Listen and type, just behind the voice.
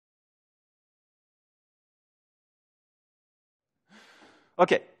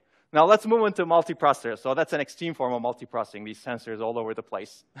Okay, now let's move into multiprocessors. So that's an extreme form of multiprocessing, these sensors all over the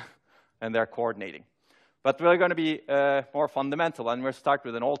place, and they're coordinating. But we're going to be more fundamental, and we'll start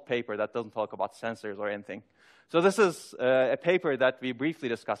with an old paper that doesn't talk about sensors or anything. So this is a paper that we briefly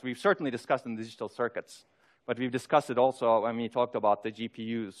discussed. We've certainly discussed in digital circuits, but we've discussed it also when we talked about the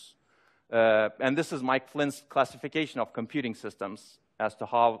GPUs. And this is Mike Flynn's classification of computing systems as to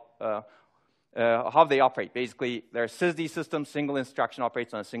how they operate. Basically, they're SysD systems, single instruction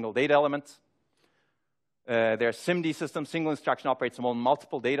operates on a single data element. They're SIMD systems, single instruction operates on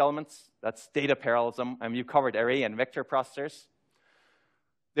multiple data elements. That's data parallelism, and we've covered array and vector processors.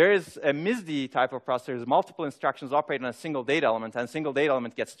 There is a MISD type of processor. Multiple instructions operate on a single data element, and a single data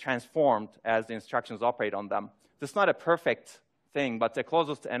element gets transformed as the instructions operate on them. This is not a perfect thing, but the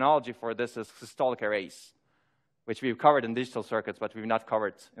closest analogy for this is systolic arrays, which we've covered in digital circuits, but we've not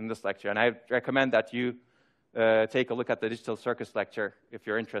covered in this lecture. And I recommend that you take a look at the digital circuits lecture if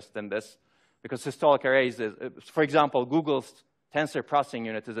you're interested in this, because systolic arrays is, for example, Google's tensor processing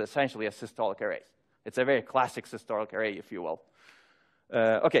unit is essentially a systolic array. It's a very classic systolic array, if you will.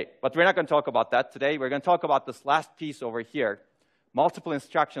 Okay, but we're not going to talk about that today. We're going to talk about this last piece over here. Multiple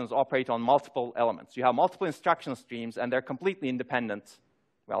instructions operate on multiple elements. You have multiple instruction streams, and they're completely independent.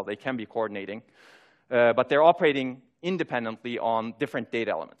 Well, they can be coordinating, but they're operating independently on different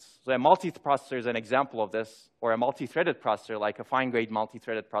data elements. So a multiprocessor is an example of this, or a multi-threaded processor, like a fine-grained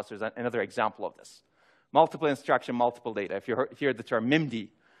multi-threaded processor is another example of this. Multiple instruction, multiple data. If you hear the term MIMD,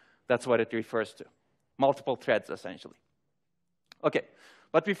 that's what it refers to. Multiple threads, essentially. Okay,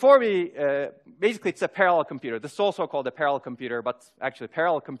 but before we, basically it's a parallel computer. This is also called a parallel computer, but actually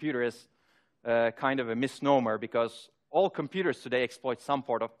parallel computer is kind of a misnomer because all computers today exploit some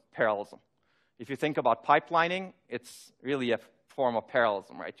sort of parallelism. If you think about pipelining, it's really a form of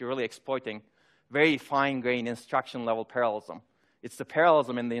parallelism, right? You're really exploiting very fine-grained instruction-level parallelism. It's the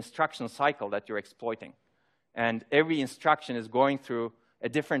parallelism in the instruction cycle that you're exploiting. And every instruction is going through a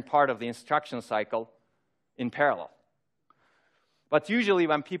different part of the instruction cycle in parallel. But usually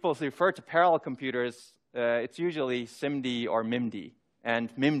when people refer to parallel computers, it's usually SIMD or MIMD,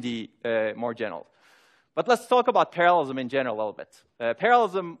 and MIMD more general. But let's talk about parallelism in general a little bit.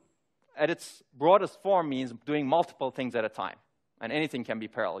 Parallelism at its broadest form means doing multiple things at a time. And anything can be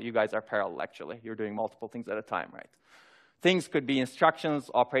parallel. You guys are parallel, actually. You're doing multiple things at a time, right? Things could be instructions,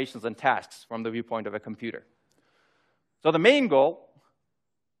 operations, and tasks from the viewpoint of a computer. So the main goal,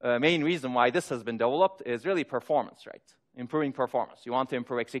 main reason why this has been developed is really performance, right? Improving performance. You want to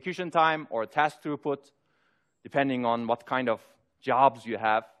improve execution time or task throughput, depending on what kind of jobs you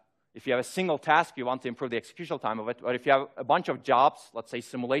have. If you have a single task, you want to improve the execution time of it. But if you have a bunch of jobs, let's say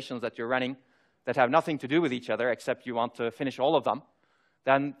simulations that you're running, that have nothing to do with each other except you want to finish all of them,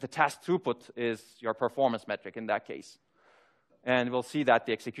 then the task throughput is your performance metric in that case. And we'll see that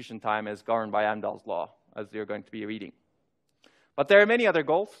the execution time is governed by Amdahl's law, as you're going to be reading. But there are many other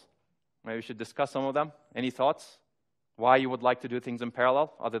goals. Maybe we should discuss some of them. Any thoughts? Why you would like to do things in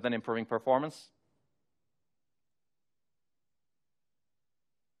parallel other than improving performance?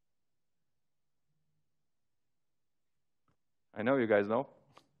 I know you guys know.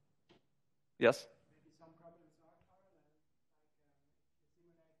 Yes? Maybe some problems are parallel, like if you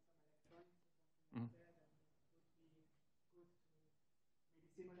simulate some electronics or something like that, then it would be good to maybe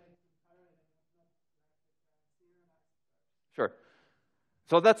simulate in parallel and not like with serialized structure. Sure.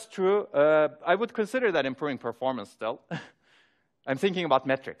 So that's true. I would consider that improving performance still. I'm thinking about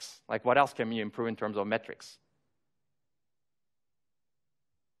metrics. Like, what else can you improve in terms of metrics?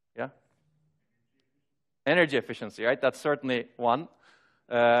 Yeah? Energy efficiency, right? That's certainly one.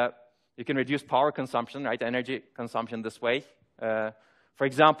 You can reduce power consumption, right? Energy consumption this way. For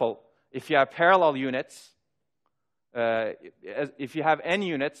example, if you have parallel units, if you have n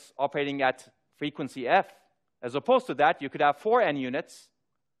units operating at frequency f, as opposed to that, you could have 4n units,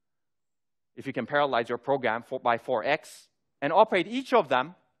 if you can parallelize your program by 4x, and operate each of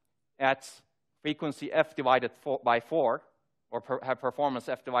them at frequency f divided by 4, or have performance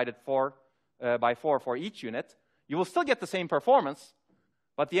f divided by 4 for each unit. You will still get the same performance,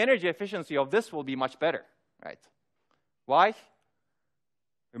 but the energy efficiency of this will be much better, right? Why?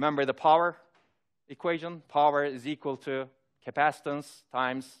 Remember the power equation? Power is equal to capacitance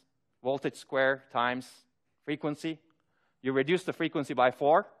times voltage square times frequency. You reduce the frequency by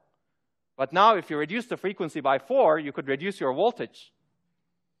 4. But now if you reduce the frequency by 4, you could reduce your voltage.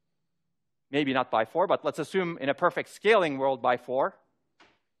 Maybe not by 4, but let's assume in a perfect scaling world by 4.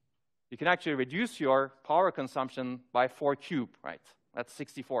 You can actually reduce your power consumption by 4 cubed, right? That's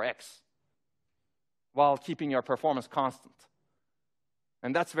 64x, while keeping your performance constant.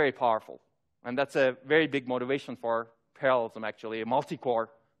 And that's very powerful. And that's a very big motivation for parallelism, actually. Multi-core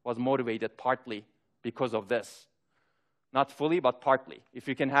was motivated partly because of this. Not fully, but partly. If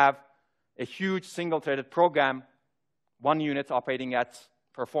you can have a huge single-threaded program, 1 unit operating at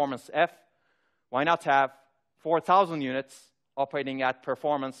performance F, why not have 4,000 units operating at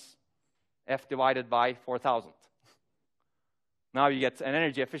performance F divided by 4,000? Now you get an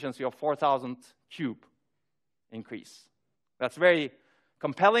energy efficiency of 4,000 cube increase. That's very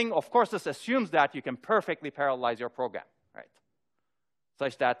compelling. Of course, this assumes that you can perfectly parallelize your program, right?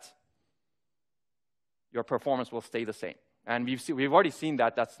 Such that your performance will stay the same. And we've already seen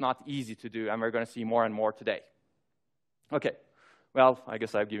that that's not easy to do, and we're going to see more and more today. Okay, well, I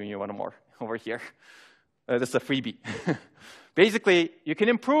guess I've given you one more over here. This is a freebie. Basically, you can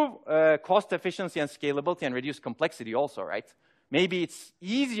improve cost efficiency and scalability and reduce complexity also, right? Maybe it's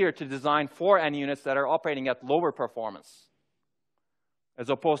easier to design 4 N units that are operating at lower performance as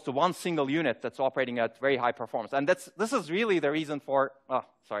opposed to 1 single unit that's operating at very high performance. And this is really the reason for,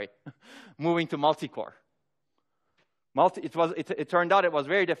 moving to multi-core. It turned out it was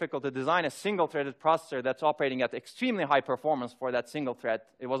very difficult to design a single-threaded processor that's operating at extremely high performance for that single thread.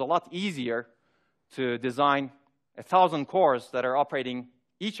 It was a lot easier to design 1,000 cores that are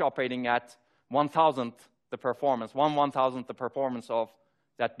each operating at 1,000th the performance, 1/1,000th the performance of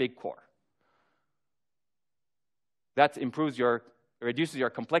that big core. That reduces your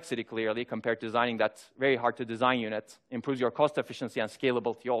complexity clearly compared to designing that very hard to design unit, improves your cost efficiency and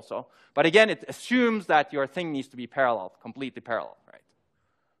scalability also. But again, it assumes that your thing needs to be parallel, completely parallel, right?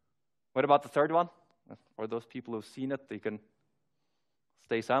 What about the third one? For those people who've seen it, they can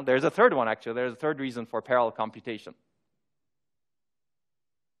stay silent. There's a third one, actually. There's a third reason for parallel computation.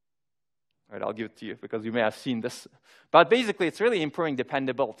 All right, I'll give it to you because you may have seen this. But basically, it's really improving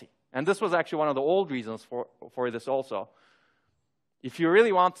dependability. And this was actually one of the old reasons for this also. If you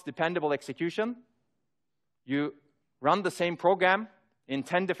really want dependable execution, you run the same program in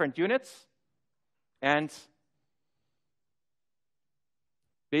 10 different units and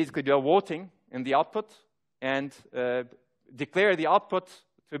basically do a voting in the output and declare the output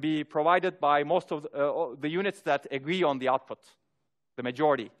to be provided by most of the units that agree on the output, the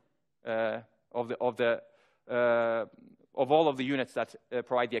majority of all of the units that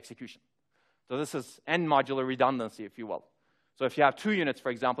provide the execution. So this is n-modular redundancy, if you will. So if you have 2 units, for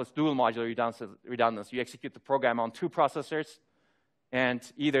example, it's dual modular redundancy. You execute the program on 2 processors, and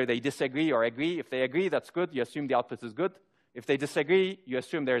either they disagree or agree. If they agree, that's good. You assume the output is good. If they disagree, you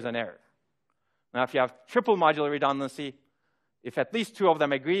assume there's an error. Now, if you have triple modular redundancy, if at least 2 of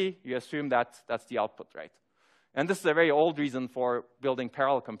them agree, you assume that that's the output, right? And this is a very old reason for building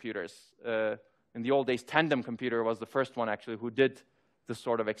parallel computers. In the old days, Tandem computer was the first one, actually, who did this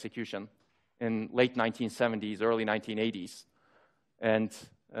sort of execution in late 1970s, early 1980s. And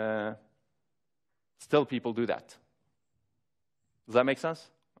still people do that. Does that make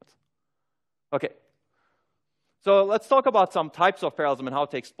sense? Okay. So let's talk about some types of parallelism and how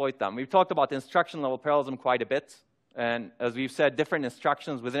to exploit them. We've talked about instruction-level parallelism quite a bit. And as we've said, different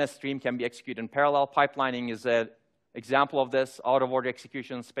instructions within a stream can be executed in parallel. Pipelining is an example of this. Out-of-order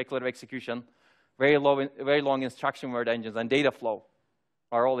execution, speculative execution, very long instruction word engines, and data flow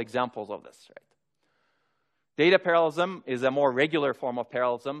are all examples of this, right? Data parallelism is a more regular form of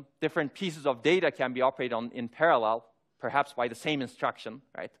parallelism. Different pieces of data can be operated on in parallel, perhaps by the same instruction,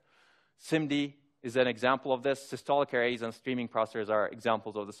 right? SIMD is an example of this. Systolic arrays and streaming processors are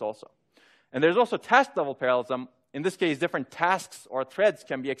examples of this also. And there's also task-level parallelism. In this case, different tasks or threads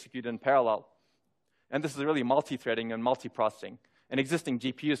can be executed in parallel. And this is really multi-threading and multiprocessing. And existing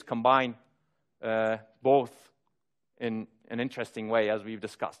GPUs combine both in an interesting way, as we've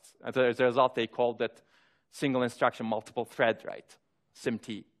discussed. As a result, they called it single instruction, multiple thread, right?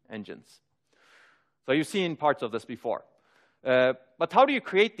 SIMT engines. So you've seen parts of this before. But how do you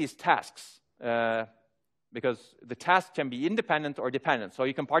create these tasks? Because the task can be independent or dependent. So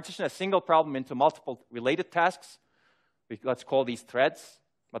you can partition a single problem into multiple related tasks. Let's call these threads.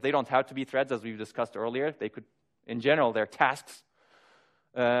 But they don't have to be threads, as we've discussed earlier. They could, in general, they're tasks.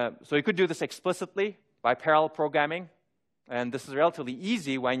 So you could do this explicitly by parallel programming. And this is relatively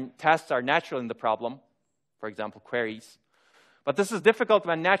easy when tasks are natural in the problem. For example, queries. But this is difficult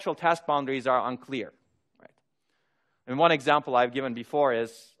when natural task boundaries are unclear. Right? And one example I've given before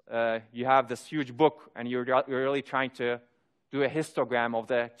is you have this huge book, and you're really trying to do a histogram of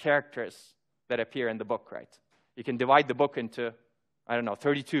the characters that appear in the book, right? You can divide the book into,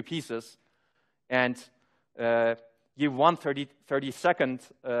 32 pieces, and give 1/32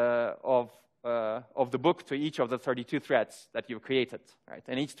 of the book to each of the 32 threads that you've created, right?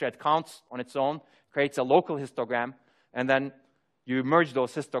 And each thread counts on its own, creates a local histogram, and then you merge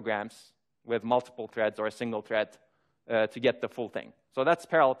those histograms with multiple threads or a single thread to get the full thing. So that's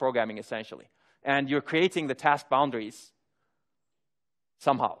parallel programming, essentially. And you're creating the task boundaries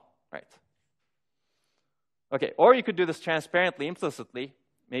somehow, right? Okay, or you could do this transparently, implicitly.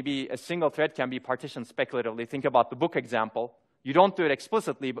 Maybe a single thread can be partitioned speculatively. Think about the book example. You don't do it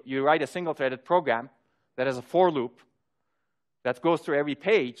explicitly, but you write a single-threaded program that has a for loop that goes through every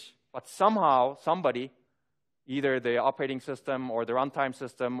page, but somehow somebody, either the operating system or the runtime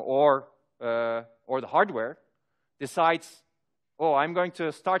system or the hardware, decides, oh, I'm going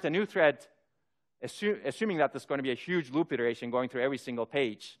to start a new thread, assuming that there's going to be a huge loop iteration going through every single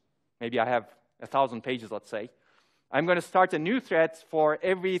page. Maybe I have 1,000 pages, let's say. I'm going to start a new thread for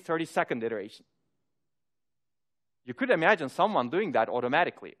every 32nd iteration. You could imagine someone doing that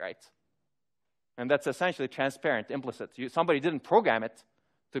automatically, right? And that's essentially transparent, implicit. Somebody didn't program it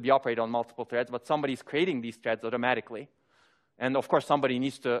to be operated on multiple threads, but somebody's creating these threads automatically. And of course, somebody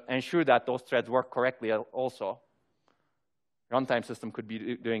needs to ensure that those threads work correctly also. Runtime system could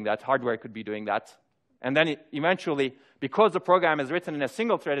be doing that. Hardware could be doing that. And then eventually, because the program is written in a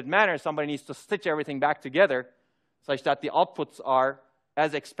single-threaded manner, somebody needs to stitch everything back together such that the outputs are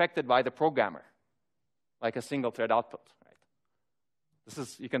as expected by the programmer, like a single-thread output. Right? This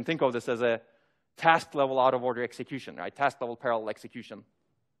is, you can think of this as a task-level out-of-order execution, right? Task-level parallel execution.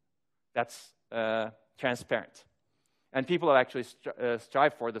 That's transparent. And people have actually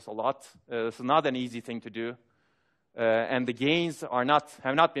strived for this a lot. This is not an easy thing to do. And the gains have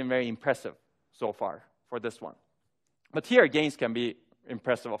not been very impressive so far for this one. But here, gains can be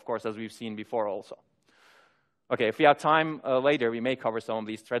impressive, of course, as we've seen before also. Okay, if we have time later, we may cover some of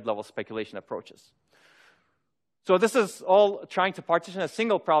these thread-level speculation approaches. So this is all trying to partition a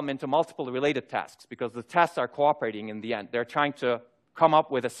single problem into multiple related tasks, because the tasks are cooperating in the end. They're trying to come up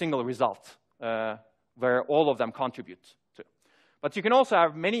with a single result where all of them contribute to. But you can also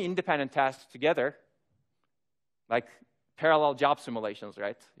have many independent tasks together, like parallel job simulations,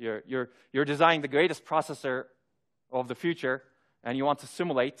 right? You're designing the greatest processor of the future, and you want to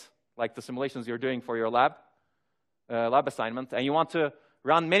simulate, like the simulations you're doing for your lab assignment, and you want to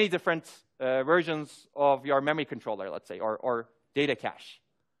run many different versions of your memory controller, let's say, or data cache.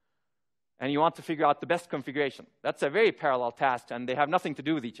 And you want to figure out the best configuration. That's a very parallel task, and they have nothing to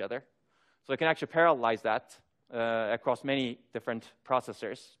do with each other. So you can actually parallelize that across many different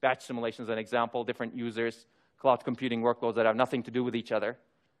processors. Batch simulation is an example, different users, cloud computing workloads that have nothing to do with each other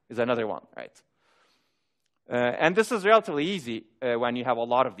is another one, right? And this is relatively easy when you have a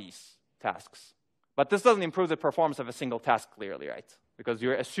lot of these tasks. But this doesn't improve the performance of a single task clearly, right? Because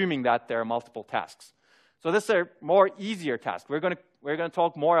you're assuming that there are multiple tasks. So this is a more easier task. We're going to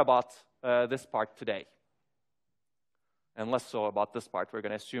talk more about this part today, and less so about this part. We're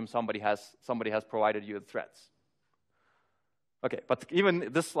going to assume somebody has provided you with threads. Okay, but even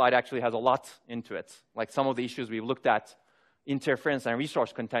this slide actually has a lot into it. Like some of the issues we've looked at, interference and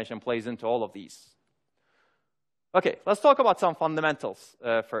resource contention plays into all of these. Okay, let's talk about some fundamentals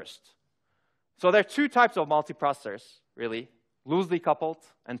first. So there are two types of multiprocessors, really, loosely coupled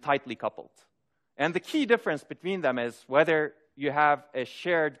and tightly coupled. And the key difference between them is whether you have a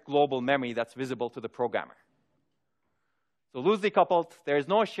shared global memory that's visible to the programmer. So loosely coupled, there is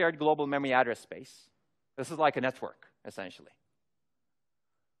no shared global memory address space. This is like a network, essentially.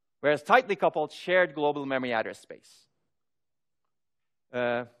 Whereas tightly coupled, shared global memory address space.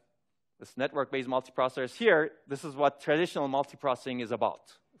 This network-based multiprocessors here, this is what traditional multiprocessing is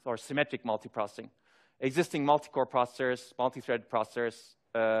about, or symmetric multiprocessing. Existing multi-core processors, multi-thread processors,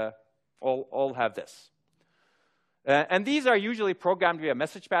 all have this. And these are usually programmed via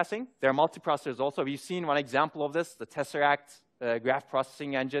message passing. They're multiprocessors also. We've seen one example of this, the Tesseract graph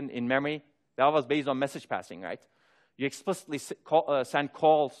processing engine in memory. That was based on message passing, right? You explicitly send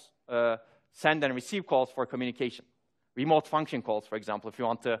calls, send and receive calls for communication. Remote function calls, for example, if you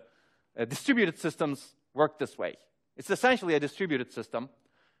want to. Distributed systems work this way. It's essentially a distributed system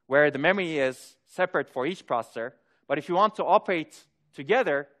where the memory is separate for each processor. But if you want to operate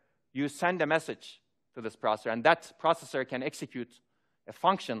together, you send a message to this processor, and that processor can execute a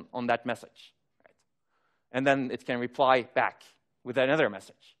function on that message. Right? And then it can reply back with another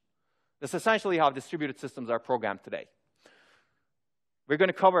message. That's essentially how distributed systems are programmed today. We're going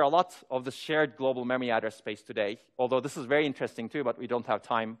to cover a lot of the shared global memory address space today, although this is very interesting too, but we don't have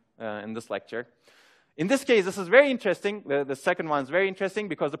time in this lecture. In this case, this is very interesting. The second one is very interesting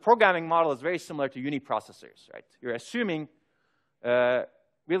because the programming model is very similar to uniprocessors, right? You're assuming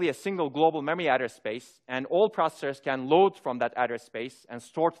really a single global memory address space, and all processors can load from that address space and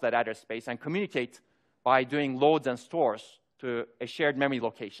store to that address space and communicate by doing loads and stores to a shared memory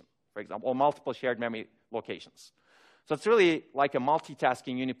location, for example, or multiple shared memory locations. So it's really like a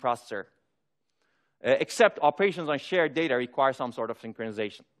multitasking uniprocessor. except operations on shared data require some sort of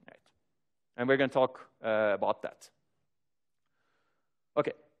synchronization. Right? And we're going to talk about that.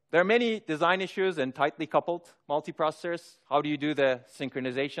 Okay, there are many design issues in tightly coupled multiprocessors. How do you do the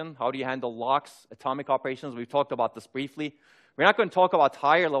synchronization? How do you handle locks, atomic operations? We've talked about this briefly. We're not going to talk about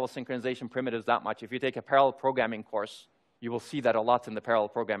higher level synchronization primitives that much. If you take a parallel programming course, you will see that a lot in the parallel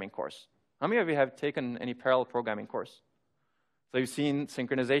programming course. How many of you have taken any parallel programming course? So you've seen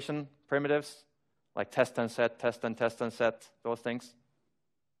synchronization primitives, like test and set, test and test and set, those things?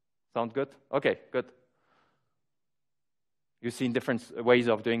 Sound good? Okay, good. You've seen different ways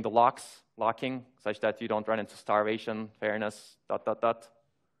of doing the locking, such that you don't run into starvation, fairness, ...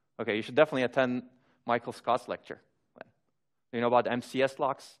 Okay, you should definitely attend Michael Scott's lecture. Do you know about MCS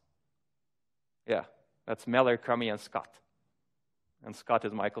locks? Yeah, that's Meller, Crummy, and Scott. And Scott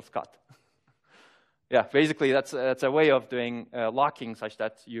is Michael Scott. Yeah, basically that's a way of doing locking such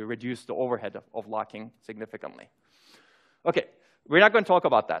that you reduce the overhead of locking significantly. Okay, we're not going to talk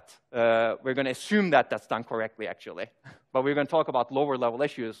about that. We're going to assume that that's done correctly, actually. But we're going to talk about lower level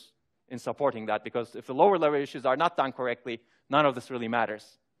issues in supporting that, because if the lower level issues are not done correctly, none of this really matters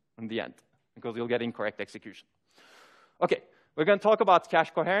in the end, because you'll get incorrect execution. Okay, we're going to talk about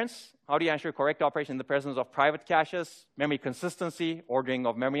cache coherence. How do you ensure correct operation in the presence of private caches, memory consistency, ordering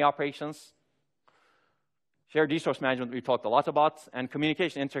of memory operations, shared resource management we talked a lot about, and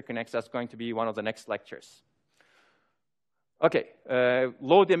communication interconnects. That's going to be one of the next lectures. Okay,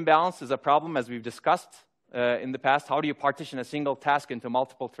 load imbalance is a problem, as we've discussed in the past. How do you partition a single task into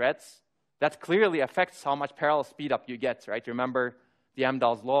multiple threads? That clearly affects how much parallel speed up you get, right? Remember the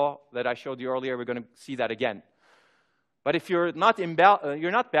Amdahl's law that I showed you earlier? We're going to see that again. But if you're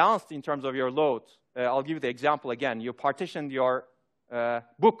not balanced in terms of your load, I'll give you the example again. You partitioned your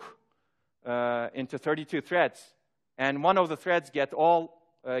book into 32 threads, and one of the threads gets all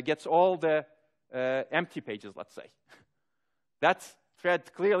the empty pages, let's say. That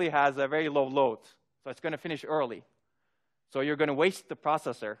thread clearly has a very low load, so it's going to finish early. So you're going to waste the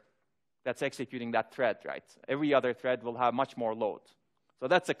processor that's executing that thread, right? Every other thread will have much more load. So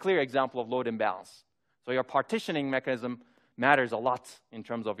that's a clear example of load imbalance. So your partitioning mechanism matters a lot in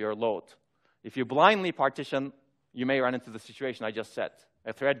terms of your load. If you blindly partition, you may run into the situation I just said.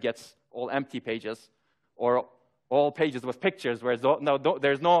 A thread gets all empty pages, or all pages with pictures where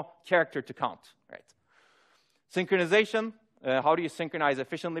there's no character to count, right? Synchronization, how do you synchronize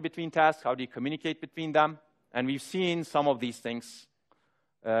efficiently between tasks? How do you communicate between them? And we've seen some of these things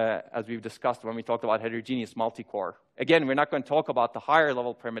as we've discussed when we talked about heterogeneous multi-core. Again, we're not going to talk about the higher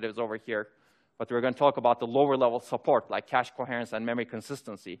level primitives over here, but we're going to talk about the lower level support, like cache coherence and memory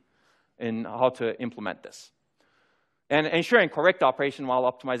consistency, in how to implement this. And ensuring correct operation while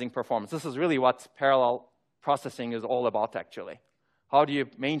optimizing performance. This is really what parallel processing is all about, actually. How do you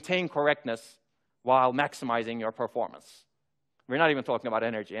maintain correctness while maximizing your performance? We're not even talking about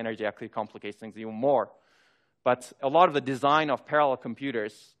energy. Energy actually complicates things even more. But a lot of the design of parallel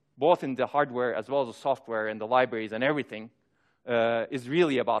computers, both in the hardware as well as the software and the libraries and everything, is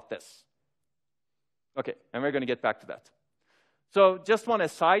really about this. Okay, and we're going to get back to that. So just one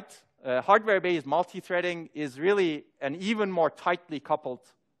aside, hardware-based multi-threading is really an even more tightly coupled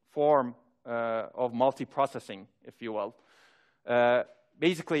form of multiprocessing, if you will.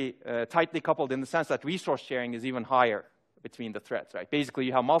 Basically, tightly coupled in the sense that resource sharing is even higher between the threads, right? Basically,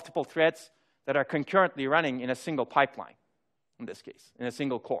 you have multiple threads that are concurrently running in a single pipeline, in this case, in a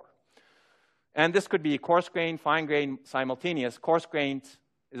single core. And this could be coarse-grained, fine-grained, simultaneous. Coarse-grained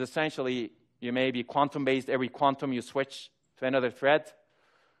is essentially, you may be quantum-based. Every quantum you switch to another thread.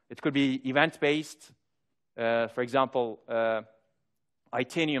 It could be event-based. For example,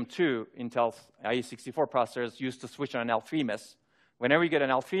 Itanium 2, Intel's IE64 processors, used to switch on an L3 miss. Whenever you get an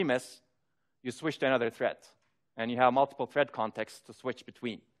L3 miss, you switch to another thread. And you have multiple thread contexts to switch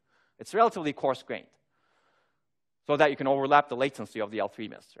between. It's relatively coarse-grained, so that you can overlap the latency of the L3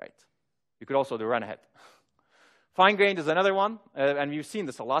 miss, right? You could also do run-ahead. Fine-grained is another one, and we've seen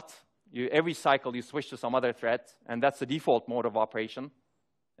this a lot. Every cycle, you switch to some other thread, and that's the default mode of operation.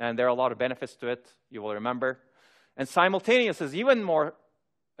 And there are a lot of benefits to it, you will remember. And simultaneous is even more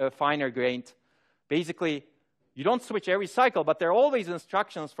finer-grained. Basically, you don't switch every cycle, but there are always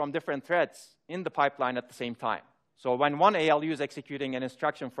instructions from different threads in the pipeline at the same time. So when one ALU is executing an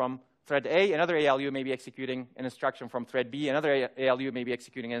instruction from thread A, another ALU may be executing an instruction from thread B, another ALU may be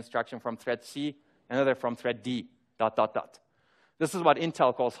executing an instruction from thread C, another from thread D, ... This is what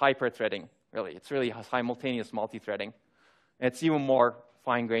Intel calls hyper-threading, really. It's really simultaneous multi-threading. It's even more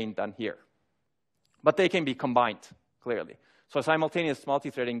fine-grained than here. But they can be combined, clearly. So simultaneous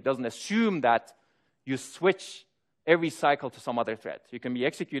multi-threading doesn't assume that you switch every cycle to some other thread. You can be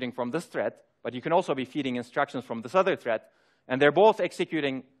executing from this thread, but you can also be feeding instructions from this other thread, and they're both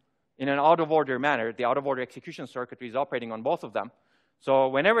executing in an out-of-order manner. The out-of-order execution circuitry is operating on both of them. So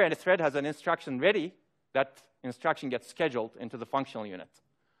whenever a thread has an instruction ready, that instruction gets scheduled into the functional unit.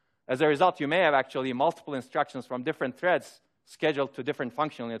 As a result, you may have actually multiple instructions from different threads scheduled to different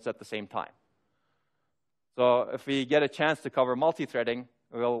functional units at the same time. So if we get a chance to cover multi-threading,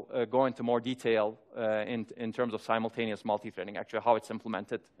 we'll go into more detail in terms of simultaneous multi-threading, actually how it's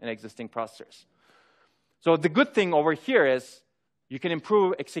implemented in existing processors. So the good thing over here is you can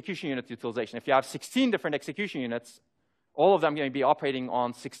improve execution unit utilization. If you have 16 different execution units, all of them are going to be operating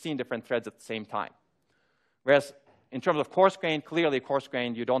on 16 different threads at the same time. Whereas in terms of coarse-grained, clearly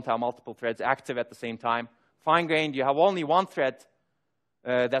coarse-grained, you don't have multiple threads active at the same time. Fine-grained, you have only one thread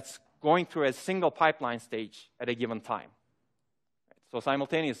that's going through a single pipeline stage at a given time. So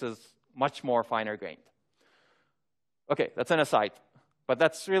simultaneous is much more finer-grained. OK, that's an aside. But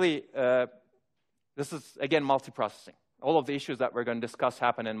that's really, this is, again, multiprocessing. All of the issues that we're going to discuss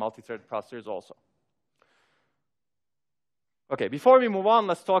happen in multi-threaded processors also. OK, before we move on,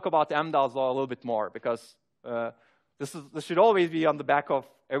 let's talk about Amdahl's law a little bit more, because this should always be on the back of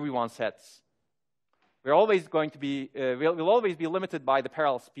everyone's heads. We're always going to be, we'll always be limited by the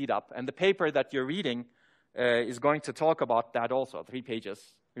parallel speedup. And the paper that you're reading is going to talk about that also, 3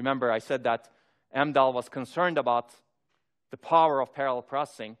 pages. Remember, I said that Amdahl was concerned about the power of parallel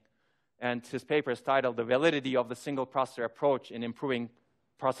processing, and his paper is titled "The Validity of the Single Processor Approach in Improving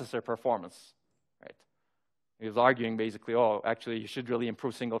Processor Performance." Right? He was arguing basically, oh, actually, you should really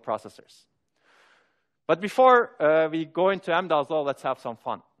improve single processors. But before we go into Amdahl's law, let's have some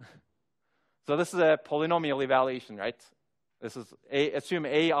fun. So this is a polynomial evaluation, right? This is assume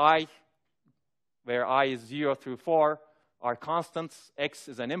AI, where I is 0 through 4, are constants, x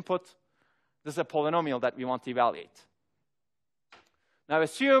is an input. This is a polynomial that we want to evaluate. Now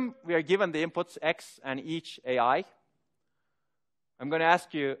assume we are given the inputs x and each AI. I'm going to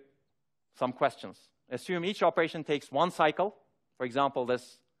ask you some questions. Assume each operation takes 1 cycle. For example,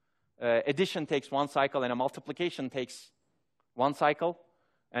 this addition takes 1 cycle and a multiplication takes 1 cycle.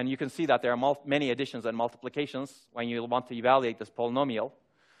 And you can see that there are many additions and multiplications when you want to evaluate this polynomial.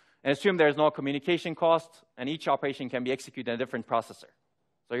 And assume there's no communication cost, and each operation can be executed in a different processor.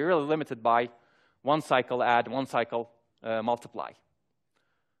 So you're really limited by 1 cycle add, 1 cycle multiply.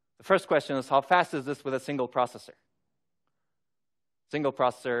 The first question is, how fast is this with a single processor? Single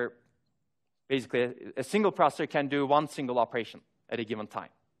processor, basically, a single processor can do 1 single operation at a given time,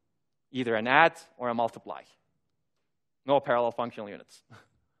 either an add or a multiply. No parallel functional units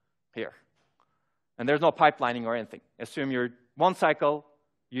here. And there's no pipelining or anything. Assume you're 1 cycle,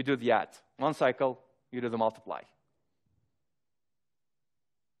 you do the add. 1 cycle, you do the multiply.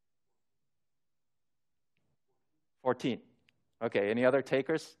 $14. OK, any other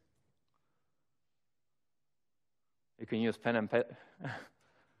takers? You can use pen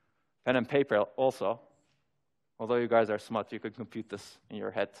and paper also. Although you guys are smart, you could compute this in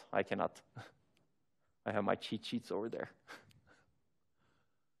your head. I cannot. I have my cheat sheets over there.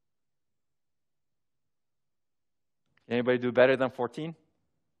 Anybody do better than 14?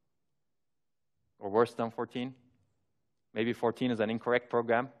 Or worse than 14? Maybe 14 is an incorrect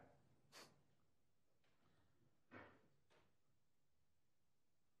program.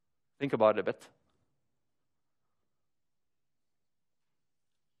 Think about it a bit.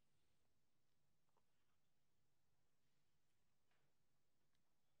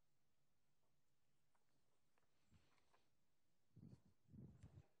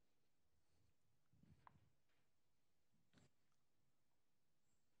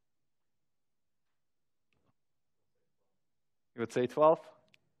 You would say 12?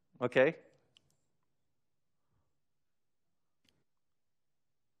 OK.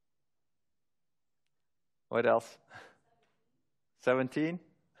 What else? 17?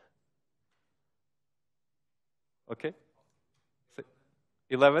 OK.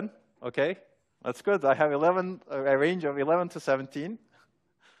 11? OK. That's good. I have 11, a range of 11 to 17.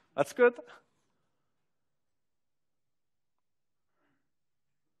 That's good.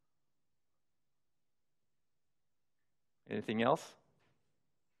 Anything else?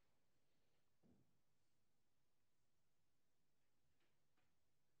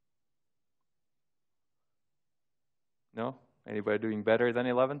 No? Anybody doing better than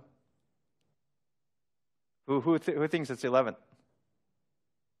 11? Who thinks it's 11?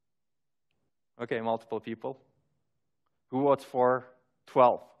 OK, multiple people. Who votes for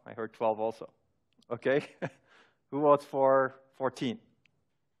 12? I heard 12 also. OK. Who votes for 14?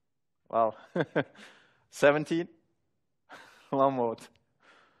 Wow. 17? One vote.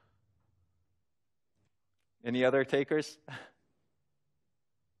 Any other takers?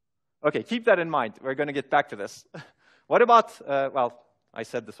 Okay, keep that in mind. We're going to get back to this. What about, well, I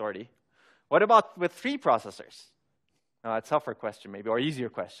said this already. What about with 3 processors? A tougher question maybe, or easier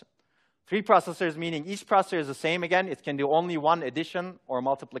question. 3 processors meaning each processor is the same again. It can do only one addition or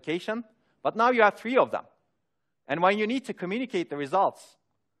multiplication. But now you have 3 of them. And when you need to communicate the results,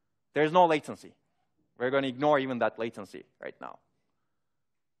 there's no latency. We're going to ignore even that latency right now.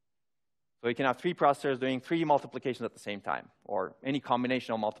 So you can have 3 processors doing 3 multiplications at the same time, or any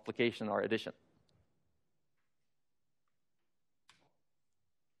combination of multiplication or addition.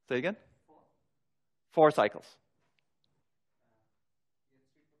 Say again? 4 cycles.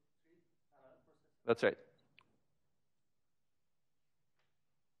 That's right.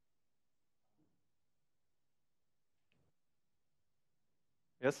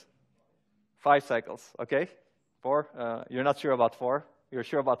 Yes? 5 cycles, okay? 4, you're not sure about 4. You're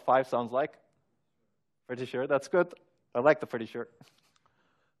sure about 5, sounds like? Pretty sure, that's good. I like the pretty sure.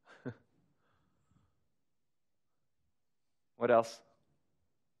 What else?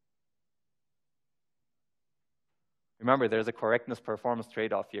 Remember, there's a correctness performance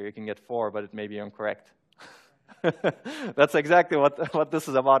trade-off here. You can get 4, but it may be incorrect. That's exactly what this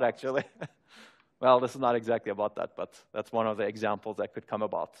is about, actually. Well, this is not exactly about that, but that's one of the examples that could come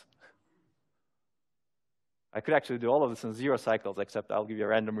about. I could actually do all of this in 0 cycles, except I'll give you a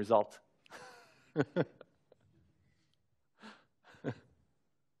random result.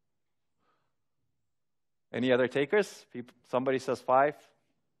 Any other takers? Somebody says 5.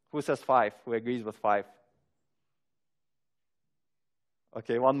 Who says 5? Who agrees with 5?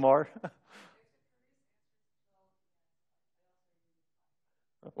 Okay, one more.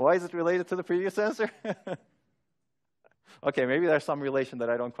 Why is it related to the previous answer? Okay, maybe there's some relation that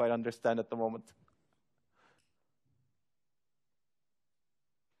I don't quite understand at the moment.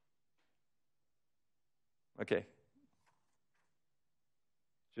 Okay.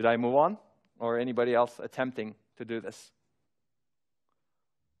 Should I move on? Or anybody else attempting to do this?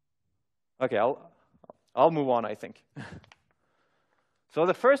 Okay, I'll move on, I think. So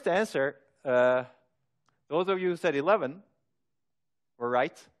the first answer, those of you who said 11 were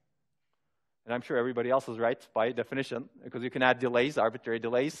right. And I'm sure everybody else is right by definition, because you can add delays, arbitrary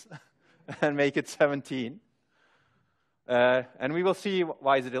delays, and make it 17. And we will see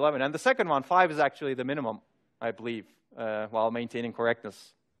why is it 11. And the second one, 5, is actually the minimum, I believe, while maintaining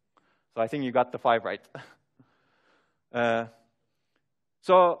correctness. So I think you got the 5 right.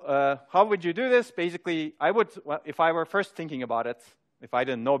 So how would you do this? Basically, if I were first thinking about it, if I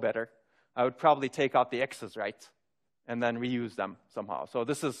didn't know better, I would probably take out the x's, right? And then reuse them somehow. So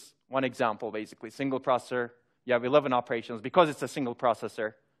this is one example, basically. Single processor, you have 11 operations. Because it's a single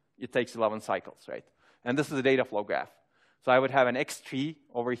processor, it takes 11 cycles, right? And this is a data flow graph. So I would have an x tree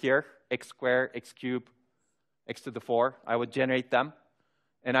over here, x squared, x cubed, x to the 4. I would generate them.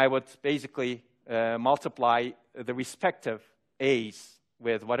 And I would basically multiply the respective a's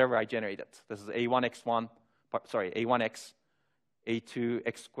with whatever I generated. This is a1x1, sorry, a1x, a2,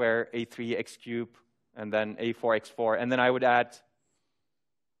 x squared, a3, x cubed, and then a4, x4. And then I would add,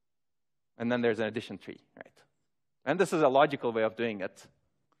 and then there's an addition tree, right? And this is a logical way of doing it.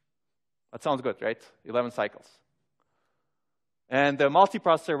 That sounds good, right? 11 cycles. And the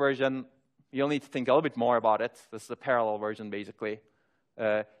multiprocessor version, you'll need to think a little bit more about it. This is a parallel version, basically.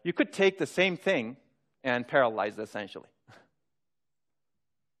 You could take the same thing and parallelize it, essentially.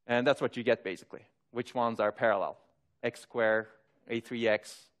 And that's what you get, basically. Which ones are parallel? X squared,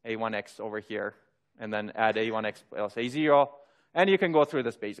 a3x, a1x over here, and then add a1x plus a0. And you can go through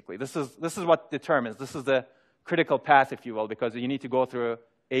this, basically. This is what determines. This is the critical path, if you will, because you need to go through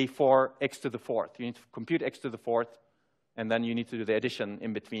a4, x to the 4th. You need to compute x to the 4th, and then you need to do the addition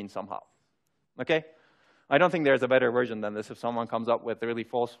in between somehow. Okay? I don't think there's a better version than this. If someone comes up with really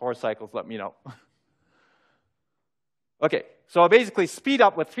false 4 cycles, let me know. Okay, so basically speed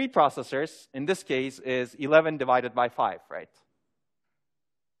up with 3 processors, in this case, is 11 divided by 5, right?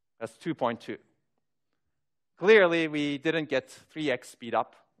 That's 2.2. Clearly, we didn't get 3x speed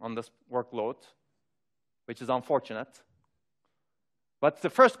up on this workload, which is unfortunate. But the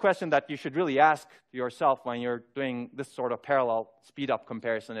first question that you should really ask yourself when you're doing this sort of parallel speed up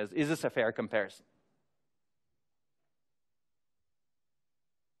comparison is this a fair comparison?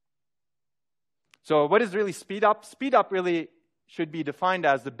 So what is really speed up? Speed up really should be defined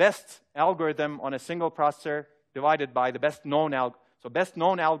as the best algorithm on a single processor divided by the best known algorithm. So best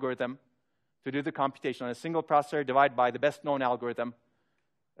known algorithm to do the computation on a single processor divided by the best known algorithm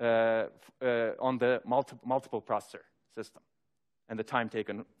on the multiple processor system and the time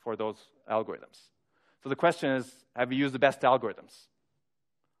taken for those algorithms. So the question is, have you used the best algorithms?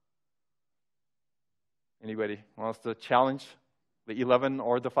 Anybody wants to challenge the 11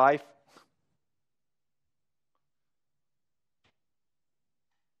 or the 5?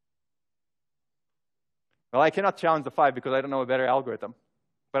 Well, I cannot challenge the 5 because I don't know a better algorithm.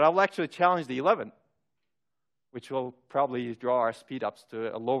 But I will actually challenge the 11, which will probably draw our speedups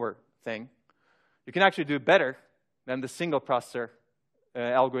to a lower thing. You can actually do better than the single processor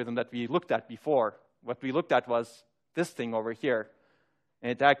algorithm that we looked at before. What we looked at was this thing over here,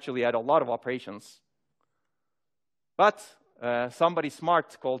 and it actually had a lot of operations. But somebody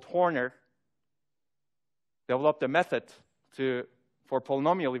smart called Horner developed a method for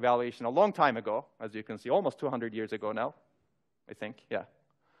polynomial evaluation a long time ago, as you can see, almost 200 years ago now, I think, yeah.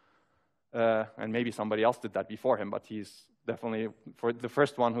 And maybe somebody else did that before him, but he's definitely the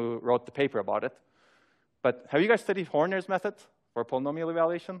first one who wrote the paper about it. But have you guys studied Horner's method for polynomial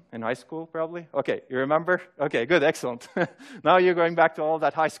evaluation in high school, probably? Okay, you remember? Okay, good, excellent. Now you're going back to all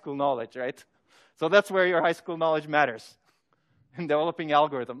that high school knowledge, right? So that's where your high school knowledge matters, in developing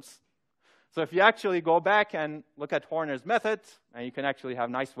algorithms. So if you actually go back and look at Horner's method, and you can actually have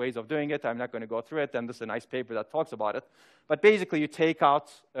nice ways of doing it. I'm not going to go through it, and this is a nice paper that talks about it. But basically, you take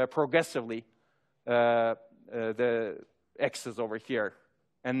out progressively the x's over here.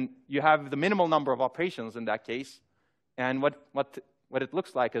 And you have the minimal number of operations in that case. And what it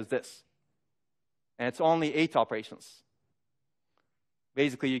looks like is this. And it's only 8 operations.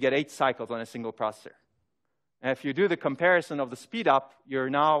 Basically, you get 8 cycles on a single processor. And if you do the comparison of the speed up, you're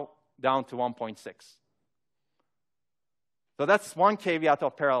now down to 1.6. So that's one caveat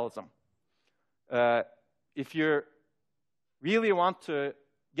of parallelism. If you really want to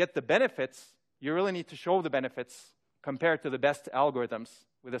get the benefits, you really need to show the benefits compared to the best algorithms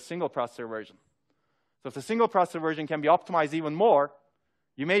with a single processor version. So if the single processor version can be optimized even more,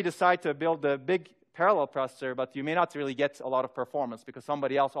 you may decide to build a big parallel processor, but you may not really get a lot of performance because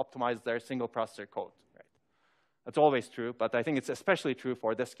somebody else optimized their single processor code. Right? That's always true, but I think it's especially true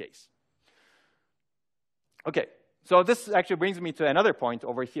for this case. Okay, so this actually brings me to another point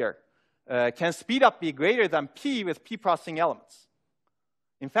over here. Can speedup be greater than p with p processing elements?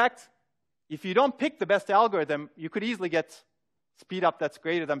 In fact, if you don't pick the best algorithm, you could easily get speedup that's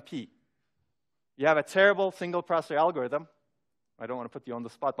greater than p. You have a terrible single processor algorithm. I don't want to put you on the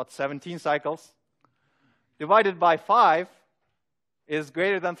spot, but 17 cycles divided by 5 is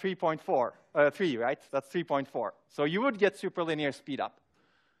greater than 3.4. 3, right? That's 3.4. So you would get superlinear speedup.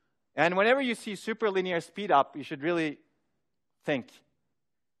 And whenever you see superlinear speedup, you should really think,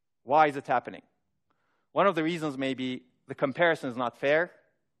 why is it happening? One of the reasons may be the comparison is not fair.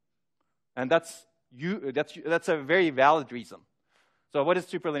 And that's a very valid reason. So what is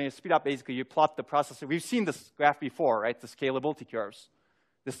superlinear speedup? Basically, you plot the processor. We've seen this graph before, right? The scalability curves.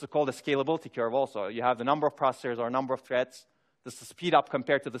 This is called a scalability curve also. You have the number of processors or number of threads. This is the speedup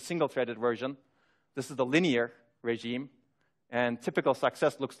compared to the single-threaded version. This is the linear regime. And typical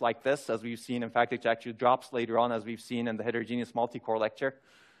success looks like this, as we've seen. In fact, it actually drops later on, as we've seen in the heterogeneous multi-core lecture.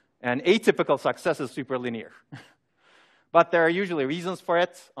 And atypical success is superlinear. But there are usually reasons for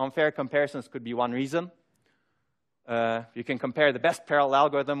it. Unfair comparisons could be one reason. You can compare the best parallel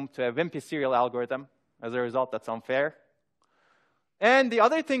algorithm to a wimpy serial algorithm. As a result, that's unfair. And the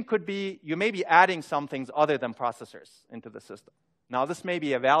other thing could be you may be adding some things other than processors into the system. Now, this may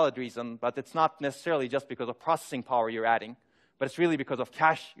be a valid reason, but it's not necessarily just because of processing power you're adding, but it's really because of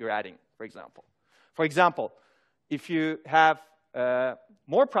cache you're adding, for example. For example, if you have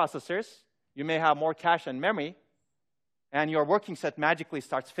more processors, you may have more cache and memory, and your working set magically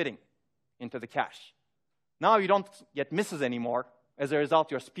starts fitting into the cache. Now you don't get misses anymore. As a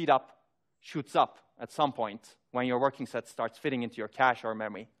result, your speed up shoots up at some point when your working set starts fitting into your cache or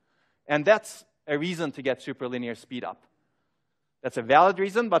memory. And that's a reason to get superlinear speed up. That's a valid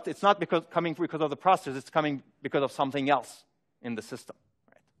reason, but it's not coming because of the processors. It's coming because of something else in the system.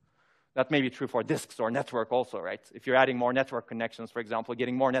 Right? That may be true for disks or network also, right? If you're adding more network connections, for example,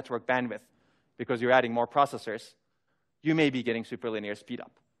 getting more network bandwidth because you're adding more processors, you may be getting superlinear speed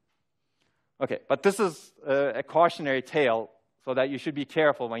up. Okay, but this is a cautionary tale so that you should be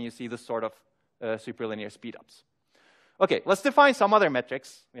careful when you see this sort of superlinear speedups. Okay, let's define some other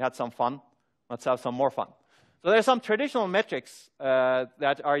metrics. We had some fun. Let's have some more fun. So there are some traditional metrics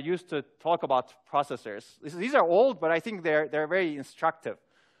that are used to talk about processors. These are old, but I think they're very instructive.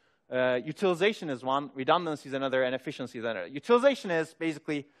 Utilization is one, redundancy is another, and efficiency is another. Utilization is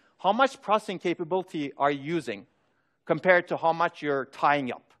basically how much processing capability are you using compared to how much you're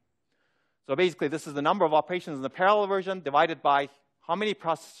tying up. So basically, this is the number of operations in the parallel version divided by how many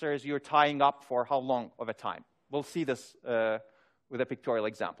processors you're tying up for how long of a time. We'll see this with a pictorial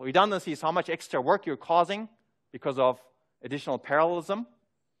example. Redundancy is how much extra work you're causing because of additional parallelism.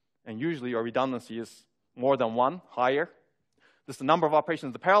 And usually, your redundancy is more than 1, higher. This is the number of operations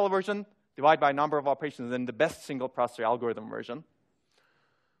in the parallel version, divided by number of operations in the best single processor algorithm version.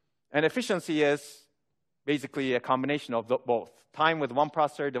 And efficiency is basically a combination of both. Time with one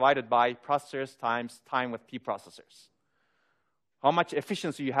processor divided by processors times time with P processors. How much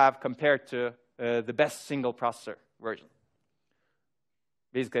efficiency you have compared to the best single processor version.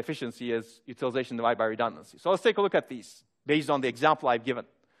 Basically, efficiency is utilization divided by redundancy. So let's take a look at these based on the example I've given.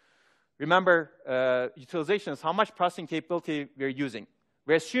 Remember, utilization is how much processing capability we're using.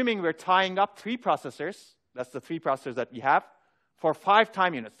 We're assuming we're tying up 3 processors, that's the 3 processors that we have, for 5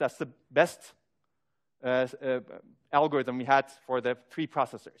 time units. That's the best algorithm we had for the 3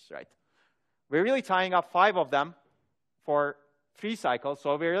 processors, right? We're really tying up 5 of them for 3 cycles,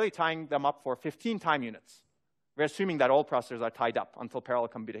 so we're really tying them up for 15 time units. We're assuming that all processors are tied up until parallel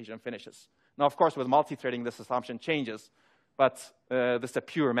computation finishes. Now, of course, with multi-threading, this assumption changes, but this is a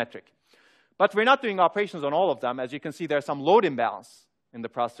pure metric. But we're not doing operations on all of them. As you can see, there's some load imbalance in the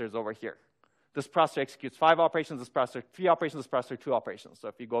processors over here. This processor executes 5 operations, this processor 3 operations, this processor 2 operations. So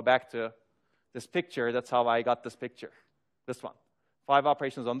if you go back to this picture, that's how I got this picture, this one. 5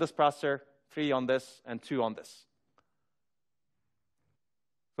 operations on this processor, 3 on this, and 2 on this.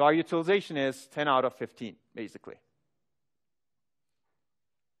 So our utilization is 10 out of 15, basically.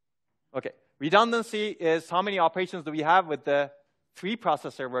 Okay, redundancy is how many operations do we have with the 3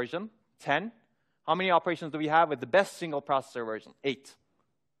 processor version, 10. How many operations do we have with the best single processor version, 8.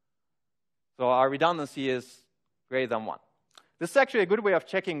 So our redundancy is greater than 1. This is actually a good way of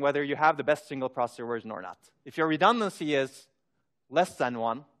checking whether you have the best single processor version or not. If your redundancy is less than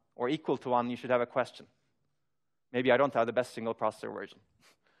 1 or equal to 1, you should have a question. Maybe I don't have the best single processor version.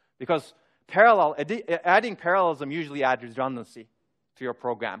 Because adding parallelism usually adds redundancy to your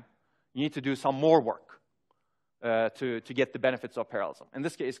program. You need to do some more work to get the benefits of parallelism. In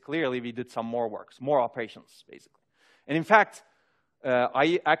this case, clearly, we did some more work, more operations, basically. And in fact,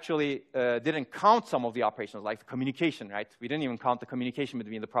 I actually didn't count some of the operations, like the communication, right? We didn't even count the communication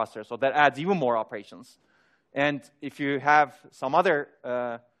between the processors, so that adds even more operations. And if you have some other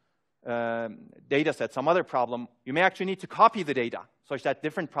data set, some other problem, you may actually need to copy the data, such that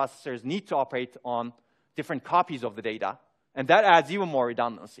different processors need to operate on different copies of the data, and that adds even more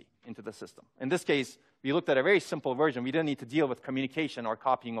redundancy into the system. In this case, we looked at a very simple version. We didn't need to deal with communication or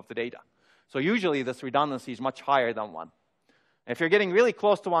copying of the data. So usually, this redundancy is much higher than 1. If you're getting really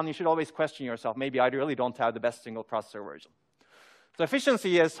close to 1, you should always question yourself, maybe I really don't have the best single processor version. So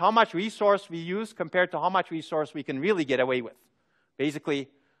efficiency is how much resource we use compared to how much resource we can really get away with. Basically,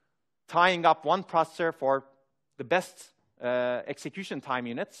 tying up 1 processor for the best execution time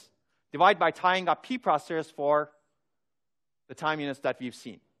units, divided by tying up P processors for the time units that we've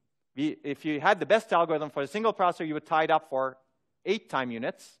seen. If you had the best algorithm for a single processor, you would tie it up for 8 time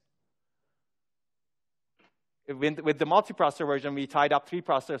units. With the multiprocessor version, we tied up 3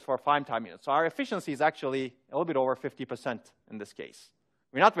 processors for 5 time units. So our efficiency is actually a little bit over 50% in this case.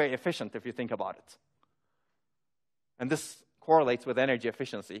 We're not very efficient if you think about it. And this correlates with energy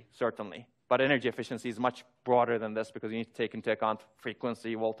efficiency, certainly. But energy efficiency is much broader than this because you need to take into account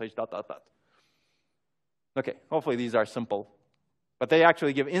frequency, voltage, ... Okay, hopefully these are simple. But they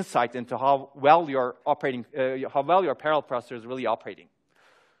actually give insight into how well your parallel processor is really operating.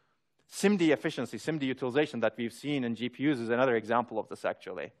 SIMD efficiency, SIMD utilization that we've seen in GPUs is another example of this,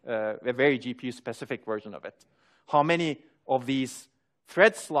 actually. A very GPU-specific version of it. How many of these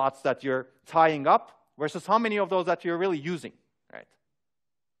thread slots that you're tying up versus how many of those that you're really using, right?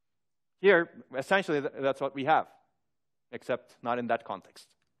 Here, essentially, that's what we have, except not in that context.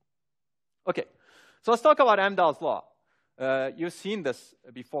 Okay, so let's talk about Amdahl's law. You've seen this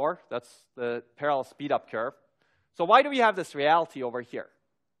before. That's the parallel speed-up curve. So why do we have this reality over here?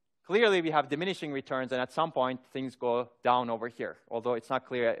 Clearly, we have diminishing returns, and at some point, things go down over here, although it's not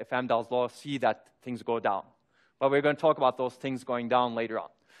clear if Amdahl's law see that things go down. But we're going to talk about those things going down later on.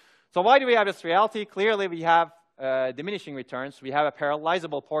 So why do we have this reality? Clearly, we have diminishing returns. We have a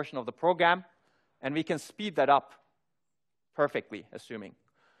parallelizable portion of the program, and we can speed that up perfectly, assuming.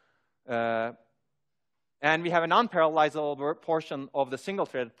 And we have an unparallelizable portion of the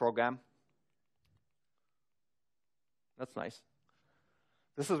single-threaded program. That's nice.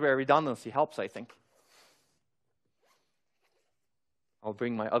 This is where redundancy helps, I think. I'll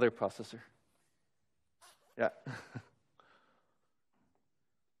bring my other processor. Yeah.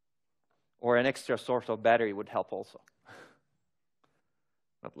 Or an extra source of battery would help also.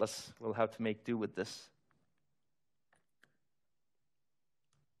 But we'll have to make do with this.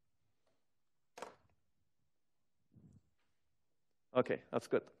 Okay, that's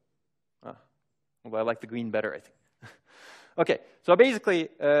good. Well, I like the green better, I think. Okay, so basically,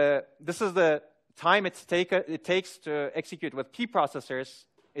 this is the time it takes to execute with P processors,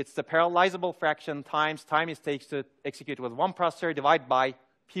 it's the parallelizable fraction times time it takes to execute with one processor divided by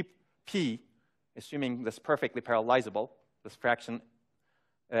P, assuming this perfectly parallelizable, this fraction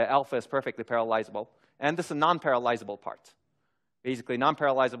alpha is perfectly parallelizable, and this is a non-parallelizable part. Basically,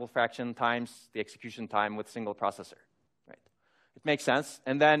 non-parallelizable fraction times the execution time with single processor. Right? It makes sense.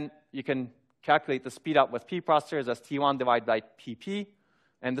 And then you can calculate the speed up with P processors as T1 divided by PP,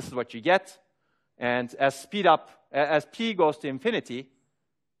 and this is what you get. And as P goes to infinity,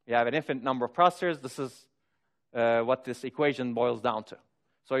 you have an infinite number of processors. This is what this equation boils down to.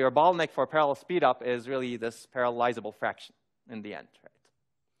 So your bottleneck for parallel speed up is really this parallelizable fraction in the end. Right?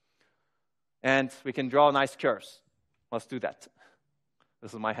 And we can draw nice curves. Let's do that.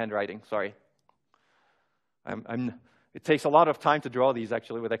 This is my handwriting, sorry. It takes a lot of time to draw these,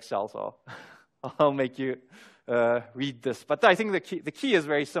 actually, with Excel, so I'll make you read this. But I think the key is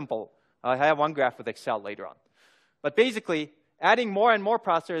very simple. I have one graph with Excel later on. But basically, adding more and more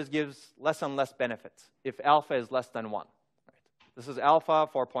processors gives less and less benefits if alpha is less than 1. Right? This is alpha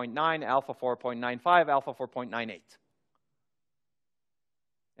 4.9, alpha 4.95, alpha 4.98.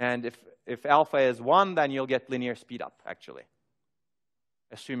 And if alpha is 1, then you'll get linear speed up, actually,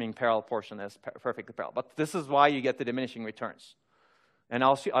 assuming parallel portion is perfectly parallel. But this is why you get the diminishing returns. And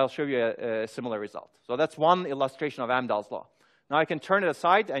I'll show you a similar result. So that's one illustration of Amdahl's law. Now I can turn it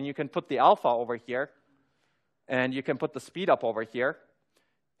aside, and you can put the alpha over here, and you can put the speed up over here.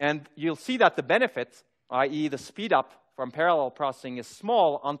 And you'll see that the benefit, i.e. the speed up from parallel processing, is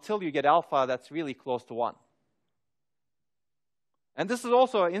small until you get alpha that's really close to 1. And this is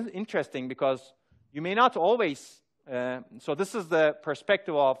also interesting because you may not always, so this is the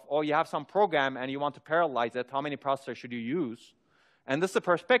perspective of, oh, you have some program and you want to parallelize it, how many processors should you use? And this is the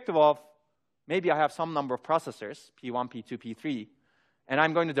perspective of, maybe I have some number of processors, P1, P2, P3, and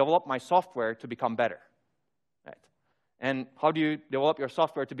I'm going to develop my software to become better. Right? And how do you develop your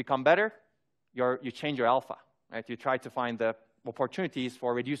software to become better? You change your alpha. Right? You try to find the opportunities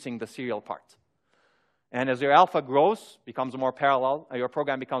for reducing the serial part. And as your alpha grows, becomes more parallel, your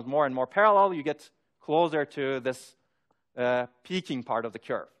program becomes more and more parallel, you get closer to this peaking part of the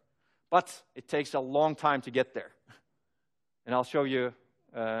curve. But it takes a long time to get there. And I'll show you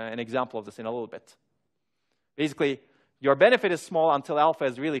an example of this in a little bit. Basically, your benefit is small until alpha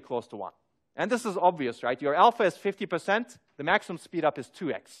is really close to 1. And this is obvious, right? Your alpha is 50%, the maximum speed up is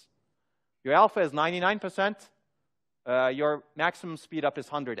 2x. Your alpha is 99%, your maximum speed up is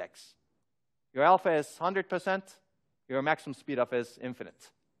 100x. Your alpha is 100%, your maximum speed up is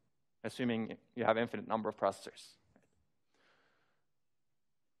infinite, assuming you have infinite number of processors.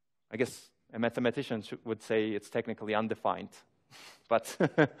 I guess a mathematician would say it's technically undefined, but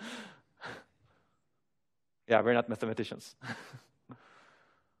yeah, we're not mathematicians.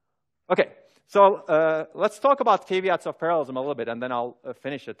 Okay, so let's talk about caveats of parallelism a little bit, and then I'll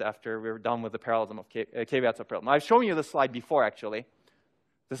finish it after we're done with the parallelism of caveats of parallelism. I've shown you this slide before, actually.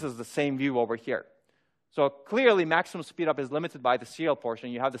 This is the same view over here. So clearly, maximum speed up is limited by the serial portion.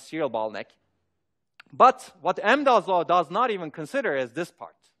 You have the serial bottleneck. But what Amdahl's law does not even consider is this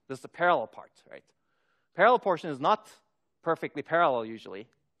part. This is the parallel part, right? Parallel portion is not perfectly parallel usually.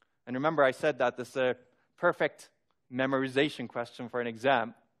 And remember, I said that this is a perfect memorization question for an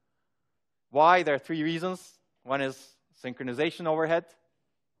exam. Why? There are 3 reasons. One is synchronization overhead,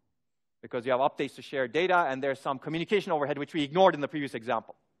 because you have updates to share data, and there's some communication overhead, which we ignored in the previous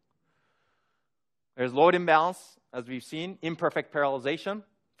example. There's load imbalance, as we've seen, imperfect parallelization.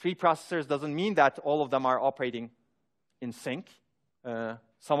 3 processors doesn't mean that all of them are operating in sync.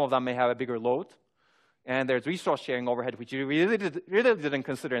 Some of them may have a bigger load. And there's resource sharing overhead, which you really didn't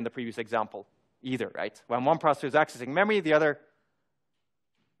consider in the previous example either, right? When one processor is accessing memory, the other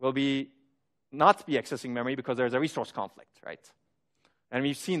will not be accessing memory because there's a resource conflict, right? And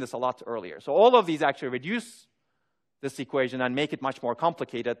we've seen this a lot earlier. So all of these actually reduce this equation and make it much more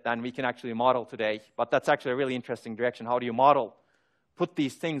complicated than we can actually model today. But that's actually a really interesting direction. How do you put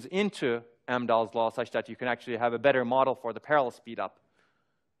these things into Amdahl's law such that you can actually have a better model for the parallel speed up?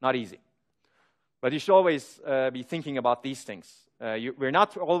 Not easy. But you should always be thinking about these things. We're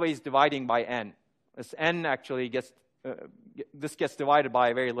not always dividing by n. This n actually gets divided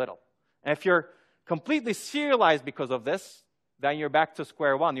by very little. And if you're completely serialized because of this, then you're back to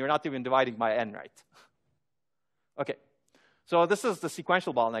square one. You're not even dividing by n, right? Okay, so this is the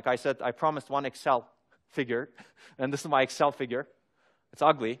sequential bottleneck. I said I promised one Excel figure, and this is my Excel figure. It's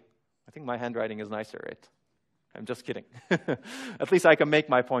ugly. I think my handwriting is nicer, right? I'm just kidding. At least I can make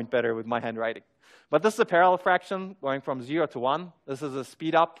my point better with my handwriting. But this is a parallel fraction going from 0 to 1. This is a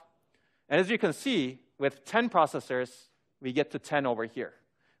speed up. And as you can see, with 10 processors, we get to 10 over here.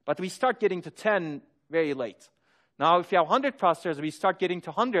 But we start getting to 10 very late. Now, if you have 100 processors, we start getting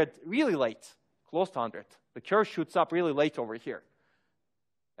to 100 really late, close to 100. The curve shoots up really late over here,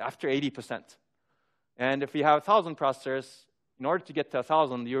 after 80%. And if you have 1,000 processors, in order to get to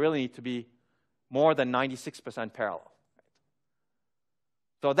 1,000, you really need to be more than 96% parallel.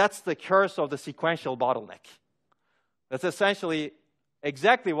 So that's the curse of the sequential bottleneck. That's essentially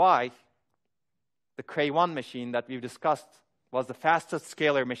exactly why the Cray 1 machine that we've discussed was the fastest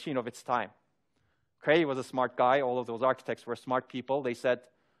scalar machine of its time. Cray was a smart guy. All of those architects were smart people. They said,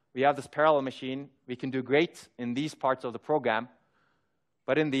 we have this parallel machine. We can do great in these parts of the program.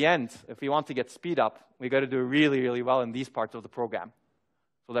 But in the end, if we want to get speed up, we got to do really, really well in these parts of the program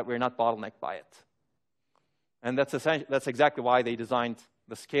so that we're not bottlenecked by it. And that's exactly why they designed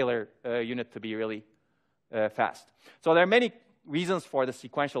the scalar unit to be really fast. So there are many reasons for the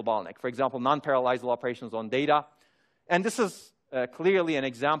sequential bottleneck. For example, non-parallelizable operations on data. And this is clearly an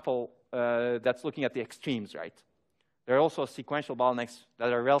example that's looking at the extremes, right? There are also sequential bottlenecks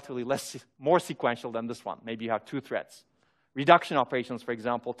that are relatively more sequential than this one. Maybe you have 2 threads. Reduction operations, for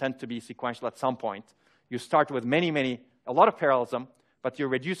example, tend to be sequential at some point. You start with a lot of parallelism, but you're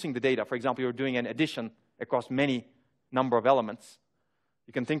reducing the data. For example, you're doing an addition across many number of elements.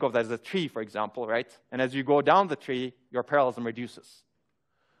 You can think of that as a tree, for example, right? And as you go down the tree, your parallelism reduces.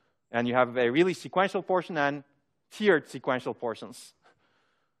 And you have a really sequential portion and tiered sequential portions.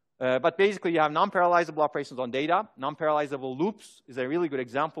 But basically, you have non-parallelizable operations on data. Non-parallelizable loops is a really good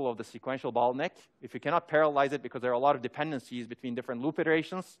example of the sequential bottleneck. If you cannot parallelize it because there are a lot of dependencies between different loop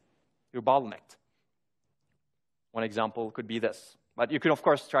iterations, you're bottlenecked. One example could be this. But you can, of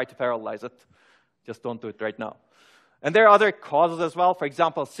course, try to parallelize it. Just don't do it right now. And there are other causes as well. For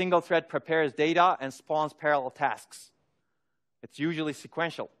example, a single thread prepares data and spawns parallel tasks. It's usually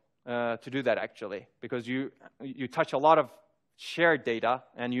sequential to do that, actually, because you touch a lot of shared data,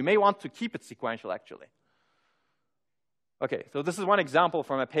 and you may want to keep it sequential, actually. Okay, so this is one example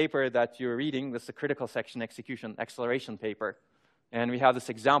from a paper that you're reading. This is a critical section execution acceleration paper. And we have this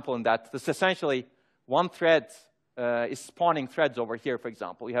example in that this essentially one thread is spawning threads over here, for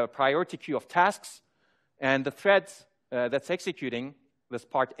example. You have a priority queue of tasks, and the thread that's executing, this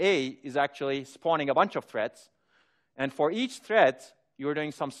part A, is actually spawning a bunch of threads. And for each thread, you're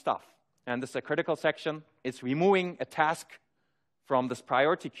doing some stuff. And this is a critical section. It's removing a task from this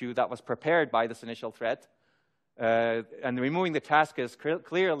priority queue that was prepared by this initial thread. And removing the task is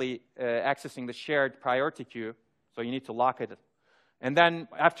clearly accessing the shared priority queue, so you need to lock it. And then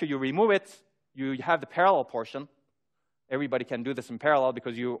after you remove it, you have the parallel portion. Everybody can do this in parallel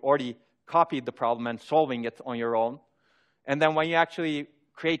because you already copied the problem and solving it on your own. And then when you actually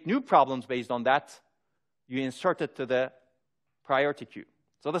create new problems based on that, you insert it to the priority queue.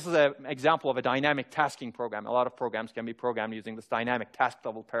 So this is an example of a dynamic tasking program. A lot of programs can be programmed using this dynamic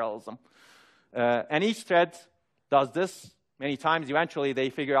task-level parallelism. And each thread does this many times. Eventually,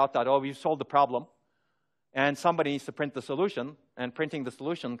 they figure out that, oh, we've solved the problem. And somebody needs to print the solution. And printing the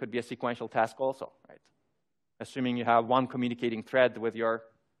solution could be a sequential task also, right? Assuming you have one communicating thread with your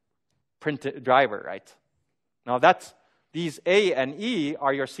print driver, right? Now, these A and E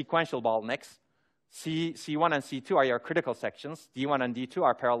are your sequential bottlenecks. C1 and C2 are your critical sections. D1 and D2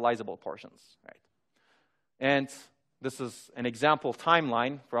 are parallelizable portions, right? And this is an example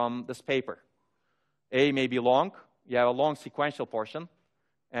timeline from this paper. A may be long. You have a long sequential portion.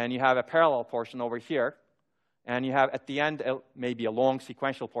 And you have a parallel portion over here. And you have, at the end, maybe a long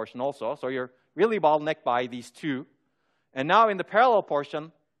sequential portion also. So you're really bottlenecked by these two. And now in the parallel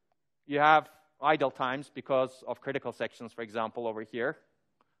portion, you have idle times because of critical sections, for example, over here.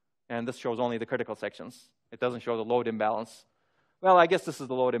 And this shows only the critical sections. It doesn't show the load imbalance. Well, I guess this is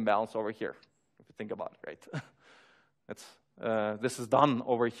the load imbalance over here, if you think about it, right? This is done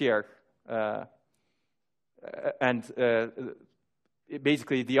over here.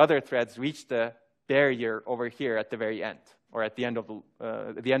 Basically, the other threads reach the barrier over here at the very end, or at the end of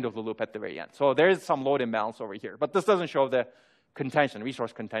the loop at the very end. So there is some load imbalance over here. But this doesn't show the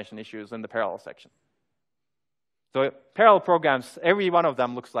resource contention issues in the parallel section. So parallel programs, every one of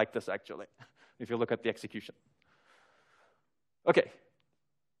them looks like this, actually, if you look at the execution. Okay.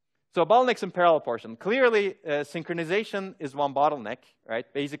 So bottlenecks in parallel portion. Clearly, synchronization is one bottleneck, right?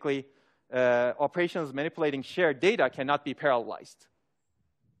 Basically, operations manipulating shared data cannot be parallelized.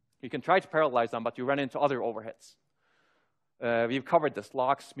 You can try to parallelize them, but you run into other overheads. We've covered this: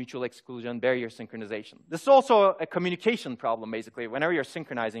 locks, mutual exclusion, barrier synchronization. This is also a communication problem, basically. Whenever you're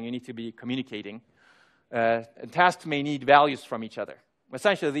synchronizing, you need to be communicating. Tasks may need values from each other.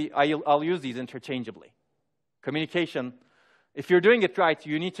 Essentially, I'll use these interchangeably. Communication, if you're doing it right,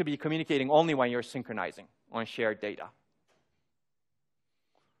 you need to be communicating only when you're synchronizing on shared data.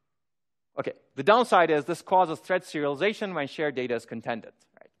 Okay, the downside is this causes thread serialization when shared data is contended.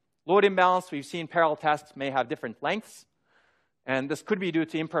 Right? Load imbalance, we've seen parallel tasks may have different lengths, and this could be due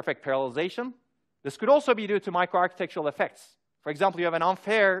to imperfect parallelization. This could also be due to microarchitectural effects. For example, you have an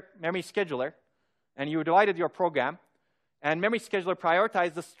unfair memory scheduler, and you divided your program, and memory scheduler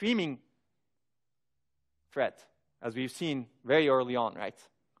prioritized the streaming thread, as we've seen very early on, right?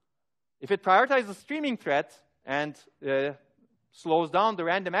 If it prioritizes the streaming thread and slows down the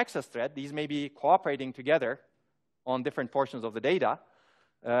random access thread, these may be cooperating together on different portions of the data.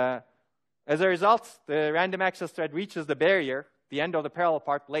 As a result, the random access thread reaches the barrier, the end of the parallel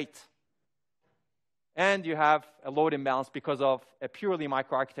part, late. And you have a load imbalance because of a purely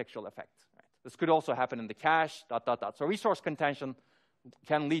microarchitectural effect. Right? This could also happen in the cache, ... So resource contention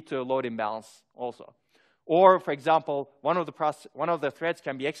can lead to a load imbalance also. Or, for example, one of the threads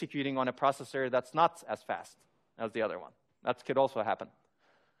can be executing on a processor that's not as fast as the other one. That could also happen.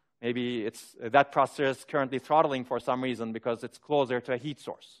 Maybe that processor is currently throttling for some reason because it's closer to a heat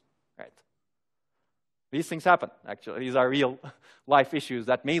source. Right? These things happen, actually. These are real life issues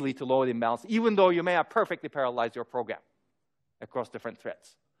that may lead to load imbalance, even though you may have perfectly parallelized your program across different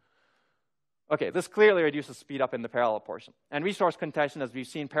threads. Okay, this clearly reduces speed up in the parallel portion. And resource contention, as we've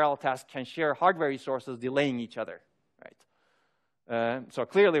seen, parallel tasks can share hardware resources, delaying each other. Right? So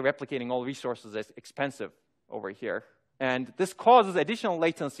clearly replicating all resources is expensive over here. And this causes additional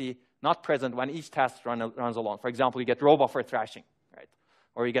latency not present when each task runs alone. For example, you get row buffer thrashing, right?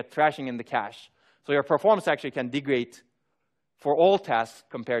 Or you get thrashing in the cache. So your performance actually can degrade for all tasks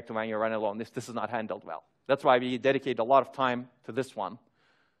compared to when you run alone if this is not handled well. That's why we dedicate a lot of time to this one.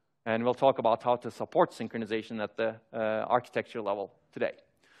 And we'll talk about how to support synchronization at the architecture level today.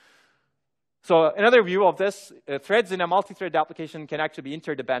 So another view of this, threads in a multi-thread application can actually be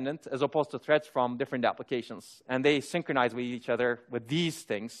interdependent as opposed to threads from different applications. And they synchronize with each other with these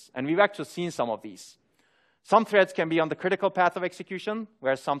things. And we've actually seen some of these. Some threads can be on the critical path of execution,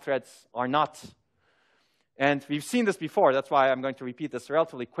 whereas some threads are not. And we've seen this before. That's why I'm going to repeat this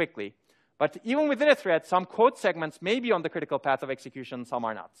relatively quickly. But even within a thread, some code segments may be on the critical path of execution, some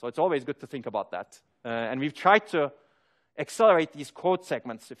are not. So it's always good to think about that. And we've tried to accelerate these code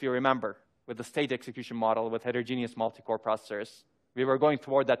segments, if you remember, with the state execution model with heterogeneous multi-core processors. We were going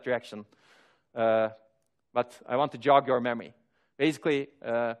toward that direction. But I want to jog your memory. Basically,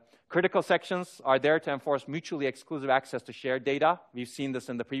 critical sections are there to enforce mutually exclusive access to shared data. We've seen this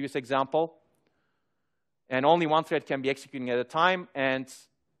in the previous example. And only one thread can be executing at a time. And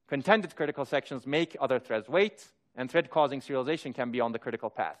contended critical sections make other threads wait. And thread-causing serialization can be on the critical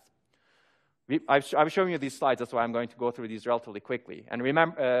path. I'm showing you these slides. That's why I'm going to go through these relatively quickly. And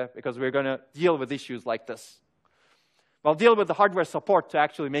remember, because we're going to deal with issues like this. We'll deal with the hardware support to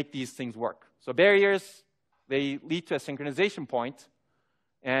actually make these things work. So barriers, they lead to a synchronization point.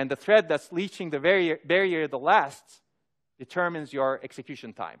 And the thread that's reaching the barrier the last determines your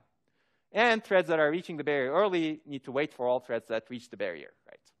execution time. And threads that are reaching the barrier early need to wait for all threads that reach the barrier.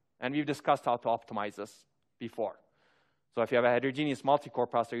 Right? And we've discussed how to optimize this before. So if you have a heterogeneous multi-core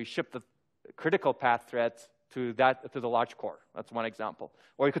processor, you ship the critical path thread to the large core. That's one example.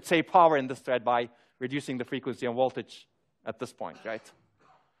 Or you could save power in this thread by reducing the frequency and voltage at this point, right?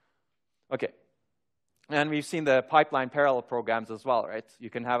 Okay. And we've seen the pipeline parallel programs as well, right?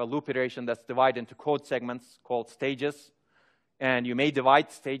 You can have a loop iteration that's divided into code segments called stages. And you may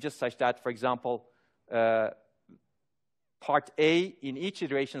divide stages such that, for example, part A in each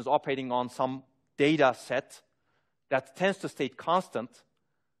iteration is operating on some data set that tends to stay constant.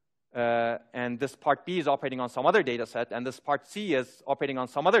 And this part B is operating on some other data set, and this part C is operating on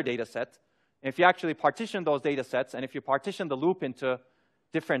some other data set. And if you actually partition those data sets, and if you partition the loop into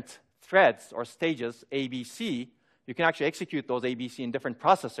different threads or stages, A, B, C, you can actually execute those A, B, C in different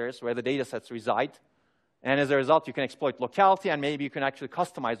processors where the data sets reside. And as a result, you can exploit locality, and maybe you can actually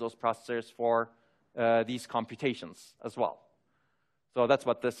customize those processors for these computations as well. So that's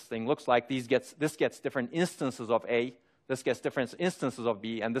what this thing looks like. This gets different instances of A, this gets different instances of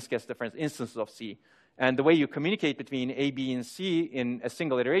B, and this gets different instances of C. And the way you communicate between A, B, and C in a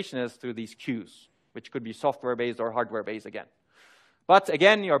single iteration is through these queues, which could be software-based or hardware-based again. But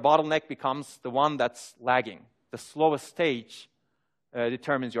again, your bottleneck becomes the one that's lagging. The slowest stage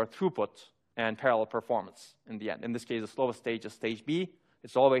determines your throughput and parallel performance in the end. In this case, the slowest stage is stage B.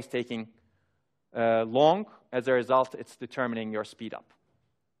 It's always taking long. As a result, it's determining your speed up.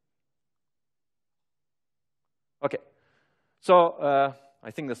 Okay. So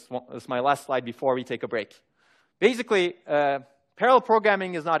I think this is my last slide before we take a break. Basically, parallel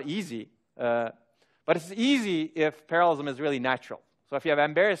programming is not easy, but it's easy if parallelism is really natural. So if you have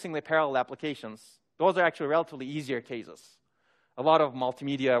embarrassingly parallel applications, those are actually relatively easier cases. a lot of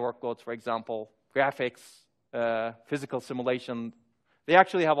multimedia workloads, for example, graphics, physical simulation, they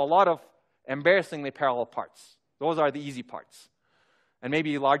actually have a lot of embarrassingly parallel parts. Those are the easy parts. And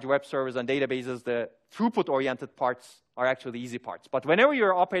maybe large web servers and databases, the throughput-oriented parts are actually the easy parts. But whenever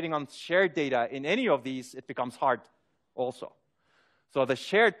you're operating on shared data in any of these, it becomes hard also. So the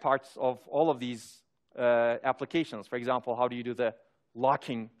shared parts of all of these applications, for example, how do you do the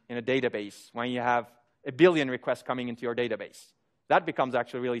locking in a database when you have a billion requests coming into your database? That becomes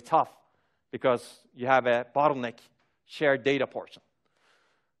actually really tough because you have a bottleneck shared data portion.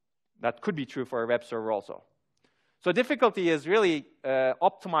 That could be true for a web server also. So difficulty is really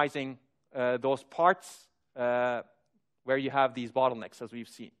optimizing those parts where you have these bottlenecks, as we've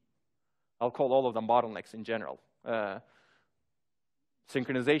seen. I'll call all of them bottlenecks in general.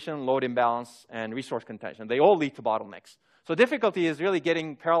 Synchronization, load imbalance, and resource contention. They all lead to bottlenecks. So difficulty is really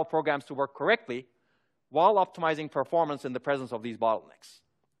getting parallel programs to work correctly while optimizing performance in the presence of these bottlenecks.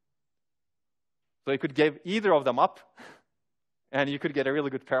 So you could give either of them up, and you could get a really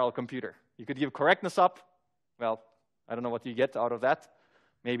good parallel computer. You could give correctness up. Well, I don't know what you get out of that.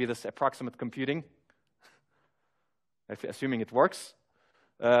 Maybe this approximate computing, assuming it works.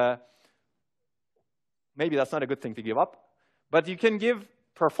 Maybe that's not a good thing to give up. But you can give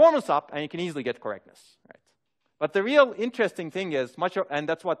performance up, and you can easily get correctness. Right? But the real interesting thing is, and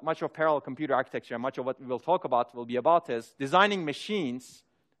that's what much of parallel computer architecture and much of what we will talk about will be about, is designing machines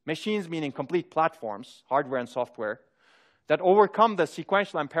meaning complete platforms, hardware and software, that overcome the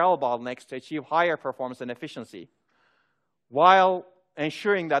sequential and parallel bottlenecks to achieve higher performance and efficiency, while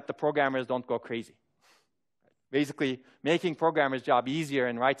ensuring that the programmers don't go crazy. Basically, making programmers' job easier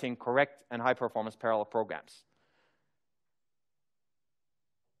in writing correct and high-performance parallel programs.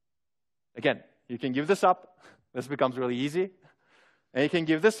 Again, you can give this up. This becomes really easy. And you can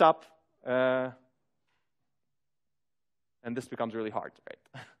give this up, and this becomes really hard,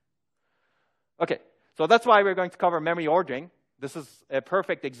 right? OK, so that's why we're going to cover memory ordering. This is a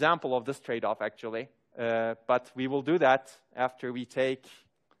perfect example of this trade-off, actually. But we will do that after we take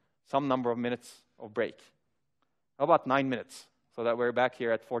some number of minutes of break. How about 9 minutes, so that we're back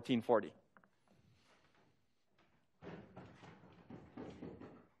here at 14:40?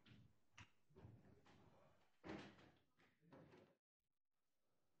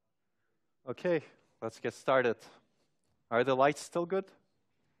 OK, let's get started. Are the lights still good?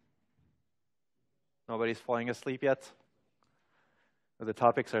 Nobody's falling asleep yet? The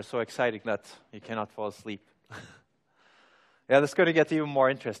topics are so exciting that you cannot fall asleep. Yeah, this is going to get even more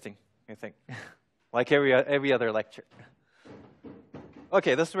interesting, I think, like every other lecture.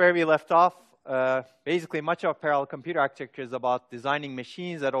 OK, this is where we left off. Basically, much of parallel computer architecture is about designing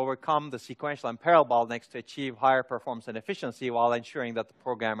machines that overcome the sequential and parallel bottlenecks to achieve higher performance and efficiency while ensuring that the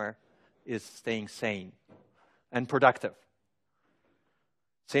programmer is staying sane and productive.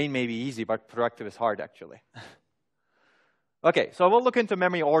 Sane may be easy, but productive is hard, actually. OK, so we'll look into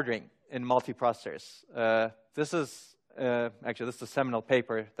memory ordering in multiprocessors. This is a seminal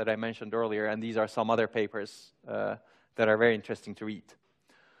paper that I mentioned earlier, and these are some other papers that are very interesting to read.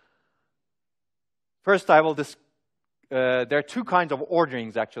 First, there are two kinds of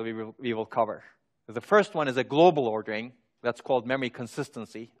orderings, actually, we will cover. The first one is a global ordering. That's called memory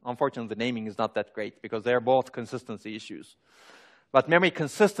consistency. Unfortunately, the naming is not that great, because they're both consistency issues. But memory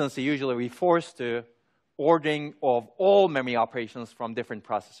consistency usually refers to ordering of all memory operations from different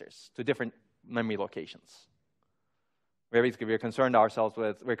processors to different memory locations. We're concerning ourselves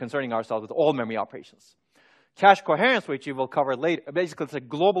with all memory operations. Cache coherence, which we will cover later, basically it's a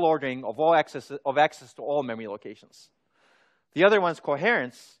global ordering of all access to all memory locations. The other one is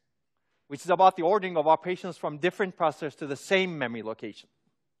coherence, which is about the ordering of operations from different processors to the same memory location.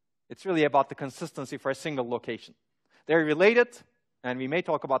 It's really about the consistency for a single location. They're related, and we may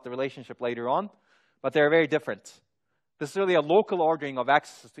talk about the relationship later on, but they're very different. This is really a local ordering of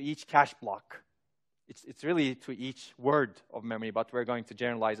access to each cache block. It's really to each word of memory, but we're going to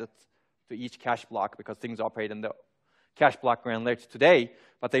generalize it to each cache block because things operate in the cache block granularity today,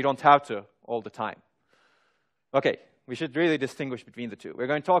 but they don't have to all the time. OK, we should really distinguish between the two. We're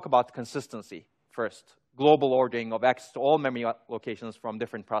going to talk about consistency first, global ordering of access to all memory locations from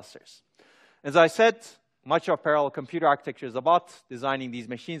different processors. As I said, much of parallel computer architecture is about designing these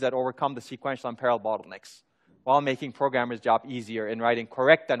machines that overcome the sequential and parallel bottlenecks while making programmers' job easier in writing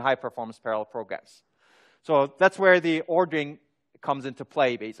correct and high-performance parallel programs. So that's where the ordering comes into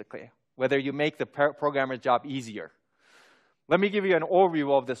play, basically, whether you make the programmer's job easier. Let me give you an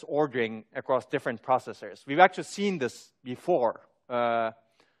overview of this ordering across different processors. We've actually seen this before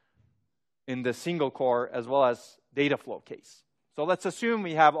in the single core as well as data flow case. So let's assume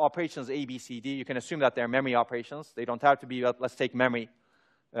we have operations A, B, C, D. You can assume that they're memory operations. They don't have to be, let's take memory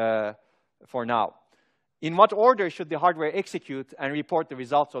for now. In what order should the hardware execute and report the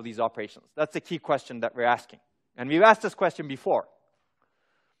results of these operations? That's the key question that we're asking. And we've asked this question before.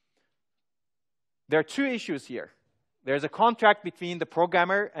 There are two issues here. There's a contract between the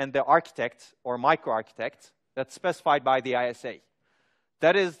programmer and the architect or microarchitect that's specified by the ISA.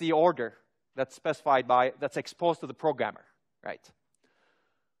 That is the order that's specified by, that's exposed to the programmer, right?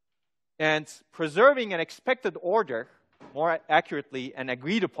 And preserving an expected order, more accurately, an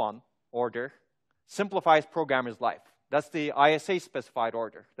agreed upon order, simplifies programmer's life. That's the ISA specified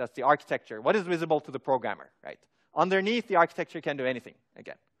order. That's the architecture. What is visible to the programmer, right? Underneath, the architecture can do anything,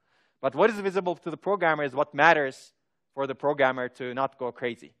 again. But what is visible to the programmer is what matters for the programmer to not go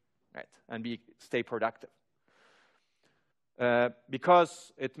crazy, right? And stay productive.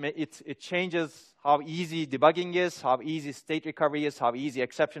 Because it changes how easy debugging is, how easy state recovery is, how easy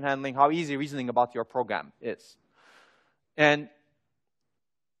exception handling, how easy reasoning about your program is. And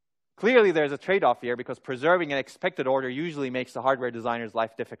clearly, there's a trade-off here because preserving an expected order usually makes the hardware designer's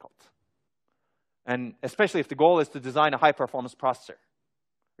life difficult. And especially if the goal is to design a high-performance processor.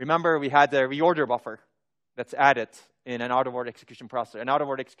 Remember, we had the reorder buffer that's added in an out-of-order execution processor. An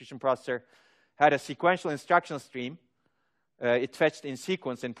out-of-order execution processor had a sequential instruction stream. It fetched in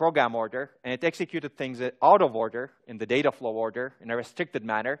sequence in program order, and it executed things out of order, in the data flow order, in a restricted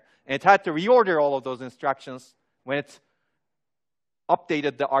manner. And it had to reorder all of those instructions when it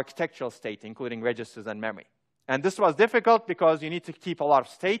updated the architectural state, including registers and memory. And this was difficult because you need to keep a lot of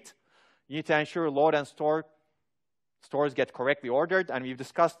state. You need to ensure load and stores get correctly ordered. And we've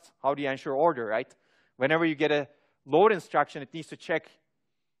discussed how do you ensure order, right? Whenever you get a load instruction, it needs to check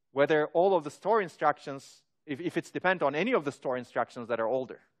whether all of the store instructions, if it's dependent on any of the store instructions that are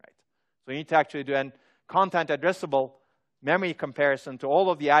older, right? So you need to actually do a content addressable memory comparison to all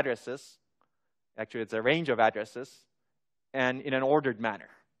of the addresses. Actually, it's a range of addresses, and in an ordered manner.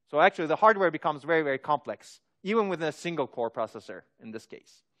 So actually, the hardware becomes very, very complex, even within a single core processor in this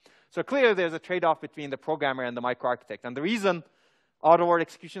case. So clearly, there's a trade-off between the programmer and the microarchitect. And the reason out-of-order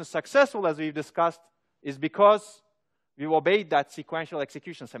execution is successful, as we've discussed, is because we've obeyed that sequential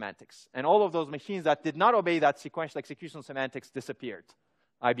execution semantics. And all of those machines that did not obey that sequential execution semantics disappeared.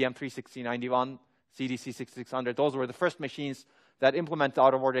 IBM 36091, CDC 6600, those were the first machines that implemented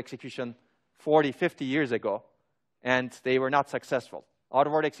out-of-order execution 40, 50 years ago. And they were not successful.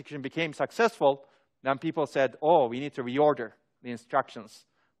 Out-of-order execution became successful, then people said, oh, we need to reorder the instructions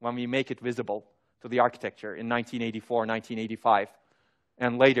when we make it visible to the architecture in 1984, 1985,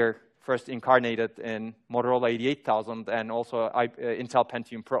 and later first incarnated in Motorola 88000 and also Intel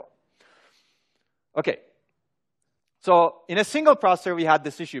Pentium Pro. Okay, so in a single processor, we had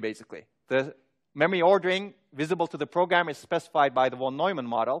this issue, basically. The memory ordering visible to the program is specified by the von Neumann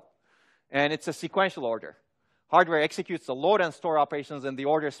model, and it's a sequential order. Hardware executes the load and store operations in the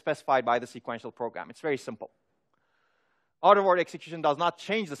order specified by the sequential program. It's very simple. Out-of-order execution does not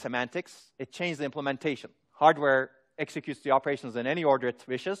change the semantics. It changes the implementation. Hardware executes the operations in any order it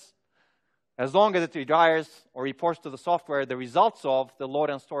wishes, as long as it retires or reports to the software the results of the load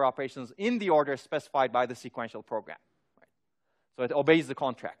and store operations in the order specified by the sequential program. Right? So it obeys the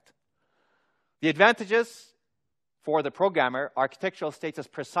contract. The advantages for the programmer: architectural state is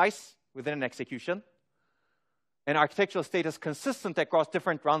precise within an execution, and architectural state is consistent across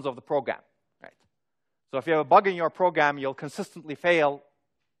different runs of the program. Right? So if you have a bug in your program, you'll consistently fail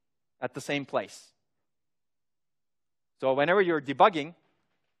at the same place. So whenever you're debugging,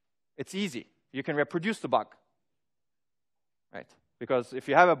 it's easy. You can reproduce the bug. Right? Because if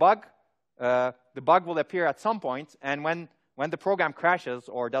you have a bug, the bug will appear at some point, and when the program crashes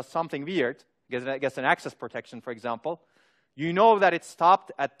or does something weird, gets an access protection, for example, you know that it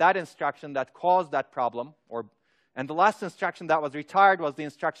stopped at that instruction that caused that problem, and the last instruction that was retired was the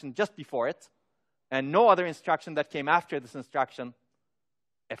instruction just before it, and no other instruction that came after this instruction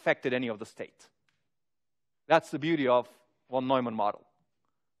affected any of the state. That's the beauty of von Neumann model.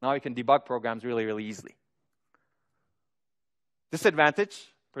 Now you can debug programs really, really easily.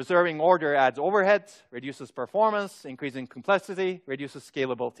 Disadvantage: preserving order adds overhead, reduces performance, increasing complexity, reduces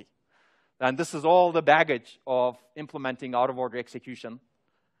scalability. And this is all the baggage of implementing out-of-order execution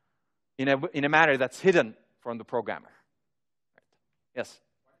in a manner that's hidden from the programmer. Right. Yes?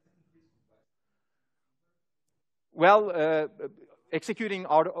 Well, executing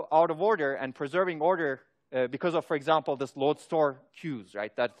out of order and preserving order because of, for example, this load store queues,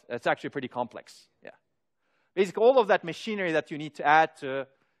 right? That's actually pretty complex. Yeah. Basically, all of that machinery that you need to add to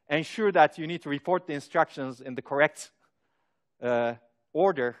ensure that you need to report the instructions in the correct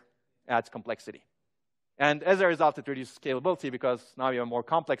order adds complexity. And as a result, it reduces scalability because now you have a more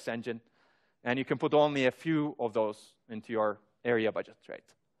complex engine, and you can put only a few of those into your area budget, right?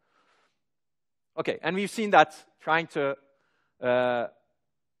 Okay, and we've seen that trying to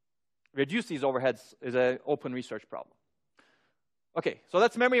reduce these overheads is an open research problem. Okay, so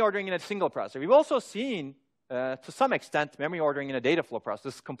that's memory ordering in a single processor. We've also seen, to some extent, memory ordering in a data flow process.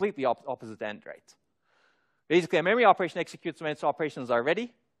 This is completely opposite end, right? Basically, a memory operation executes when its operations are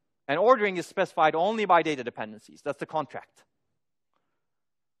ready, and ordering is specified only by data dependencies. That's the contract.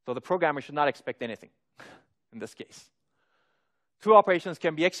 So the programmer should not expect anything in this case. Two operations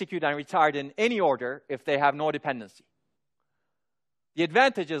can be executed and retired in any order if they have no dependency. The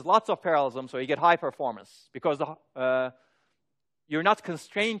advantage is lots of parallelism, so you get high performance, because you're not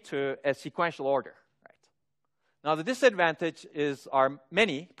constrained to a sequential order. Right? Now, the disadvantage are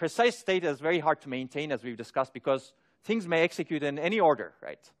many. Precise state is very hard to maintain, as we've discussed, because things may execute in any order,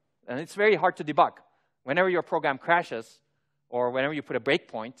 right? And it's very hard to debug. Whenever your program crashes, or whenever you put a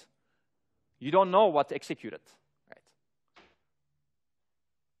breakpoint, you don't know what executed. Right?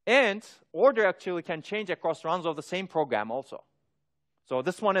 And order actually can change across runs of the same program also. So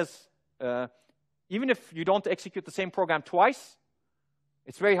this one is, even if you don't execute the same program twice,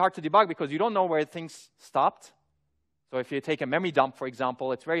 it's very hard to debug because you don't know where things stopped. So if you take a memory dump, for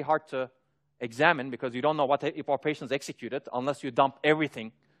example, it's very hard to examine because you don't know what operations executed unless you dump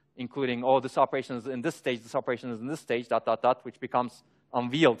everything, including, oh, this operation is in this stage, this operation is in this stage, ... which becomes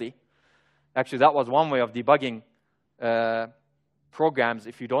unwieldy. Actually, that was one way of debugging programs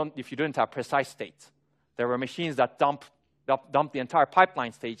if you didn't have precise state. There were machines that dumped the entire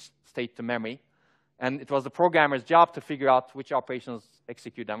pipeline state to memory, and it was the programmer's job to figure out which operations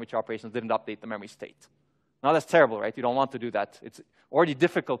execute and which operations didn't update the memory state. Now, that's terrible, right? You don't want to do that. It's already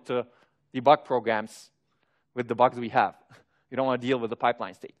difficult to debug programs with the bugs we have. You don't want to deal with the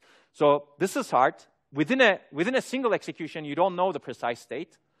pipeline state. So this is hard. Within a single execution, you don't know the precise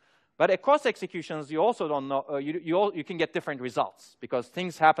state. But across executions, you also don't know. You can get different results because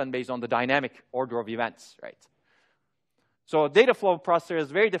things happen based on the dynamic order of events, right? So data flow processor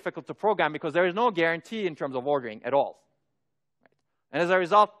is very difficult to program because there is no guarantee in terms of ordering at all. Right? And as a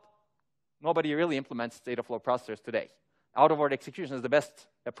result, nobody really implements data flow processors today. Out-of-order execution is the best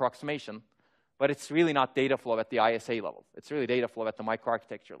approximation, but it's really not data flow at the ISA level. It's really data flow at the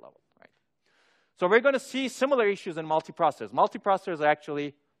microarchitecture level. Right? So we're going to see similar issues in multiprocessors. Multiprocessors are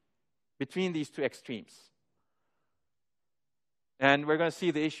actually between these two extremes. And we're going to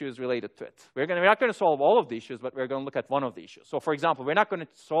see the issues related to it. We're not going to solve all of the issues, but we're going to look at one of the issues. So for example, we're not going to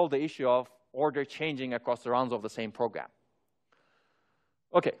solve the issue of order changing across the runs of the same program.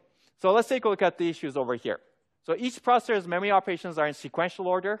 Okay, so let's take a look at the issues over here. So each processor's memory operations are in sequential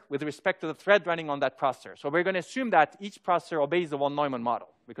order with respect to the thread running on that processor. So we're going to assume that each processor obeys the von Neumann model,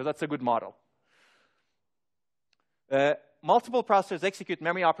 because that's a good model. Multiple processors execute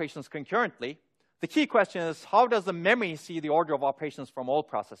memory operations concurrently. The key question is, how does the memory see the order of operations from all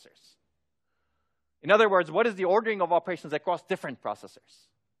processors? In other words, what is the ordering of operations across different processors?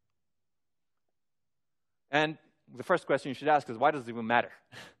 And the first question you should ask is, why does it even matter?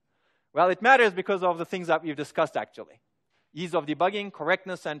 Well, it matters because of the things that we've discussed, actually. Ease of debugging,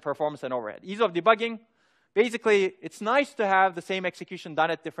 correctness, and performance and overhead. Ease of debugging, basically, it's nice to have the same execution done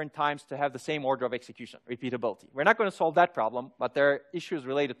at different times to have the same order of execution, repeatability. We're not going to solve that problem, but there are issues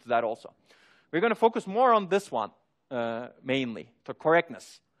related to that also. We're going to focus more on this one, mainly, to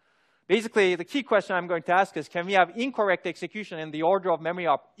correctness. Basically, the key question I'm going to ask is, can we have incorrect execution in the order of memory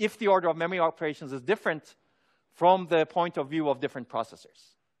if the order of memory operations is different from the point of view of different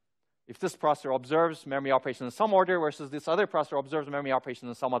processors? If this processor observes memory operations in some order versus this other processor observes memory operations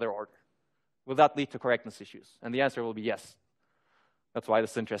in some other order, will that lead to correctness issues? And the answer will be yes. That's why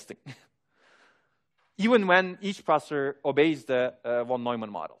this is interesting. Even when each processor obeys the von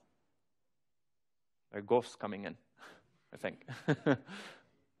Neumann model. There are ghosts coming in, I think.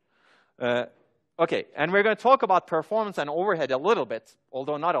 Okay, and we're going to talk about performance and overhead a little bit,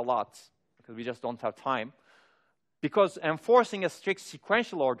 although not a lot, because we just don't have time. Because enforcing a strict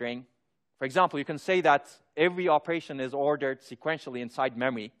sequential ordering, for example, you can say that every operation is ordered sequentially inside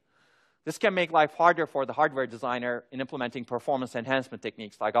memory. This can make life harder for the hardware designer in implementing performance enhancement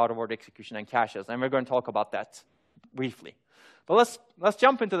techniques like out-of-order execution and caches, and we're going to talk about that briefly. But let's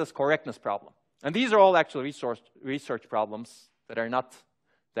jump into this correctness problem. And these are all actually research problems that are not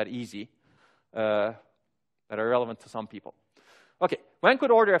that easy, that are relevant to some people. Okay, when could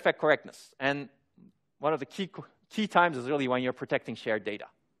order affect correctness? And one of the key times is really when you're protecting shared data.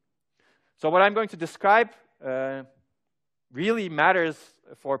 So what I'm going to describe really matters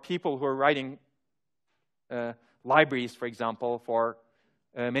for people who are writing libraries, for example, for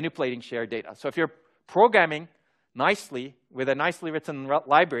manipulating shared data. So if you're programming nicely with a nicely written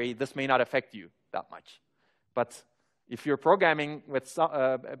library, this may not affect you that much. But if you're programming with,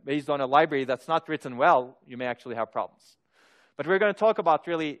 based on a library that's not written well, you may actually have problems. But we're going to talk about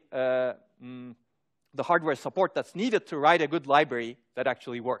really the hardware support that's needed to write a good library that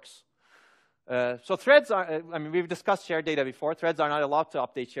actually works. So threads are, I mean, we've discussed shared data before. Threads are not allowed to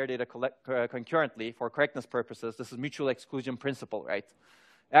update shared data concurrently for correctness purposes. This is mutual exclusion principle, right?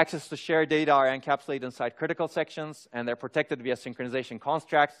 Access to shared data are encapsulated inside critical sections, and they're protected via synchronization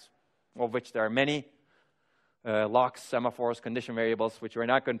constructs, of which there are many. Locks, semaphores, condition variables, which we're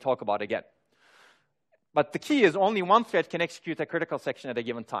not going to talk about again. But the key is only one thread can execute a critical section at a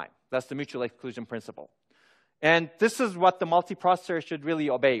given time. That's the mutual exclusion principle. And this is what the multiprocessor should really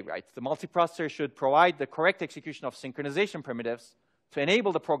obey, right? The multiprocessor should provide the correct execution of synchronization primitives to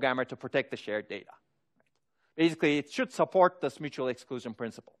enable the programmer to protect the shared data. Basically, it should support this mutual exclusion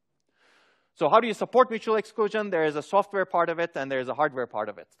principle. So how do you support mutual exclusion? There is a software part of it, and there is a hardware part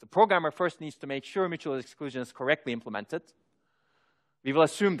of it. The programmer first needs to make sure mutual exclusion is correctly implemented. We will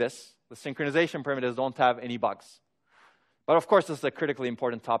assume this. The synchronization primitives don't have any bugs. But of course, this is a critically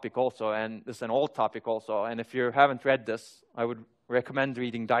important topic also, and this is an old topic also. And if you haven't read this, I would recommend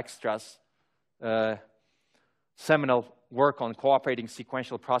reading Dijkstra's seminal work on cooperating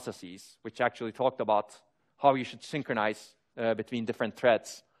sequential processes, which actually talked about how you should synchronize between different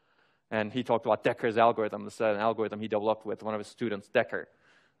threads. And he talked about Decker's algorithm. This is an algorithm he developed with one of his students, Decker,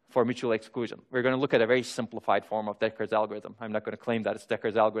 for mutual exclusion. We're going to look at a very simplified form of Decker's algorithm. I'm not going to claim that it's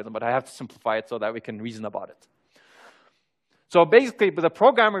Decker's algorithm, but I have to simplify it so that we can reason about it. So basically, the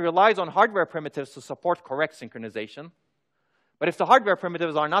programmer relies on hardware primitives to support correct synchronization. But if the hardware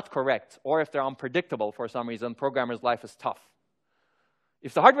primitives are not correct, or if they're unpredictable for some reason, programmer's life is tough.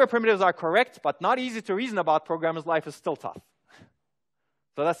 If the hardware primitives are correct, but not easy to reason about, programmer's life is still tough.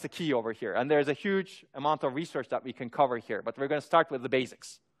 So that's the key over here. And there's a huge amount of research that we can cover here. But we're going to start with the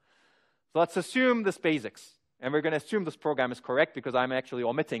basics. So let's assume this basics. And we're going to assume this program is correct because I'm actually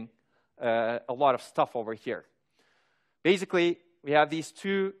omitting a lot of stuff over here. Basically, we have these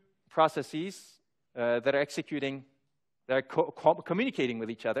two processes that are executing, that are communicating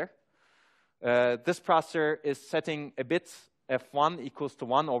with each other. This processor is setting a bit F1 equals to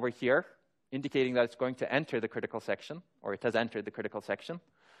 1 over here, indicating that it's going to enter the critical section, or it has entered the critical section.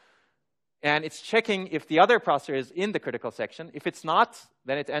 And it's checking if the other processor is in the critical section. If it's not,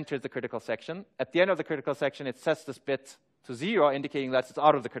 then it enters the critical section. At the end of the critical section, it sets this bit to 0, indicating that it's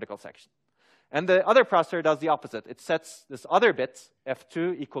out of the critical section. And the other processor does the opposite. It sets this other bit,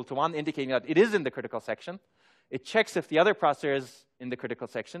 F2, equal to 1, indicating that it is in the critical section. It checks if the other processor is in the critical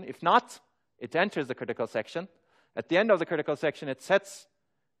section. If not, it enters the critical section. At the end of the critical section, it sets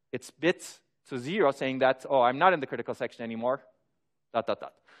its bit to 0, saying that, oh, I'm not in the critical section anymore, ...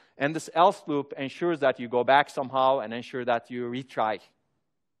 And this else loop ensures that you go back somehow and ensure that you retry.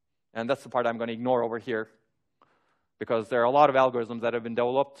 And that's the part I'm going to ignore over here, because there are a lot of algorithms that have been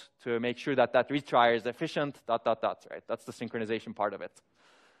developed to make sure that that retry is efficient, ... right? That's the synchronization part of it.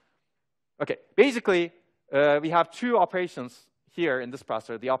 Okay, basically, we have two operations here in this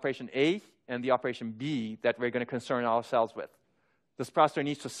processor, the operation A and the operation B, that we're going to concern ourselves with. This processor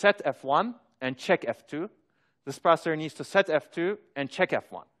needs to set F1 and check F2. This processor needs to set F2 and check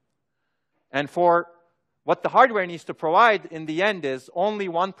F1. And for what the hardware needs to provide in the end is only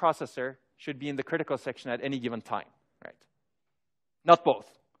one processor should be in the critical section at any given time, right? Not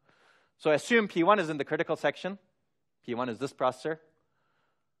both. So assume P1 is in the critical section. P1 is this processor.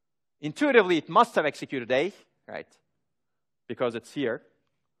 Intuitively, it must have executed A, right? Because it's here.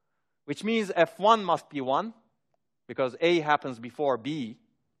 Which means F1 must be 1, because A happens before B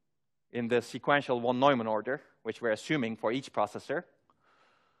in the sequential von Neumann order, which we're assuming for each processor.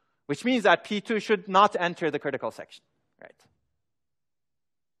 Which means that P2 should not enter the critical section, right?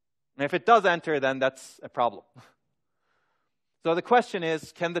 And if it does enter, then that's a problem. So the question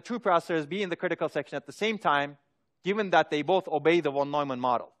is, can the two processors be in the critical section at the same time, given that they both obey the von Neumann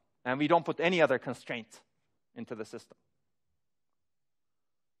model, and we don't put any other constraint into the system?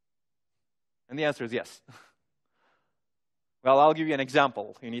 And the answer is yes. Well, I'll give you an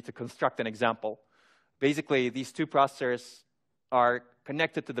example. You need to construct an example. Basically, these two processors are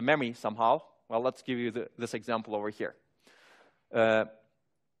connected to the memory somehow. Well, let's give you this example over here.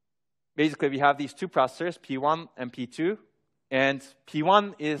 Basically, we have these two processors, P1 and P2, and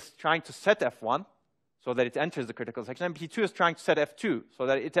P1 is trying to set F1 so that it enters the critical section, and P2 is trying to set F2 so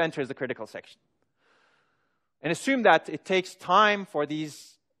that it enters the critical section. And assume that it takes time for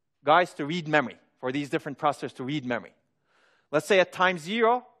these guys to read memory, for these different processors to read memory. Let's say at time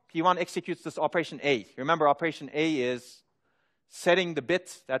 0, P1 executes this operation A. Remember, operation A is setting the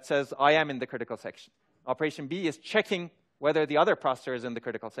bit that says I am in the critical section. Operation B is checking whether the other processor is in the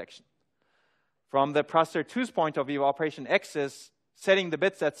critical section. From the processor 2's point of view, operation X is setting the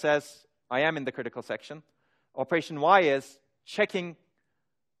bit that says I am in the critical section. Operation Y is checking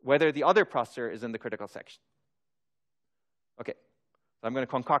whether the other processor is in the critical section. Okay, so I'm going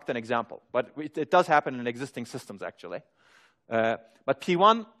to concoct an example, but it does happen in existing systems, actually. But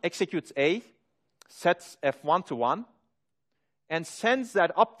P1 executes A, sets F1 to 1, and sends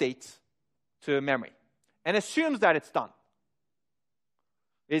that update to memory, and assumes that it's done.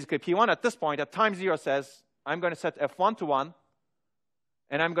 Basically, P1 at this point, at time 0, says, I'm going to set F1 to 1,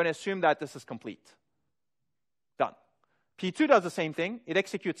 and I'm going to assume that this is complete. Done. P2 does the same thing. It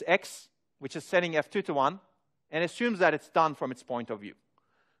executes X, which is setting F2 to 1, and assumes that it's done from its point of view.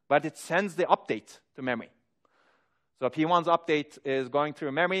 But it sends the update to memory. So P1's update is going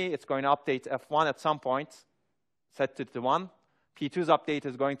through memory. It's going to update F1 at some point, set it to 1. P2's update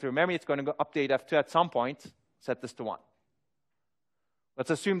is going through memory. It's going to update F2 at some point, set this to 1. Let's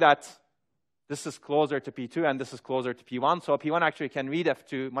assume that this is closer to P2 and this is closer to P1. So P1 actually can read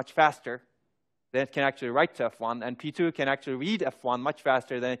F2 much faster than it can actually write to F1. And P2 can actually read F1 much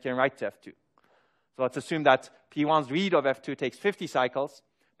faster than it can write to F2. So let's assume that P1's read of F2 takes 50 cycles,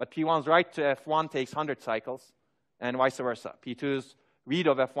 but P1's write to F1 takes 100 cycles, and vice versa. P2's read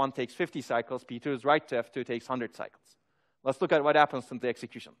of F1 takes 50 cycles, P2's write to F2 takes 100 cycles. Let's look at what happens in the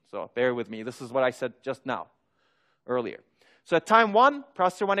execution. So bear with me. This is what I said just now, earlier. So at time 1,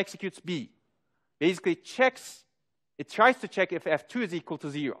 processor 1 executes B. Basically checks, it tries to check if F2 is equal to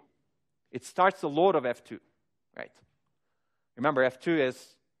 0. It starts the load of F2, right? Remember, F2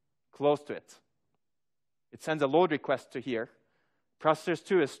 is close to it. It sends a load request to here. Processor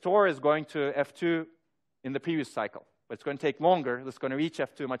 2's store is going to F2 in the previous cycle, but it's going to take longer. It's going to reach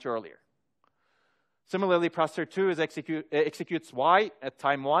F2 much earlier. Similarly, processor 2 executes Y at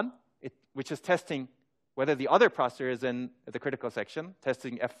time 1, which is testing whether the other processor is in the critical section,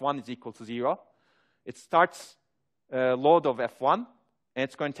 testing F1 is equal to 0. It starts load of F1, and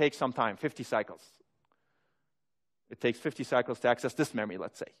it's going to take some time, 50 cycles. It takes 50 cycles to access this memory,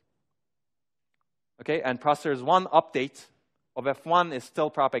 let's say. Okay, and processor's 1 update of F1 is still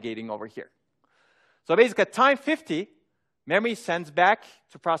propagating over here. So basically, at time 50, memory sends back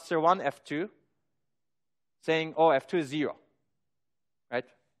to processor 1 F2, saying, oh, F2 is 0, right?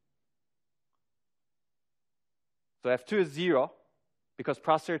 So F2 is 0 because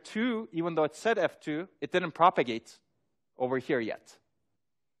processor 2, even though it said F2, it didn't propagate over here yet.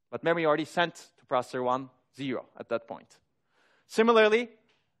 But memory already sent to processor 1 0 at that point. Similarly,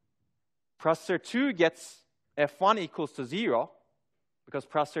 processor 2 gets F1 equals to 0 because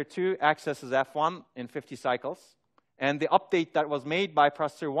processor 2 accesses F1 in 50 cycles. And the update that was made by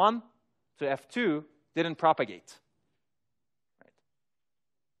processor 1 to F2 didn't propagate. Right?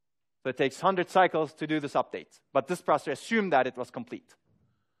 So it takes 100 cycles to do this update. But this processor assumed that it was complete.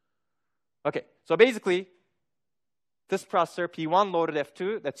 Okay, so basically, this processor, P1 loaded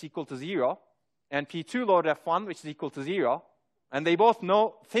F2, that's equal to 0, and P2 loaded F1, which is equal to 0, and they both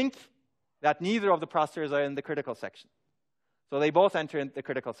think that neither of the processors are in the critical section. So they both enter in the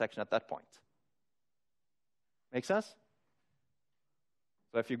critical section at that point. Make sense?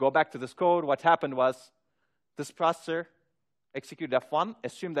 So if you go back to this code, what happened was this processor executed F1,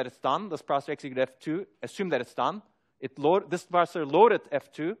 assumed that it's done. This processor executed F2, assumed that it's done. This processor loaded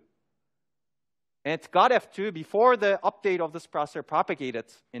F2, and it got F2 before the update of this processor propagated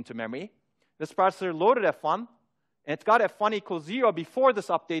into memory. This processor loaded F1, and it got F1 equals 0 before this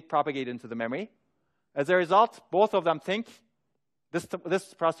update propagated into the memory. As a result, both of them think, this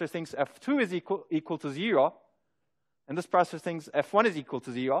processor thinks F2 is equal to 0, and this processor thinks F1 is equal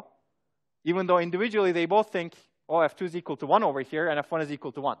to 0, even though individually they both think, oh, F2 is equal to 1 over here, and F1 is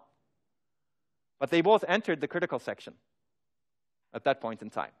equal to 1. But they both entered the critical section at that point in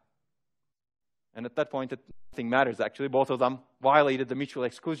time. And at that point, nothing matters, actually. Both of them violated the mutual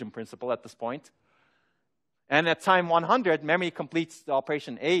exclusion principle at this point. And at time 100, memory completes the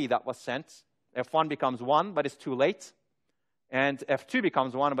operation A that was sent. F1 becomes 1, but it's too late. And F2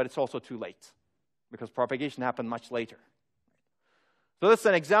 becomes 1, but it's also too late, because propagation happened much later. So this is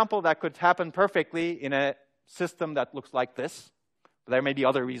an example that could happen perfectly in a system that looks like this. But there may be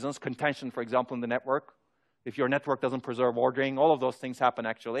other reasons, contention, for example, in the network. If your network doesn't preserve ordering, all of those things happen,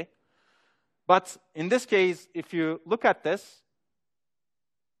 actually. But in this case, if you look at this,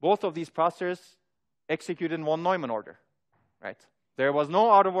 both of these processors execute in one Neumann order, right? There was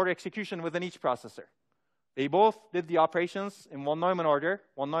no out-of-order execution within each processor. They both did the operations in one Neumann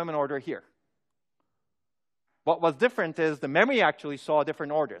order here. What was different is the memory actually saw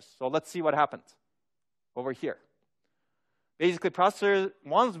different orders. So let's see what happened over here. basically processor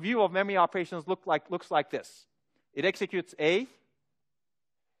 1's view of memory operations looks like this. It executes A,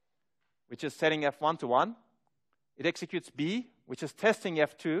 which is setting F1 to 1. It executes B, which is testing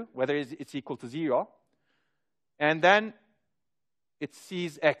F2, whether it's equal to 0. And then it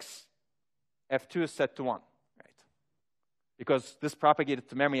sees X. F2 is set to 1, right? Because this propagated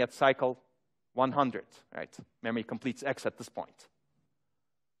to memory at cycle 100, right? Memory completes X at this point,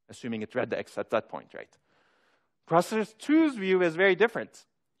 assuming it read the X at that point, right? Processor 2's view is very different.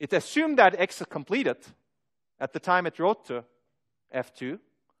 It assumed that X is completed at the time it wrote to F2,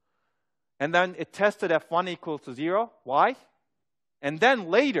 and then it tested F1 equal to 0. Why? And then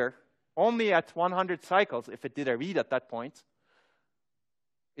later, only at 100 cycles, if it did a read at that point,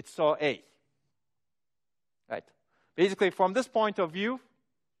 it saw A. Right? Basically, from this point of view,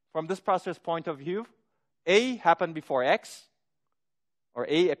 from this processor's point of view, A happened before X, or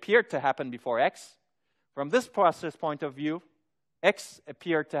A appeared to happen before X. From this processor's point of view, X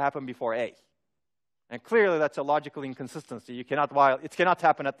appeared to happen before A. And clearly, that's a logical inconsistency. It cannot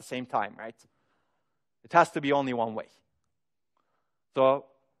happen at the same time, right? It has to be only one way. So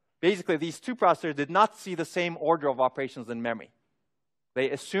basically, these two processors did not see the same order of operations in memory. They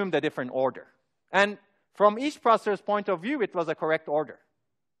assumed a different order. And from each processor's point of view, it was a correct order,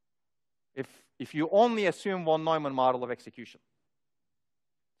 if you only assume von Neumann model of execution.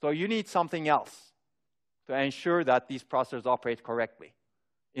 So you need something else to ensure that these processors operate correctly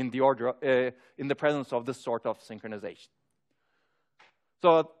in the presence of this sort of synchronization.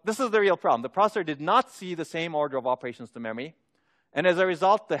 So this is the real problem. The processor did not see the same order of operations to memory. And as a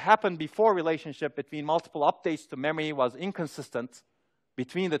result, the happen before relationship between multiple updates to memory was inconsistent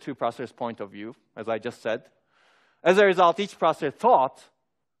between the two processors' point of view, as I just said. As a result, each processor thought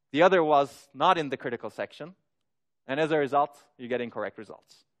the other was not in the critical section. And as a result, you get incorrect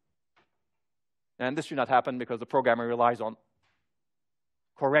results. And this should not happen because the programmer relies on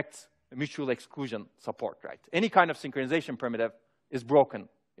correct mutual exclusion support, right? Any kind of synchronization primitive is broken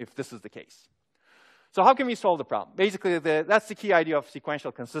if this is the case. So how can we solve the problem? Basically, that's the key idea of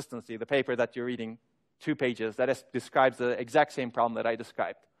sequential consistency, the paper that you're reading, 2 pages, that describes the exact same problem that I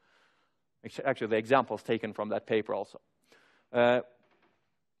described. Actually, the example is taken from that paper also. The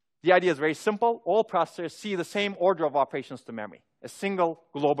idea is very simple. All processors see the same order of operations to memory, a single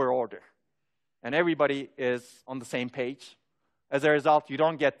global order. And everybody is on the same page. As a result, you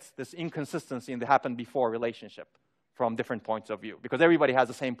don't get this inconsistency in the happen before relationship from different points of view, because everybody has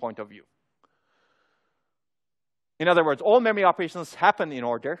the same point of view. In other words, all memory operations happen in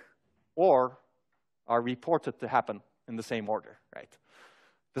order or are reported to happen in the same order, right?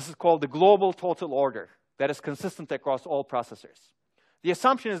 This is called the global total order that is consistent across all processors. The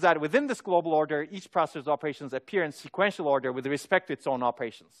assumption is that within this global order, each processor's operations appear in sequential order with respect to its own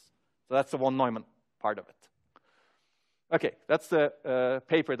operations. So that's the von Neumann part of it. Okay, that's the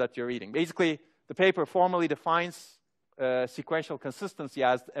paper that you're reading. Basically, the paper formally defines sequential consistency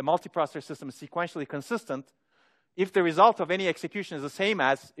as a multiprocessor system is sequentially consistent if the result of any execution is the same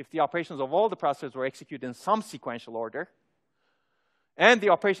as if the operations of all the processors were executed in some sequential order, and the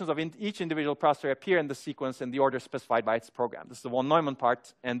operations of each individual processor appear in the sequence in the order specified by its program. This is the von Neumann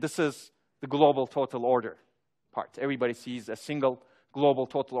part, and this is the global total order part. Everybody sees a single global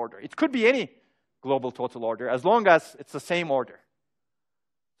total order. It could be any global total order, as long as it's the same order.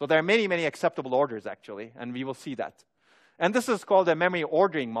 So there are many, many acceptable orders, actually, and we will see that. And this is called a memory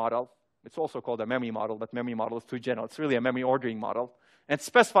ordering model. It's also called a memory model, but memory model is too general. It's really a memory ordering model, and it's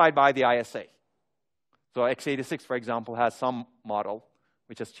specified by the ISA. So x86, for example, has some model,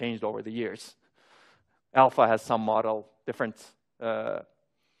 which has changed over the years. Alpha has some model. Different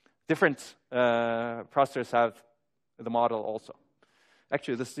processors have the model also.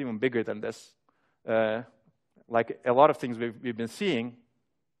 Actually, this is even bigger than this. Like a lot of things we've been seeing,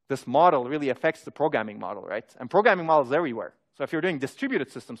 this model really affects the programming model, right? And programming models everywhere. So if you're doing distributed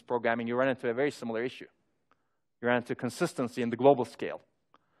systems programming, you run into a very similar issue. You run into consistency in the global scale.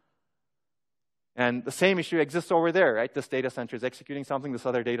 And the same issue exists over there, right? This data center is executing something, this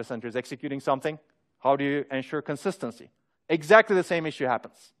other data center is executing something. How do you ensure consistency? Exactly the same issue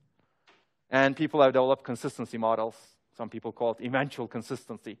happens. And people have developed consistency models. Some people call it eventual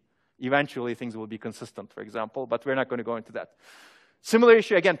consistency. Eventually, things will be consistent, for example, but we're not going to go into that. Similar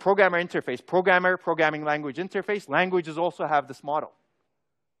issue, again, programmer interface. Programming language interface. Languages also have this model.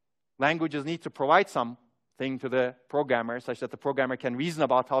 Languages need to provide something to the programmer such that the programmer can reason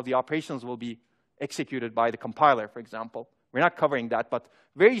about how the operations will be executed by the compiler, for example. We're not covering that, but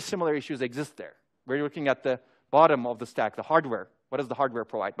very similar issues exist there. We're looking at the bottom of the stack, the hardware. What does the hardware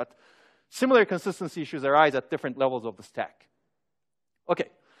provide? But similar consistency issues arise at different levels of the stack. Okay,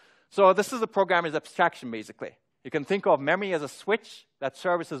 so this is the programmer's abstraction, basically. You can think of memory as a switch that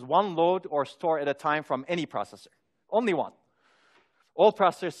services one load or store at a time from any processor. Only one. All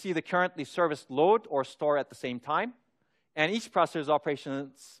processors see the currently serviced load or store at the same time, and each processor's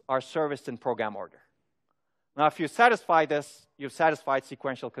operations are serviced in program order. Now, if you satisfy this, you've satisfied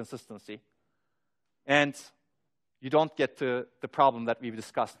sequential consistency, and you don't get to the problem that we've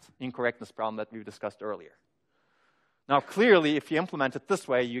discussed, incorrectness problem that we've discussed earlier. Now, clearly, if you implement it this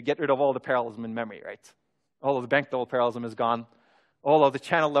way, you get rid of all the parallelism in memory, right? All of the bank level parallelism is gone. All of the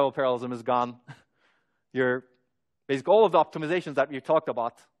channel level parallelism is gone. Basically, all of the optimizations that we've talked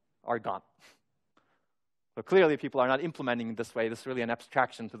about are gone. So clearly, people are not implementing it this way. This is really an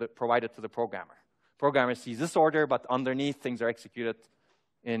abstraction provided to the programmer. Programmer sees this order, but underneath, things are executed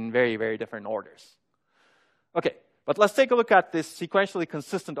in very, very different orders. OK, but let's take a look at this sequentially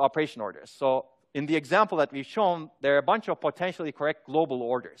consistent operation orders. So in the example that we've shown, there are a bunch of potentially correct global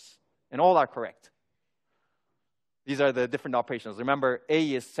orders, and all are correct. These are the different operations. Remember,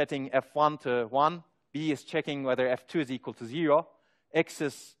 A is setting F1 to 1. B is checking whether F2 is equal to 0. X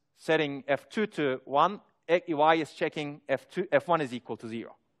is setting F2 to 1. Y is checking F1 is equal to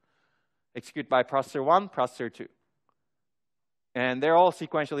 0. Execute by processor 1, processor 2. And they're all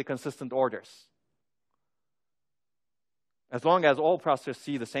sequentially consistent orders. As long as all processors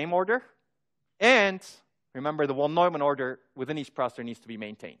see the same order, and remember, the von Neumann order within each processor needs to be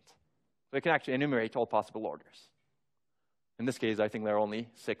maintained. So you can actually enumerate all possible orders. In this case, I think there are only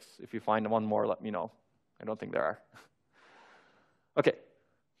 6. If you find one more, let me know. I don't think there are. OK,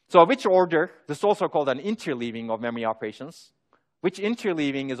 so which order? This is also called an interleaving of memory operations. Which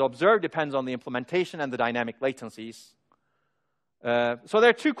interleaving is observed depends on the implementation and the dynamic latencies. So there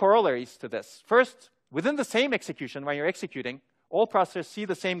are 2 corollaries to this. First, within the same execution, when you're executing, all processors see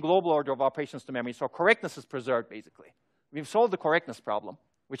the same global order of operations to memory, so correctness is preserved, basically. We've solved the correctness problem,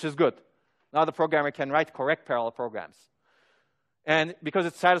 which is good. Now the programmer can write correct parallel programs. And because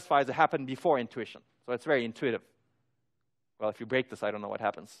it satisfies the happen before intuition. So it's very intuitive. Well, if you break this, I don't know what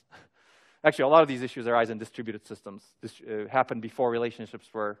happens. Actually, a lot of these issues arise in distributed systems. This happened before relationships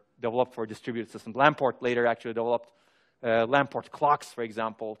were developed for distributed systems. Lamport later actually developed Lamport clocks, for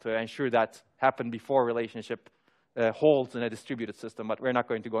example, to ensure that happen before relationship holds in a distributed system. But we're not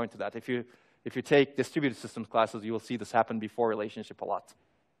going to go into that. If you take distributed systems classes, you will see this happen before relationship a lot.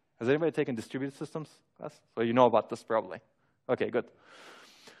 Has anybody taken distributed systems class? So you know about this probably. OK, good.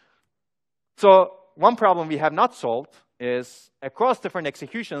 So one problem we have not solved is across different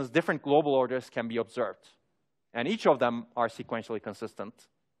executions, different global orders can be observed. And each of them are sequentially consistent.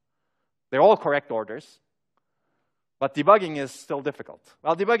 They're all correct orders. But debugging is still difficult.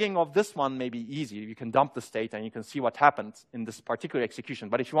 Well, debugging of this one may be easy. You can dump the state, and you can see what happened in this particular execution.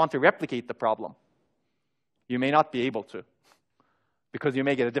 But if you want to replicate the problem, you may not be able to, because you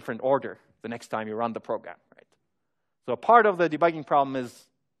may get a different order the next time you run the program. Right? So part of the debugging problem is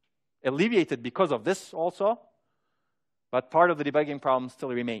alleviated because of this also. But part of the debugging problem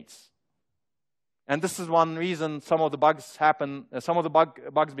still remains. And this is one reason some of the bugs happen. Some of the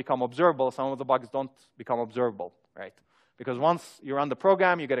bugs become observable. Some of the bugs don't become observable, right? Because once you run the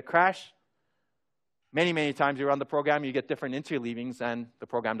program, you get a crash. Many, many times you run the program, you get different interleavings, and the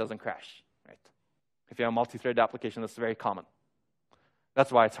program doesn't crash, right? If you have a multi-threaded application, that's very common.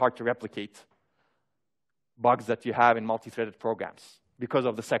 That's why it's hard to replicate bugs that you have in multi-threaded programs, because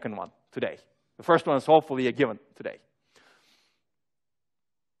of the second one today. The first one is hopefully a given today.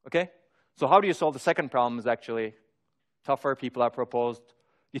 OK? So how do you solve the second problem is actually tougher. People have proposed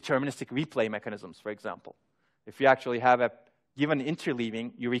deterministic replay mechanisms, for example. If you actually have a given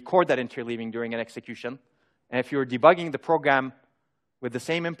interleaving, you record that interleaving during an execution. And if you're debugging the program with the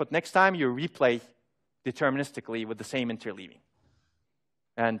same input next time, you replay deterministically with the same interleaving.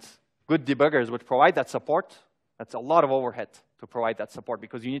 And good debuggers would provide that support. That's a lot of overhead to provide that support,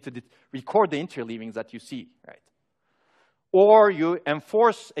 because you need to record the interleavings that you see, right? Or you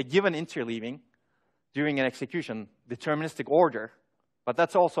enforce a given interleaving during an execution, deterministic order. But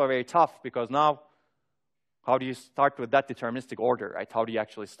that's also very tough, because now, how do you start with that deterministic order, right? How do you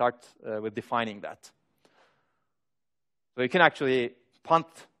actually start with defining that? So you can actually punt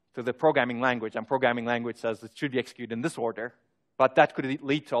to the programming language, and programming language says it should be executed in this order. But that could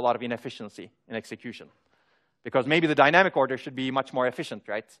lead to a lot of inefficiency in execution, because maybe the dynamic order should be much more efficient,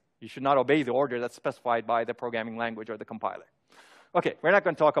 right? You should not obey the order that's specified by the programming language or the compiler. OK, we're not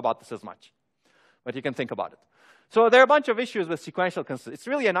going to talk about this as much, but you can think about it. So there are a bunch of issues with sequential consistency. It's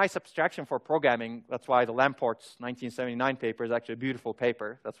really a nice abstraction for programming. That's why the Lamport's 1979 paper is actually a beautiful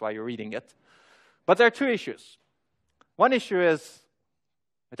paper. That's why you're reading it. But there are 2 issues. One issue is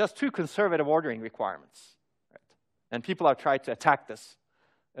it has 2 conservative ordering requirements. Right? And people have tried to attack this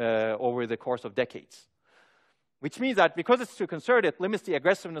over the course of decades. which means that because it's too conservative, it limits the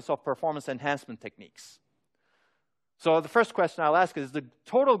aggressiveness of performance enhancement techniques. So the first question I'll ask is the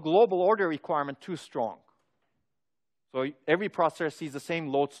total global order requirement too strong? So every processor sees the same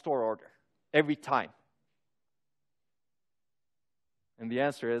load store order every time. And the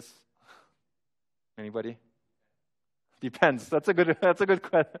answer is, anybody? Depends. That's a good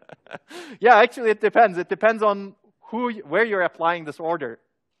question. Yeah, actually it depends. It depends on where you're applying this order.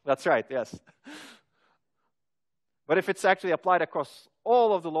 That's right, yes. But if it's actually applied across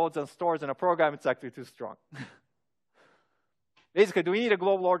all of the loads and stores in a program, it's actually too strong. Basically, do we need a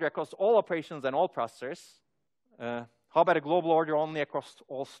global order across all operations and all processors? How about a global order only across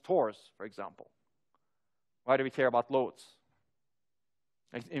all stores, for example? Why do we care about loads?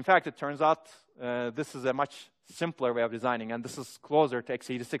 In fact, it turns out this is a much simpler way of designing, and this is closer to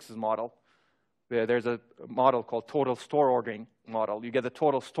x86's model. There's a model called total store ordering model. You get the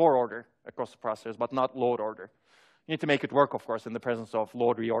total store order across the processors, but not load order. You need to make it work, of course, in the presence of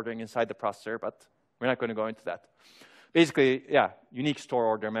load reordering inside the processor, but we're not going to go into that. Basically, yeah, unique store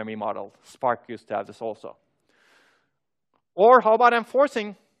order memory model. Spark used to have this also. Or how about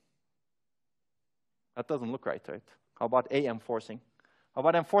enforcing? That doesn't look right? How about enforcing? How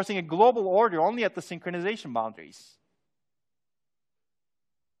about enforcing a global order only at the synchronization boundaries?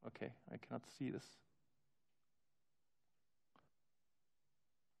 Okay, I cannot see this.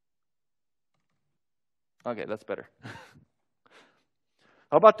 Okay, that's better.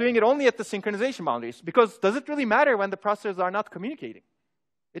 How about doing it only at the synchronization boundaries? Because does it really matter when the processors are not communicating?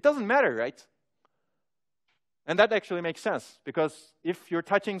 It doesn't matter, right? And that actually makes sense, because if you're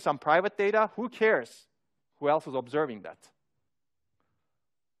touching some private data, who cares who else is observing that?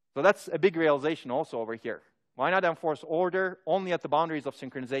 So that's a big realization also over here. Why not enforce order only at the boundaries of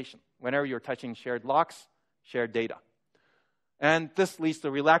synchronization, whenever you're touching shared locks, shared data? And this leads to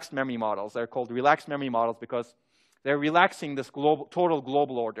relaxed memory models. They're called relaxed memory models because they're relaxing this total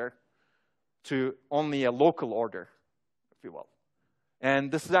global order to only a local order, if you will.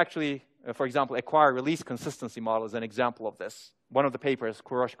 And this is actually, for example, acquire-release consistency model is an example of this. One of the papers,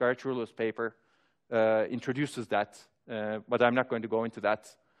 Kurosh Garachurlu's paper, introduces that, but I'm not going to go into that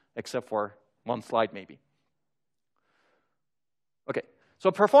except for one slide maybe. Okay,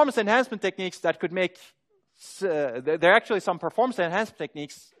 so performance enhancement techniques that could make, there are actually some performance enhancement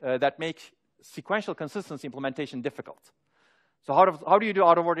techniques that make sequential consistency implementation difficult. So how do you do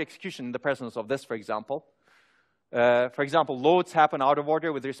out-of-order execution in the presence of this, for example? For example, loads happen out of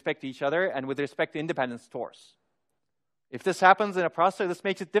order with respect to each other and with respect to independent stores. If this happens in a processor, this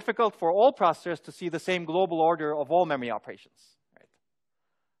makes it difficult for all processors to see the same global order of all memory operations, right?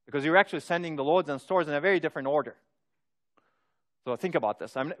 Because you're actually sending the loads and stores in a very different order. So think about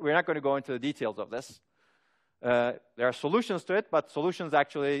this. We're not going to go into the details of this. There are solutions to it, but solutions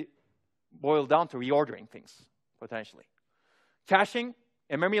actually boil down to reordering things, potentially. Caching,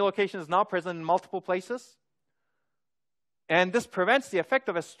 a memory location is now present in multiple places. And this prevents the effect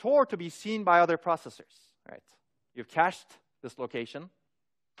of a store to be seen by other processors, right? You've cached this location,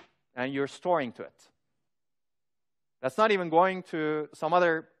 and you're storing to it. That's not even going to some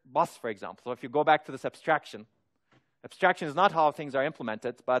other bus, for example. So if you go back to this abstraction is not how things are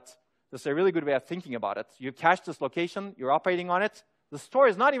implemented, but this is a really good way of thinking about it. You've cached this location, you're operating on it. The store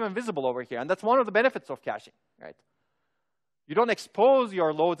is not even visible over here, and that's one of the benefits of caching, right? You don't expose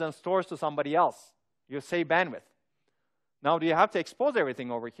your loads and stores to somebody else. You save bandwidth. Now, do you have to expose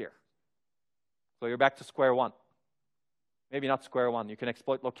everything over here? So you're back to square one. Maybe not square one. You can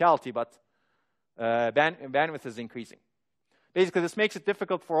exploit locality, but bandwidth is increasing. Basically, this makes it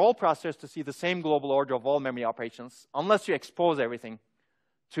difficult for all processors to see the same global order of all memory operations unless you expose everything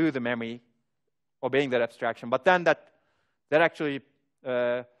to the memory, obeying that abstraction. But then that actually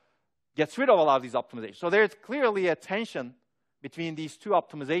gets rid of a lot of these optimizations. So there's clearly a tension between these two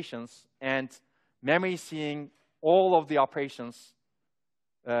optimizations and memory seeing all of the operations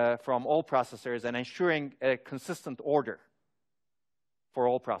from all processors and ensuring a consistent order for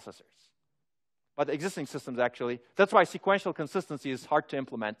all processors. But existing systems actually, that's why sequential consistency is hard to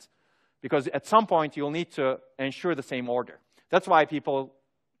implement, because at some point you'll need to ensure the same order. That's why people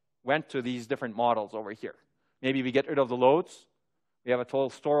went to these different models over here. Maybe we get rid of the loads. We have a total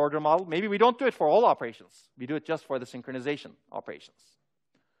store order model. Maybe we don't do it for all operations. We do it just for the synchronization operations.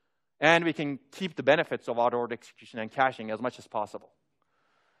 And we can keep the benefits of out-of-order execution and caching as much as possible.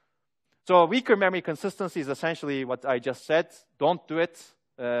 So weaker memory consistency is essentially what I just said. Don't do it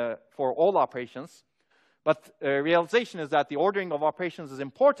for all operations. But realization is that the ordering of operations is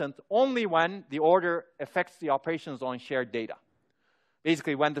important only when the order affects the operations on shared data.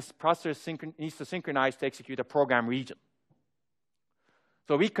 Basically, when this processor needs to synchronize to execute a program region.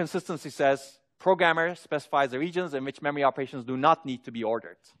 So weak consistency says, programmer specifies the regions in which memory operations do not need to be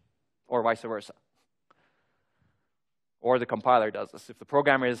ordered, or vice versa. Or the compiler does this. If the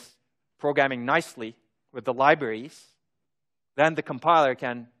programmer is programming nicely with the libraries, then the compiler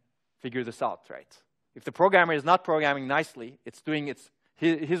can figure this out, right? If the programmer is not programming nicely, it's doing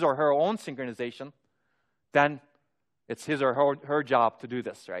his or her own synchronization, then it's his or her job to do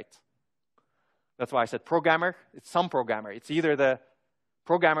this, right? That's why I said programmer. It's some programmer. It's either the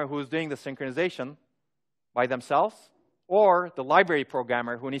programmer who is doing the synchronization by themselves or the library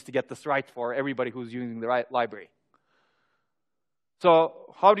programmer who needs to get this right for everybody who's using the right library.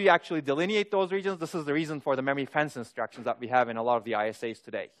 So how do you actually delineate those regions? This is the reason for the memory fence instructions that we have in a lot of the ISAs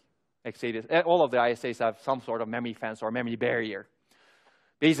today. All of the ISAs have some sort of memory fence or memory barrier.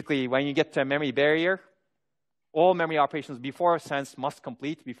 Basically, when you get to a memory barrier, all memory operations before a fence must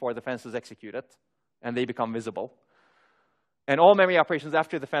complete before the fence is executed, and they become visible. And all memory operations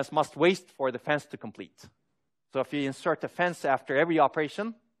after the fence must wait for the fence to complete. So if you insert a fence after every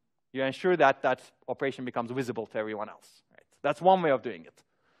operation, you ensure that that operation becomes visible to everyone else. Right? That's one way of doing it.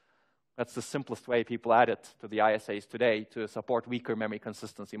 That's the simplest way people add it to the ISAs today to support weaker memory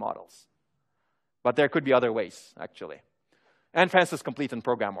consistency models. But there could be other ways, actually. And fences complete in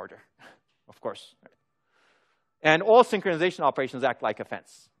program order, of course. Right? And all synchronization operations act like a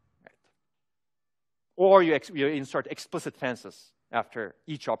fence. Right? Or you insert explicit fences after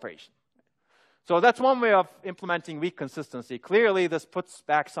each operation. So that's one way of implementing weak consistency. Clearly, this puts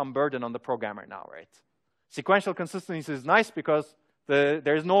back some burden on the programmer now, right? Sequential consistency is nice because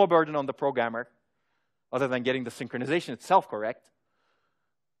there's no burden on the programmer other than getting the synchronization itself correct.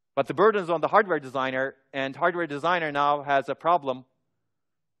 But the burden is on the hardware designer, and hardware designer now has a problem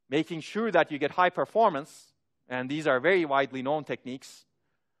making sure that you get high performance, and these are very widely known techniques.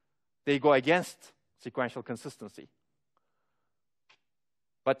 They go against sequential consistency.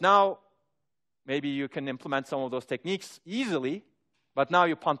 But now, maybe you can implement some of those techniques easily, but now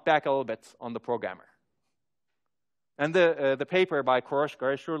you punt back a little bit on the programmer. And the paper by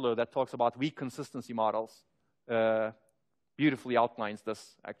Korosh-Gareshurlu that talks about weak consistency models beautifully outlines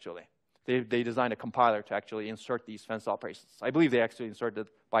this, actually. They designed a compiler to actually insert these fence operations. I believe they actually inserted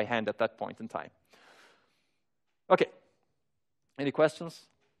by hand at that point in time. OK. Any questions?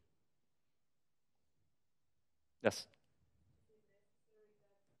 Yes?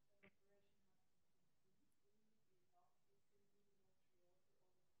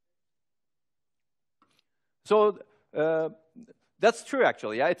 So that's true,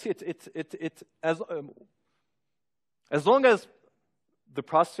 actually. Yeah, as long as the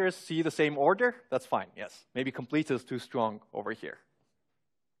processors see the same order, that's fine. Yes, maybe complete is too strong over here.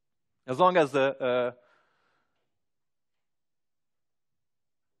 As long as the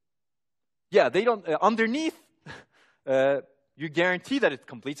yeah, they don't underneath. You guarantee that it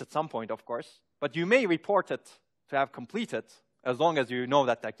completes at some point, of course, but you may report it to have completed as long as you know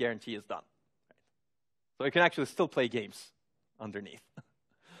that that guarantee is done. So you can actually still play games underneath.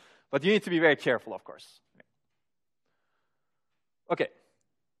 But you need to be very careful, of course.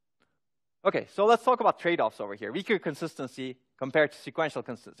 OK, so let's talk about trade-offs over here. Weaker consistency compared to sequential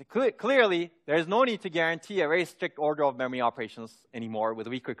consistency. Clearly, there is no need to guarantee a very strict order of memory operations anymore with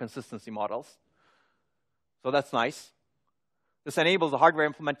weaker consistency models. So that's nice. This enables the hardware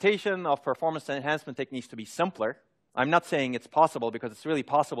implementation of performance enhancement techniques to be simpler. I'm not saying it's possible, because it's really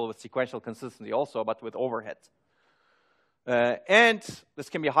possible with sequential consistency also, but with overhead. And this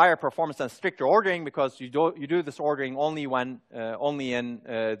can be higher performance than stricter ordering, because you do this ordering only in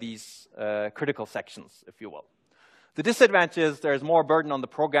these critical sections, if you will. The disadvantage is there's more burden on the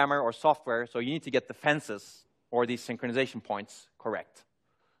programmer or software, so you need to get the fences or these synchronization points correct.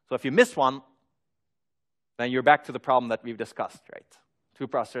 So if you miss one, then you're back to the problem that we've discussed, right? Two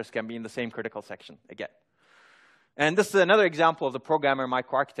processors can be in the same critical section again. And this is another example of the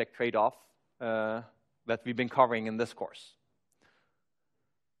programmer-microarchitect trade-off that we've been covering in this course.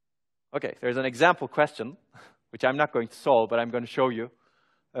 OK, there's an example question, which I'm not going to solve, but I'm going to show you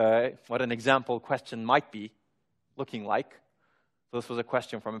what an example question might be looking like. So this was a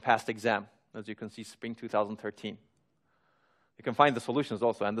question from a past exam, as you can see, spring 2013. You can find the solutions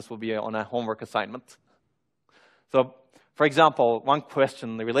also, and this will be on a homework assignment. So, for example, one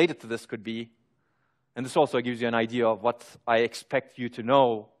question related to this could be, and this also gives you an idea of what I expect you to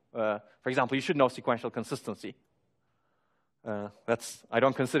know. For example, you should know sequential consistency. I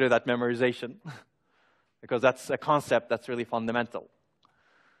don't consider that memorization, because that's a concept that's really fundamental.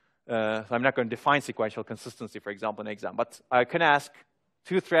 So I'm not going to define sequential consistency, for example, in an exam. But I can ask,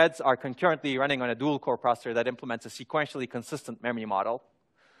 two threads are concurrently running on a dual-core processor that implements a sequentially consistent memory model.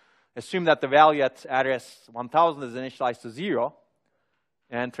 Assume that the value at address 1000 is initialized to 0,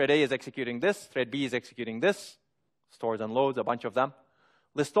 And thread A is executing this, thread B is executing this, stores and loads, a bunch of them.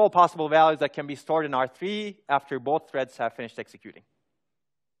 List all possible values that can be stored in R3 after both threads have finished executing.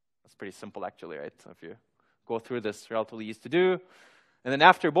 That's pretty simple, actually, right? If you go through this, relatively easy to do. And then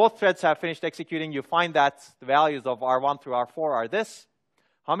after both threads have finished executing, you find that the values of R1 through R4 are this.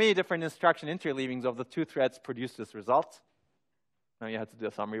 How many different instruction interleavings of the two threads produce this result? Now you have to do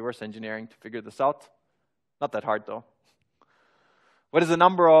some reverse engineering to figure this out. Not that hard, though. What is the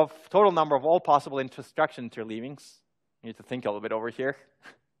total number of all possible instruction interleavings? You need to think a little bit over here.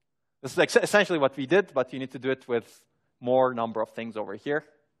 This is essentially what we did, but you need to do it with more number of things over here.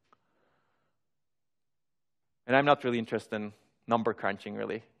 And I'm not really interested in number crunching,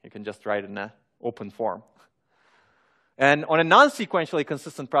 really. You can just write in an open form. And on a non-sequentially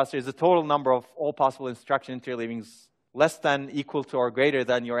consistent processor, is the total number of all possible instruction interleavings less than, equal to, or greater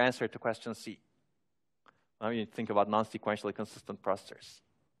than your answer to question C? Now you think about non-sequentially consistent processors.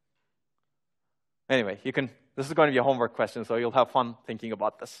 Anyway, this is going to be a homework question, so you'll have fun thinking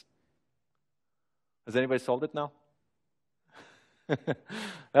about this. Has anybody solved it now?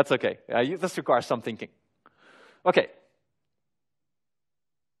 That's okay. This requires some thinking. Okay.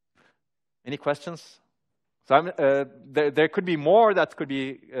 Any questions? So there could be more that could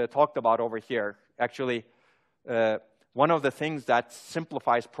be talked about over here. Actually, one of the things that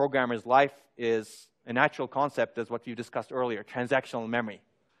simplifies programmers' life is a natural concept, is what you discussed earlier, transactional memory.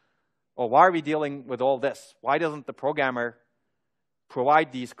 Well, why are we dealing with all this? Why doesn't the programmer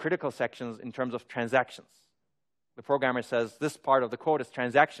provide these critical sections in terms of transactions? The programmer says, this part of the code is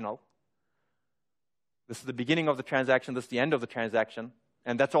transactional. This is the beginning of the transaction, this is the end of the transaction,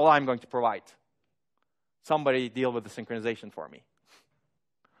 and that's all I'm going to provide. Somebody deal with the synchronization for me.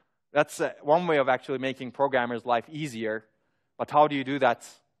 That's one way of actually making programmers' life easier, but how do you do that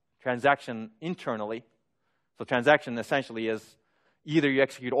transaction internally? So transaction essentially is either you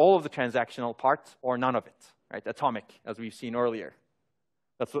execute all of the transactional parts or none of it, right? Atomic, as we've seen earlier.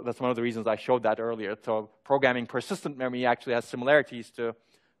 That's one of the reasons I showed that earlier. So programming persistent memory actually has similarities to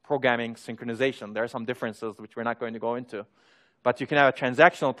programming synchronization. There are some differences which we're not going to go into. But you can have a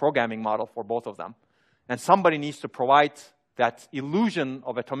transactional programming model for both of them. And somebody needs to provide that illusion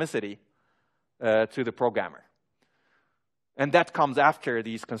of atomicity to the programmer. And that comes after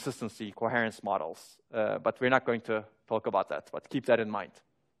these consistency coherence models. But we're not going to talk about that. But keep that in mind.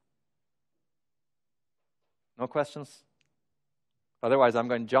 No questions? Otherwise, I'm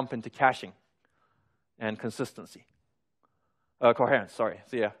going to jump into caching and consistency. Coherence, sorry.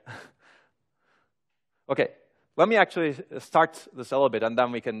 So, yeah. OK, let me actually start this a little bit, and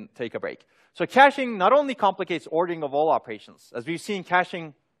then we can take a break. So caching not only complicates ordering of all operations. As we've seen,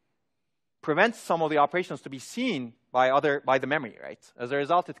 caching prevents some of the operations to be seen by the memory, right? As a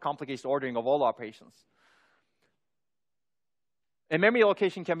result, it complicates ordering of all operations. A memory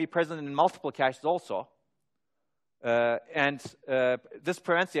location can be present in multiple caches also. This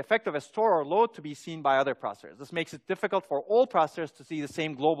prevents the effect of a store or load to be seen by other processors. This makes it difficult for all processors to see the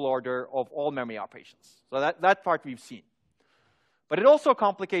same global order of all memory operations. So that part we've seen. But it also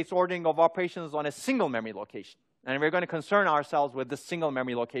complicates ordering of operations on a single memory location. And we're going to concern ourselves with this single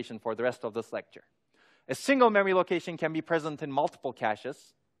memory location for the rest of this lecture. A single memory location can be present in multiple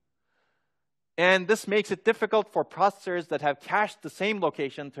caches. And this makes it difficult for processors that have cached the same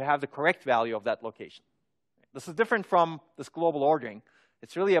location to have the correct value of that location. This is different from this global ordering.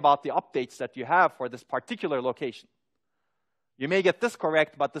 It's really about the updates that you have for this particular location. You may get this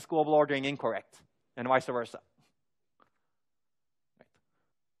correct, but this global ordering incorrect, and vice versa.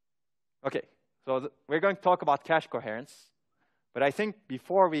 OK, so we're going to talk about cache coherence. But I think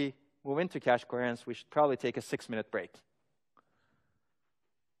before we move into cache coherence, we should probably take a 6-minute break.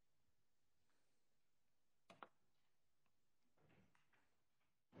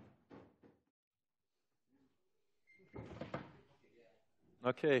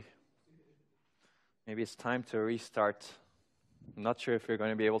 OK, maybe it's time to restart. I'm not sure if we're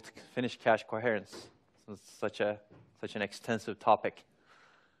going to be able to finish cache coherence. It's such an extensive topic.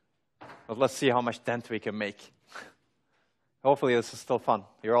 But let's see how much dent we can make. Hopefully this is still fun.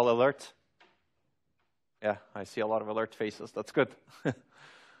 You're all alert? Yeah, I see a lot of alert faces. That's good.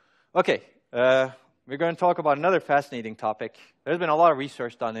 OK, we're going to talk about another fascinating topic. There's been a lot of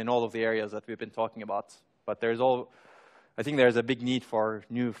research done in all of the areas that we've been talking about. But I think there's a big need for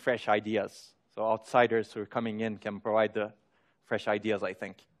new, fresh ideas. So outsiders who are coming in can provide the fresh ideas, I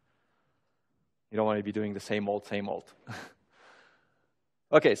think. You don't want to be doing the same old, same old.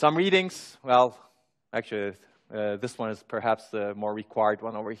 OK, some readings. Well, actually, this one is perhaps the more required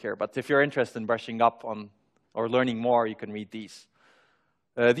one over here. But if you're interested in brushing up on or learning more, you can read these.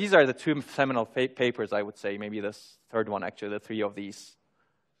 These are the two seminal papers, I would say. Maybe this third one, actually, the three of these.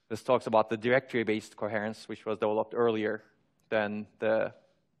 This talks about the directory-based coherence, which was developed earlier than the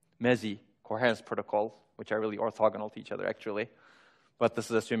MESI coherence protocol, which are really orthogonal to each other, actually. But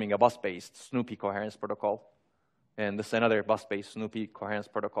this is assuming a bus-based Snoopy coherence protocol. And this is another bus-based Snoopy coherence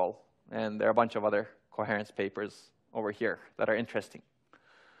protocol. And there are a bunch of other coherence papers over here that are interesting.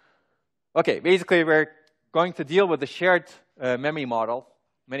 OK, basically, we're going to deal with the shared memory model.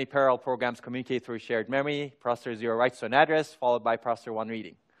 Many parallel programs communicate through shared memory. Processor 0 writes to an address, followed by processor 1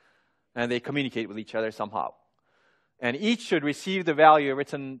 reading. And they communicate with each other somehow. And each should receive the value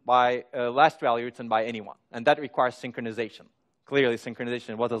written by, last value written by anyone. And that requires synchronization. Clearly,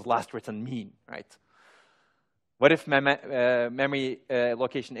 synchronization, what does last written mean, right? What if memory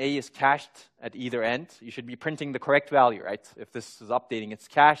location A is cached at either end? You should be printing the correct value, right? If this is updating its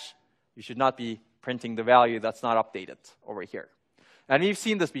cache, you should not be printing the value that's not updated over here. And we've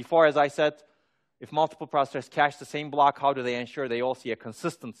seen this before, as I said. If multiple processors cache the same block, how do they ensure they all see a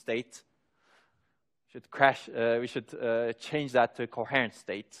consistent state? We should change that to coherent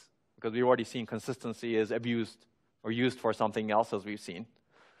state, because we've already seen consistency is abused or used for something else, as we've seen.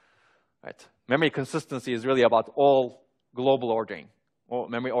 Right. Memory consistency is really about all global ordering, or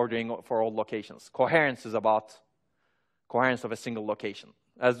memory ordering for all locations. Coherence is about coherence of a single location.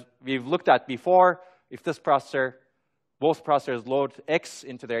 As we've looked at before, if this processor, both processors load X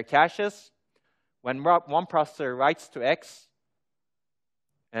into their caches, when one processor writes to X,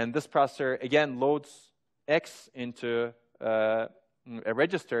 and this processor, again, loads X into a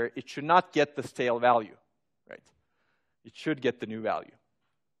register, it should not get the stale value, right? It should get the new value.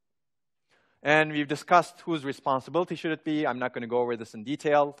 And we've discussed whose responsibility should it be. I'm not going to go over this in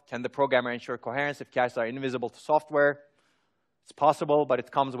detail. Can the programmer ensure coherence if caches are invisible to software? It's possible, but it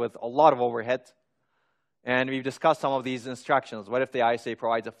comes with a lot of overhead. And we've discussed some of these instructions. What if the ISA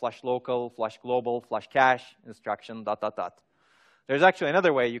provides a flush local, flush global, flush cache instruction, ... There's actually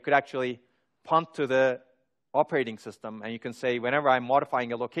another way. You could actually punt to the operating system, and you can say, whenever I'm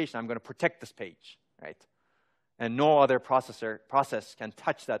modifying a location, I'm going to protect this page, right? And no other process can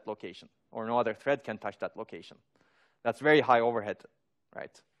touch that location, or no other thread can touch that location. That's very high overhead,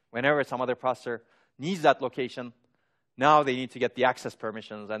 right? Whenever some other processor needs that location, now they need to get the access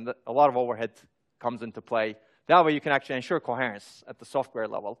permissions, and a lot of overhead comes into play. That way you can actually ensure coherence at the software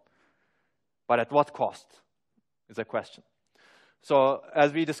level. But at what cost is a question. So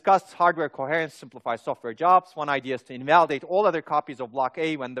as we discussed, hardware coherence simplifies software jobs. One idea is to invalidate all other copies of block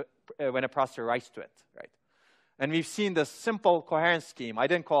A when a processor writes to it, right? And we've seen this simple coherence scheme. I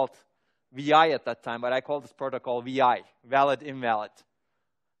didn't call it VI at that time, but I called this protocol VI, valid invalid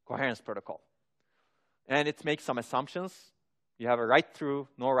coherence protocol. And it makes some assumptions. You have a write through,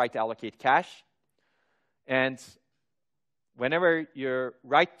 no write allocate cache. And whenever you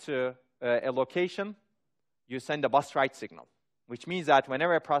write to a location, you send a bus write signal, which means that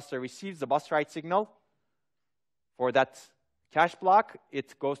whenever a processor receives the bus write signal for that cache block,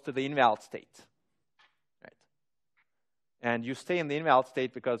 it goes to the invalid state. Right? And you stay in the invalid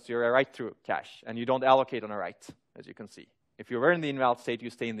state because you're a write-through cache, and you don't allocate on a write, as you can see. If you were in the invalid state,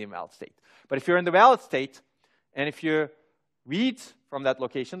 you stay in the invalid state. But if you're in the valid state, and if you read from that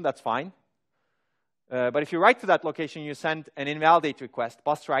location, that's fine. But if you write to that location, you send an invalidate request,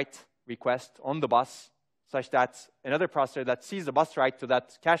 bus write request on the bus, such that another processor that sees the bus write to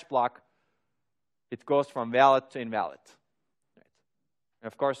that cache block, it goes from valid to invalid. Right. And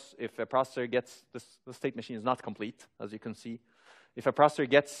of course, if a processor gets, the state machine is not complete, as you can see. If a processor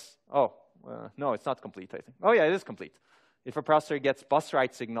gets, no, it's not complete, I think. Oh, yeah, it is complete. If a processor gets bus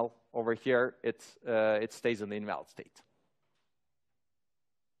write signal over here, it stays in the invalid state.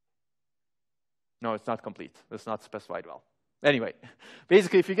 No, it's not complete. It's not specified well. Anyway,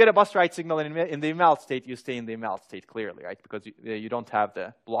 basically, if you get a bus write signal in the invalid state, you stay in the invalid state clearly, right? Because you don't have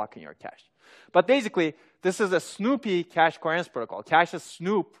the block in your cache. But basically, this is a Snoopy cache coherence protocol. Caches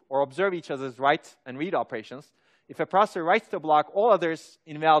snoop or observe each other's write and read operations. If a processor writes the block, all others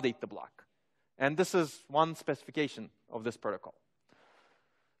invalidate the block. And this is one specification of this protocol.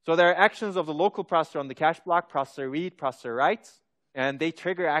 So there are actions of the local processor on the cache block, processor read, processor write, and they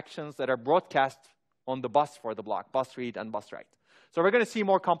trigger actions that are broadcast on the bus for the block, bus read and bus write. So we're going to see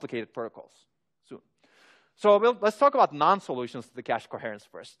more complicated protocols soon. So let's talk about non-solutions to the cache coherence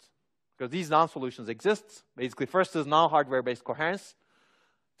first, because these non-solutions exist. Basically, first is non-hardware-based coherence.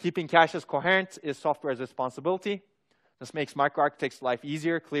 Keeping caches coherent is software's responsibility. This makes microarchitects' life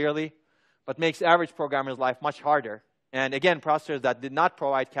easier, clearly, but makes average programmers' life much harder. And again, processors that did not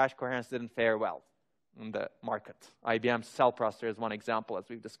provide cache coherence didn't fare well in the market. IBM's Cell processor is one example, as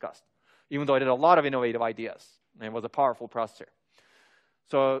we've discussed, even though it had a lot of innovative ideas, and it was a powerful processor.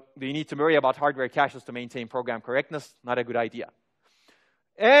 So do you need to worry about hardware caches to maintain program correctness? Not a good idea.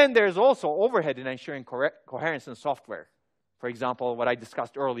 And there's also overhead in ensuring coherence in software. For example, what I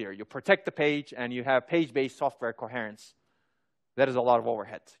discussed earlier, you protect the page and you have page-based software coherence. That is a lot of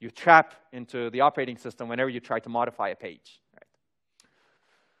overhead. You trap into the operating system whenever you try to modify a page. Right?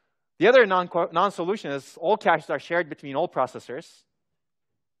 The other non-solution is all caches are shared between all processors,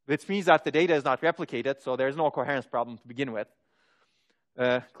 which means that the data is not replicated, so there's no coherence problem to begin with.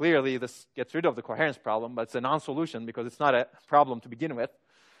 Clearly, this gets rid of the coherence problem, but it's a non-solution because it's not a problem to begin with.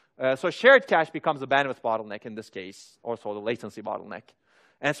 So shared cache becomes a bandwidth bottleneck in this case, also the latency bottleneck.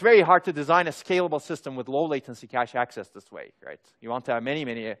 And it's very hard to design a scalable system with low latency cache access this way, right? You want to have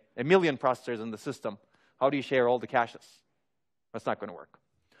a million processors in the system. How do you share all the caches? That's not going to work.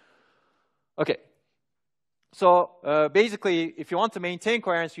 Okay. So basically, if you want to maintain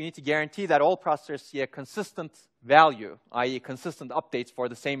coherence, you need to guarantee that all processors see a consistent value, i.e. consistent updates for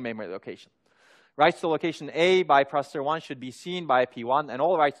the same memory location. Writes to location A by processor 1 should be seen by P1, and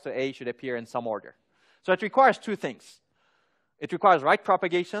all writes to A should appear in some order. So it requires two things. It requires write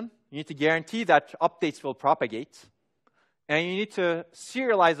propagation. You need to guarantee that updates will propagate. And you need to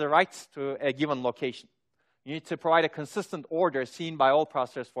serialize the writes to a given location. You need to provide a consistent order seen by all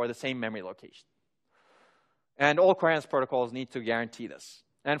processors for the same memory location. And all coherence protocols need to guarantee this.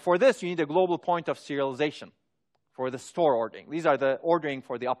 And for this, you need a global point of serialization for the store ordering. These are the ordering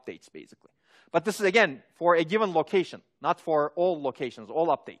for the updates, basically. But this is, again, for a given location, not for all locations, all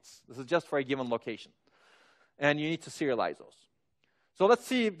updates. This is just for a given location. And you need to serialize those. So let's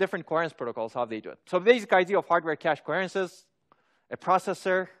see different coherence protocols, how they do it. So the basic idea of hardware cache coherence is a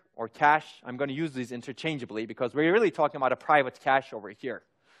processor or cache. I'm going to use these interchangeably because we're really talking about a private cache over here.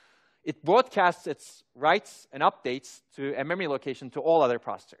 It broadcasts its writes and updates to a memory location to all other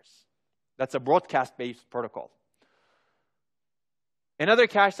processors. That's a broadcast-based protocol. Another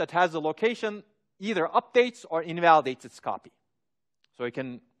cache that has the location either updates or invalidates its copy. So it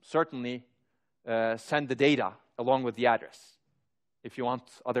can certainly send the data along with the address if you want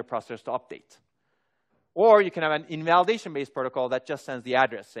other processors to update. Or you can have an invalidation-based protocol that just sends the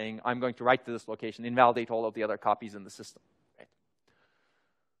address saying, I'm going to write to this location, invalidate all of the other copies in the system. Right?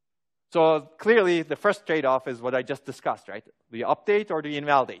 So clearly, the first trade-off is what I just discussed, right? Do you update or do you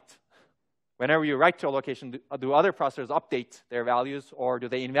invalidate? Whenever you write to a location, do other processors update their values, or do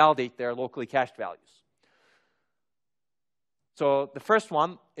they invalidate their locally cached values? So the first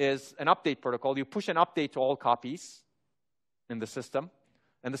one is an update protocol. You push an update to all copies in the system.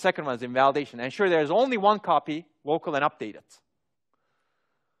 And the second one is invalidation. Ensure there's only one copy, local and updated.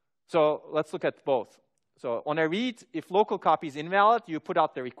 So let's look at both. So on a read, if local copy is invalid, you put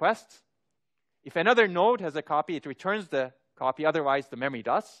out the request. If another node has a copy, it returns the copy. Otherwise, the memory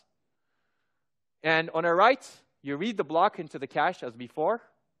does. And on a write, you read the block into the cache as before.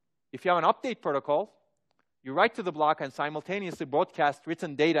 If you have an update protocol, you write to the block and simultaneously broadcast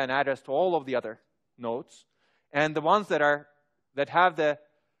written data and address to all of the other nodes. And the ones that have the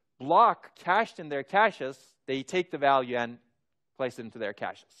block cached in their caches, they take the value and place it into their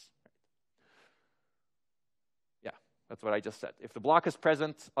caches. Yeah, that's what I just said. If the block is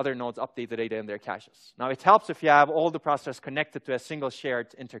present, other nodes update the data in their caches. Now, it helps if you have all the processors connected to a single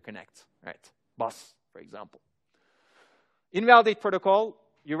shared interconnect, right? Bus, for example. Invalidate protocol,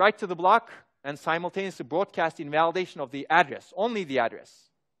 you write to the block and simultaneously broadcast invalidation of the address, only the address,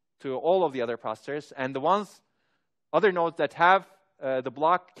 to all of the other processors. And the other nodes that have the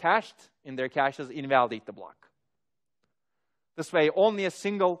block cached in their caches invalidate the block. This way, only a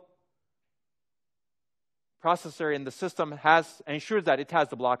single processor in the system ensures that it has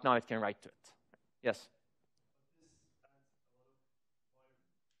the block. Now it can write to it. Yes?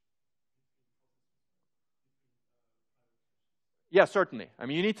 Yeah, certainly. I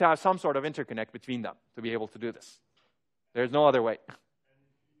mean, you need to have some sort of interconnect between them to be able to do this. There's no other way.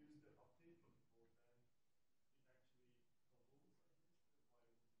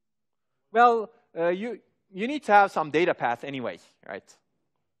 Well, you need to have some data path anyway, right?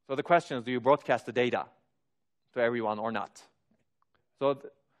 So the question is, do you broadcast the data to everyone or not? So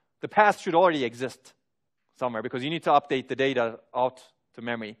the path should already exist somewhere because you need to update the data out to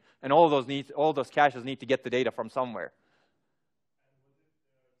memory, and all those caches need to get the data from somewhere.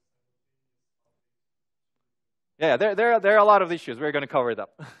 Yeah, there are a lot of issues. We're going to cover them.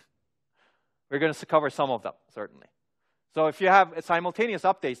 We're going to cover some of them, certainly. So if you have simultaneous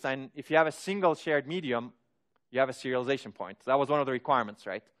updates, and if you have a single shared medium, you have a serialization point. That was one of the requirements,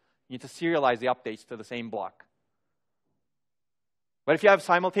 right? You need to serialize the updates to the same block. But if you have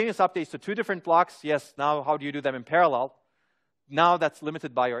simultaneous updates to two different blocks, yes, now how do you do them in parallel? Now that's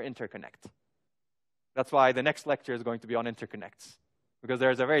limited by your interconnect. That's why the next lecture is going to be on interconnects, because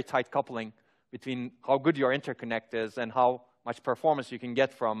there's a very tight coupling between how good your interconnect is and how much performance you can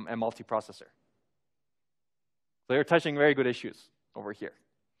get from a multiprocessor. So you're touching very good issues over here.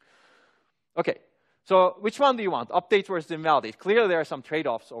 Okay, so which one do you want? Update versus invalidate. Clearly, there are some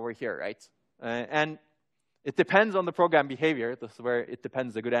trade-offs over here, right? And it depends on the program behavior. This is where it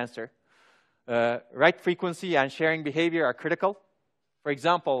depends, a good answer. Write frequency and sharing behavior are critical. For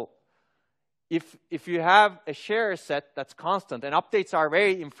example, if you have a share set that's constant and updates are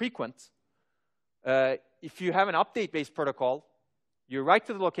very infrequent, if you have an update-based protocol, you write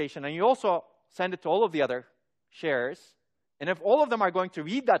to the location and you also send it to all of the other shares. And if all of them are going to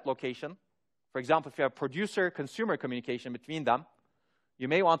read that location, for example, if you have producer-consumer communication between them, you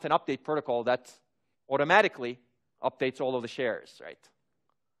may want an update protocol that automatically updates all of the shares, right?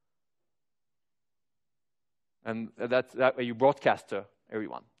 And that way you broadcast to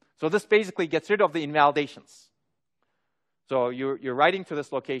everyone. So this basically gets rid of the invalidations. So you're writing to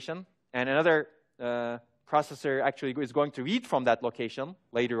this location, and another processor actually is going to read from that location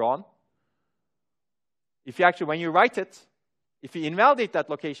later on. If you actually, when you write it, if you invalidate that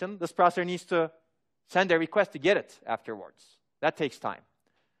location, this processor needs to send a request to get it afterwards. That takes time.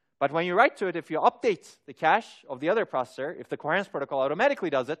 But when you write to it, if you update the cache of the other processor, if the coherence protocol automatically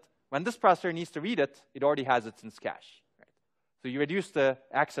does it, when this processor needs to read it, it already has it in its cache. Right? So you reduce the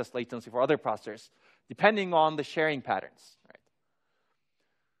access latency for other processors, depending on the sharing patterns. Right?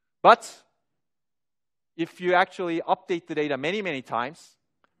 But if you actually update the data many, many times,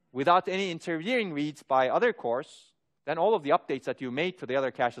 without any interfering reads by other cores, then all of the updates that you made to the other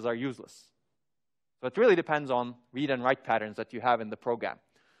caches are useless. So it really depends on read and write patterns that you have in the program.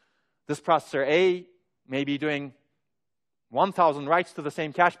 This processor A may be doing 1,000 writes to the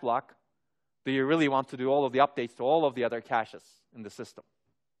same cache block. Do you really want to do all of the updates to all of the other caches in the system?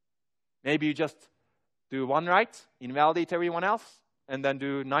 Maybe you just do one write, invalidate everyone else, and then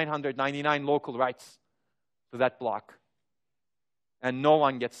do 999 local writes to that block. And no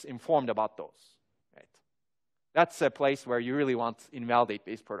one gets informed about those. Right? That's a place where you really want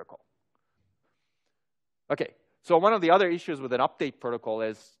invalidate-based protocol. Okay, so one of the other issues with an update protocol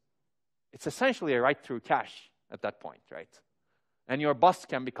is it's essentially a write-through cache at that point, right? And your bus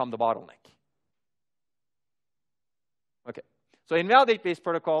can become the bottleneck. Okay, so invalidate-based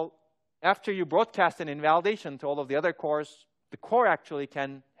protocol, after you broadcast an invalidation to all of the other cores, the core actually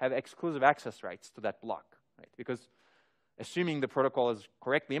can have exclusive access rights to that block, right? Because assuming the protocol is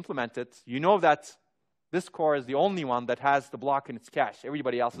correctly implemented, you know that this core is the only one that has the block in its cache.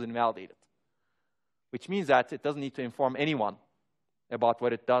 Everybody else is invalidated, which means that it doesn't need to inform anyone about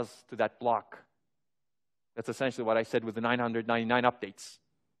what it does to that block. That's essentially what I said with the 999 updates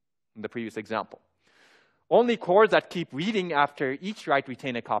in the previous example. Only cores that keep reading after each write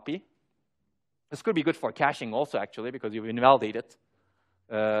retain a copy. This could be good for caching also, actually, because you've invalidated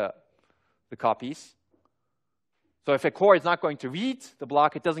the copies. So if a core is not going to read the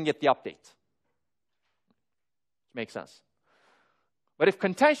block, it doesn't get the update. Makes sense. But if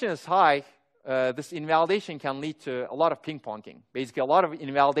contention is high, this invalidation can lead to a lot of ping-ponging. Basically, a lot of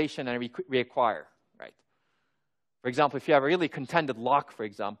invalidation and reacquire, right? For example, if you have a really contended lock, for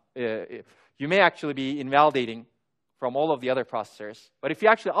example, you may actually be invalidating from all of the other processors. But if you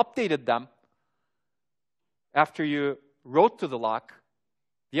actually updated them after you wrote to the lock,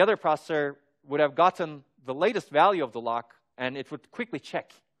 the other processor would have gotten the latest value of the lock, and it would quickly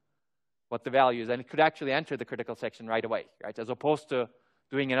check what the value is, and it could actually enter the critical section right away, right? As opposed to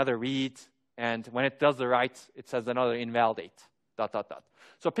doing another read, and when it does the write, it says another invalidate, ...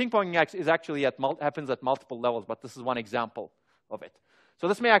 So ping-ponging is actually happens at multiple levels, but this is one example of it. So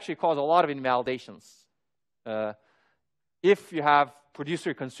this may actually cause a lot of invalidations. If you have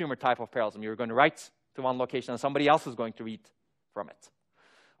producer-consumer type of parallelism, you're going to write to one location, and somebody else is going to read from it.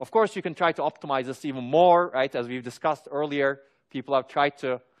 Of course, you can try to optimize this even more, right? As we've discussed earlier, people have tried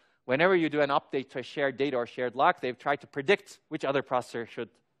to, whenever you do an update to a shared data or shared lock, they've tried to predict which other processor should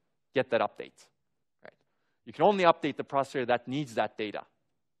get that update. Right? You can only update the processor that needs that data.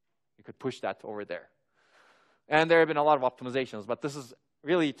 You could push that over there. And there have been a lot of optimizations, but this is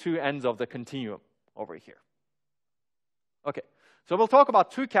really two ends of the continuum over here. Okay, so we'll talk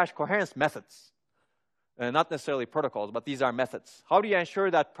about two cache coherence methods. Not necessarily protocols, but these are methods. How do you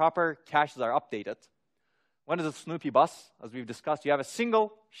ensure that proper caches are updated? One is a Snoopy bus. As we've discussed, you have a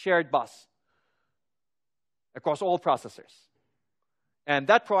single shared bus across all processors. And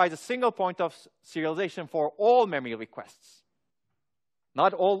that provides a single point of serialization for all memory requests.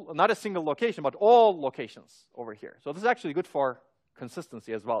 Not a single location, but all locations over here. So this is actually good for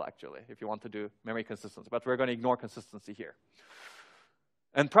consistency as well, actually, if you want to do memory consistency. But we're going to ignore consistency here.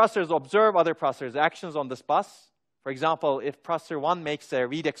 And processors observe other processors' actions on this bus. For example, if processor 1 makes a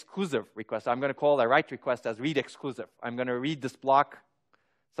read exclusive request, I'm going to call a write request as read exclusive. I'm going to read this block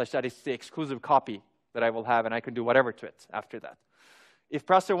such that it's the exclusive copy that I will have, and I can do whatever to it after that. If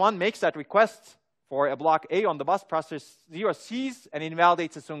processor 1 makes that request for a block A on the bus, processor 0 sees and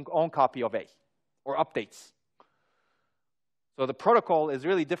invalidates its own copy of A, or updates. So the protocol is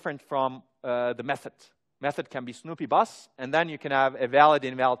really different from the method. Method can be Snoopy bus, and then you can have a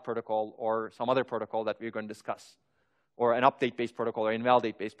valid-invalid protocol or some other protocol that we're going to discuss, or an update-based protocol or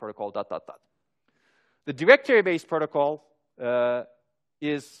invalidate-based protocol, ... The directory-based protocol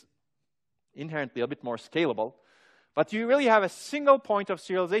is inherently a bit more scalable, but you really have a single point of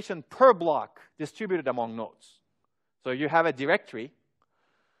serialization per block distributed among nodes. So you have a directory.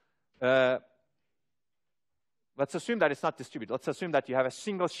 Let's assume that it's not distributed. Let's assume that you have a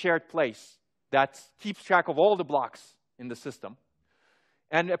single shared place that keeps track of all the blocks in the system.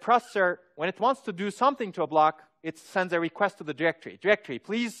 And a processor, when it wants to do something to a block, it sends a request to the directory. Directory,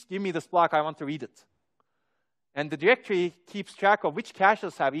 please give me this block. I want to read it. And the directory keeps track of which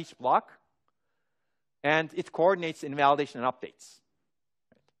caches have each block, and it coordinates invalidation and updates.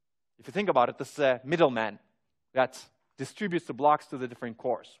 If you think about it, this is a middleman that distributes the blocks to the different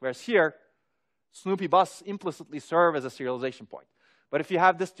cores. Whereas here, Snoopy bus implicitly serve as a serialization point. But if you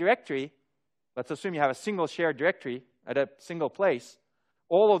have this directory, let's assume you have a single shared directory at a single place,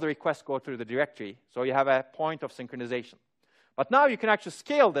 all of the requests go through the directory, so you have a point of synchronization. But now you can actually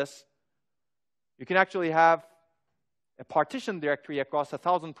scale this. You can actually have a partition directory across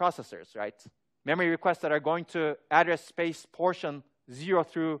 1,000 processors, right? Memory requests that are going to address space portion 0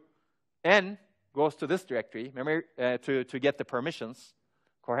 through n goes to this directory, memory to get the permissions,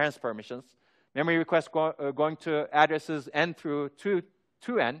 coherence permissions. Memory requests going to addresses n through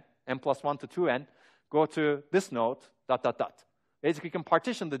 2n, n plus 1 to 2n, go to this node, ... Basically, you can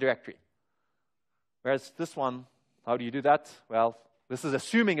partition the directory. Whereas this one, how do you do that? Well, this is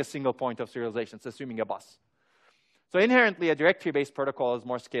assuming a single point of serialization. It's assuming a bus. So inherently, a directory-based protocol is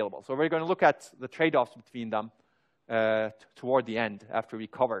more scalable. So we're going to look at the trade-offs between them toward the end after we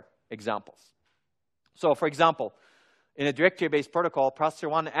cover examples. So for example, in a directory-based protocol, processor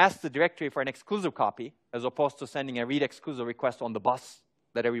 1 asks the directory for an exclusive copy, as opposed to sending a read exclusive request on the bus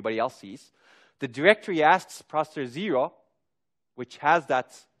that everybody else sees. The directory asks processor 0, which has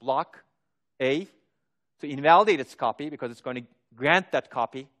that block A, to invalidate its copy, because it's going to grant that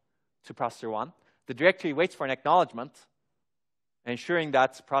copy to processor 1. The directory waits for an acknowledgement, ensuring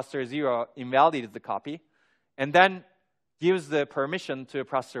that processor 0 invalidated the copy, and then gives the permission to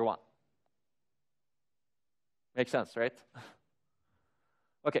processor 1. Makes sense, right?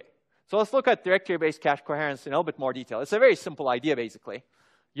 Okay, so let's look at directory-based cache coherence in a little bit more detail. It's a very simple idea, basically.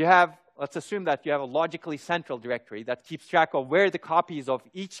 You have, let's assume that you have a logically central directory that keeps track of where the copies of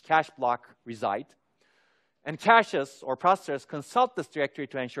each cache block reside. And caches, or processors, consult this directory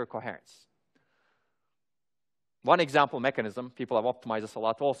to ensure coherence. One example mechanism, people have optimized this a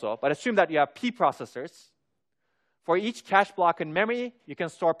lot also, but assume that you have P processors. For each cache block in memory, you can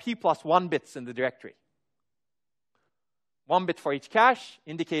store P plus 1 bits in the directory. 1 bit for each cache,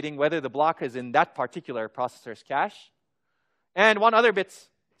 indicating whether the block is in that particular processor's cache. And 1 other bit,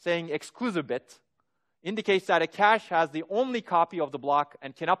 saying exclusive bit, indicates that a cache has the only copy of the block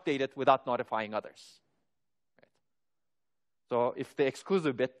and can update it without notifying others. Right. So if the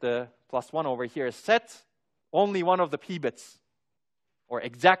exclusive bit, the plus 1 over here, is set, only one of the P bits, or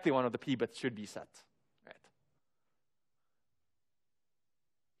exactly one of the P bits, should be set. Right.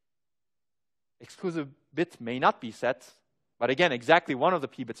 Exclusive bit may not be set, but again, exactly one of the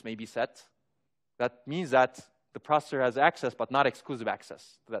P bits may be set. That means that the processor has access, but not exclusive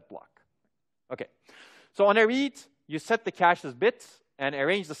access to that block. Okay. So on a read, you set the cache's bits and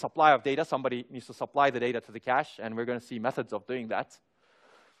arrange the supply of data. Somebody needs to supply the data to the cache, and we're going to see methods of doing that.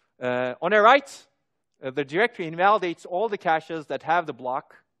 On a write, the directory invalidates all the caches that have the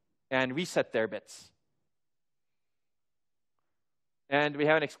block and reset their bits. And we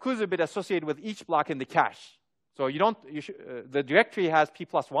have an exclusive bit associated with each block in the cache. So the directory has P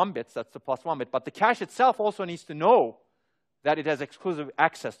plus 1 bits, that's the plus 1 bit, but the cache itself also needs to know that it has exclusive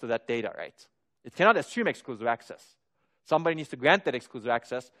access to that data, right? It cannot assume exclusive access. Somebody needs to grant that exclusive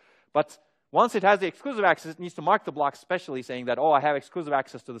access, but once it has the exclusive access, it needs to mark the block specially, saying that, oh, I have exclusive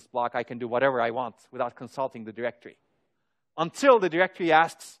access to this block, I can do whatever I want without consulting the directory. Until the directory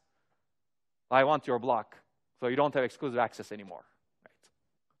asks, I want your block, so you don't have exclusive access anymore.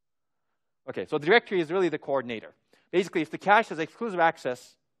 Okay, so the directory is really the coordinator. Basically, if the cache has exclusive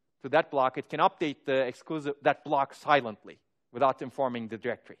access to that block, it can update that block silently without informing the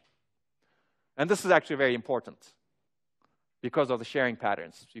directory. And this is actually very important. because of the sharing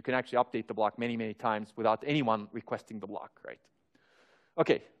patterns. You can actually update the block many, many times without anyone requesting the block, right?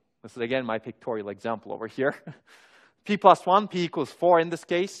 Okay, this is again my pictorial example over here. P plus 1, P equals 4 in this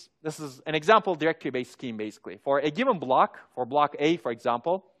case. This is an example directory-based scheme, basically. For a given block, for block A, for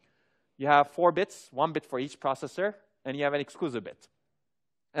example, you have 4 bits, 1 bit for each processor, and you have an exclusive bit.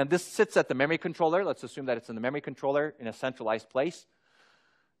 And this sits at the memory controller. Let's assume that it's in the memory controller in a centralized place.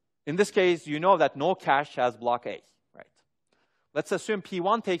 In this case, you know that no cache has block A, right? Let's assume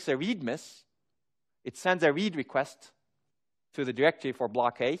P1 takes a read miss. It sends a read request to the directory for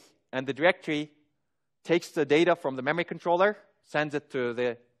block A, and the directory takes the data from the memory controller, sends it to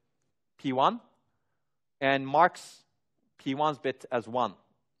the P1, and marks P1's bit as 1,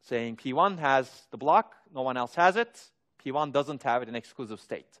 saying P1 has the block, no one else has it. P1 doesn't have it in exclusive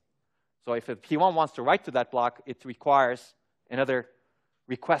state. So if P1 wants to write to that block, it requires another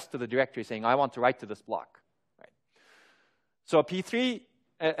request to the directory saying, I want to write to this block. Right? So P3,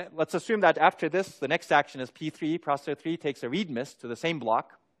 let's assume that after this, the next action is P3, processor 3 takes a read miss to the same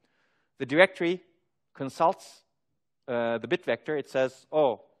block. The directory consults the bit vector. It says,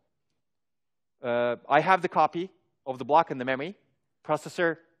 oh, I have the copy of the block in the memory.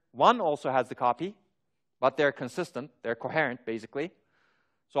 Processor 1 also has the copy, but they're consistent. They're coherent, basically.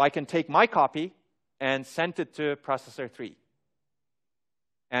 So I can take my copy and send it to processor 3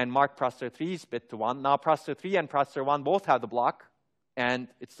 and mark processor 3's bit to 1. Now processor 3 and processor 1 both have the block, and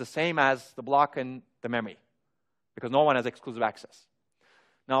it's the same as the block in the memory because no one has exclusive access.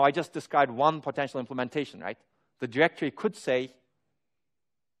 Now, I just described one potential implementation, right? The directory could say,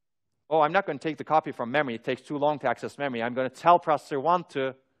 oh, I'm not going to take the copy from memory. It takes too long to access memory. I'm going to tell processor 1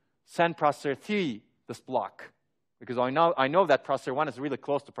 to send processor 3 this block because I know that processor 1 is really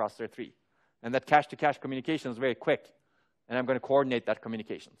close to processor 3, and that cache-to-cache communication is very quick, and I'm going to coordinate that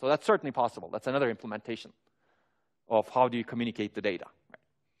communication. So that's certainly possible. That's another implementation of how do you communicate the data.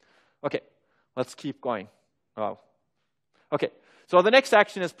 Right? Okay, let's keep going. Oh. Okay. So the next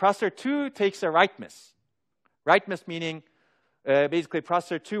action is processor 2 takes a write miss. Write miss meaning basically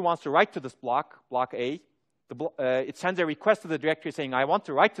processor 2 wants to write to this block, block A. It sends a request to the directory saying, I want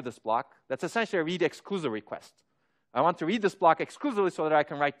to write to this block. That's essentially a read exclusive request. I want to read this block exclusively so that I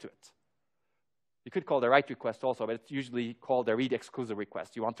can write to it. You could call it a write request also, but it's usually called a read exclusive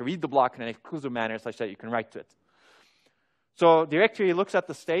request. You want to read the block in an exclusive manner such that you can write to it. So directory looks at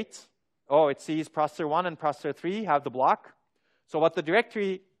the state. Oh, it sees processor 1 and processor 3 have the block. So what the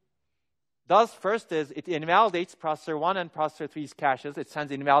directory does first is it invalidates processor 1 and processor 3's caches. It sends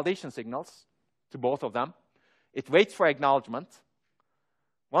invalidation signals to both of them. It waits for acknowledgement.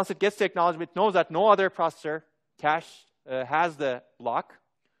 Once it gets the acknowledgement, it knows that no other processor cache has the block.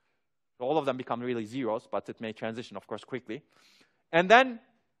 All of them become really zeros, but it may transition, of course, quickly. And then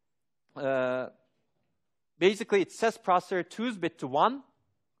basically it sets processor 2's bit to 1,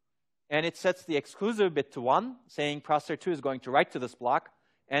 and it sets the exclusive bit to 1, saying processor 2 is going to write to this block,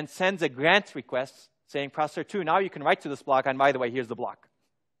 and sends a grant request saying processor 2, now you can write to this block, and by the way, here's the block.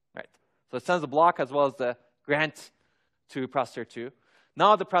 Right? So it sends the block as well as the grant to processor 2.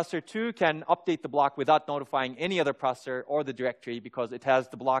 Now the processor 2 can update the block without notifying any other processor or the directory because it has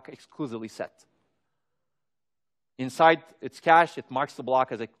the block exclusively set. Inside its cache, it marks the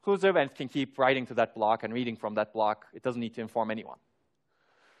block as exclusive, and it can keep writing to that block and reading from that block. It doesn't need to inform anyone.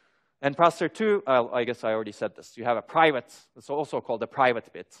 And processor 2, I guess I already said this. You have a private, it's also called a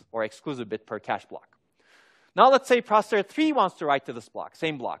private bit or exclusive bit per cache block. Now let's say processor 3 wants to write to this block,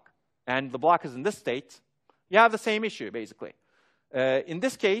 same block, and the block is in this state. You have the same issue, basically. In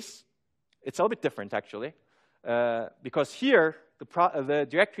this case, it's a little bit different, actually, because here the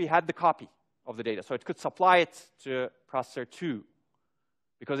directory had the copy of the data, so it could supply it to processor 2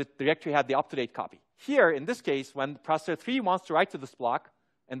 because the directory had the up-to-date copy. Here, in this case, when processor 3 wants to write to this block,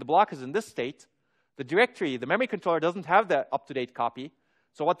 and the block is in this state, the directory, the memory controller, doesn't have the up-to-date copy.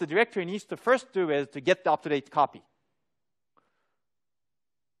 So what the directory needs to first do is to get the up-to-date copy.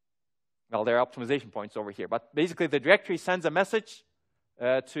 Well, there are optimization points over here. But basically, the directory sends a message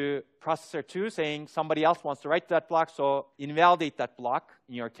to processor 2 saying somebody else wants to write to that block, so invalidate that block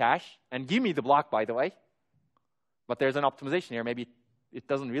in your cache. And give me the block, by the way. But there's an optimization here. Maybe it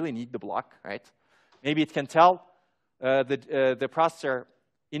doesn't really need the block, right? Maybe it can tell the processor,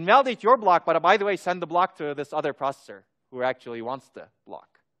 invalidate your block, but by the way, send the block to this other processor who actually wants the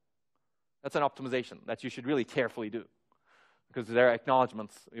block. That's an optimization that you should really carefully do because there are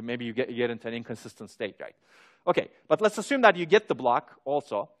acknowledgements. Maybe you get into an inconsistent state, right? Okay, but let's assume that you get the block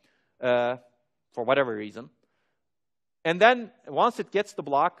also for whatever reason. And then once it gets the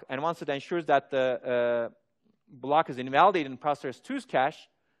block and once it ensures that the block is invalidated in processor 2's cache,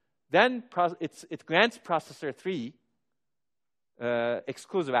 then it grants processor 3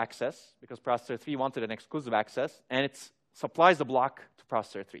 exclusive access, because processor 3 wanted an exclusive access, and it supplies the block to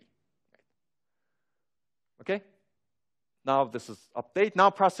processor 3. Okay? Now this is update. Now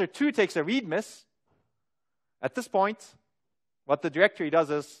processor 2 takes a read miss. At this point, what the directory does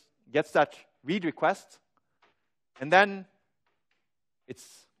is gets that read request, and then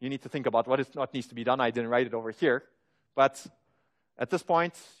you need to think about what needs to be done. I didn't write it over here. But at this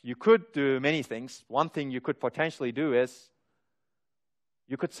point, you could do many things. One thing you could potentially do is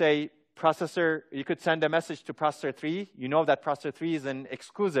you could say, you could send a message to processor 3. You know that processor 3 is in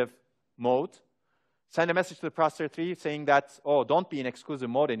exclusive mode. Send a message to the processor 3 saying that, oh, don't be in exclusive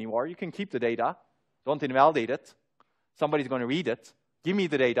mode anymore. You can keep the data. Don't invalidate it. Somebody's going to read it. Give me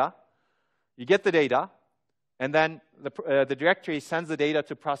the data. You get the data. And then the directory sends the data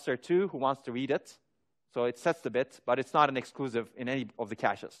to processor 2 who wants to read it. So it sets the bit, but it's not an exclusive in any of the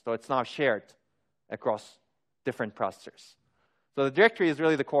caches. So it's now shared across different processors. So the directory is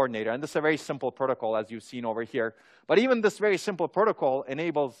really the coordinator. And this is a very simple protocol, as you've seen over here. But even this very simple protocol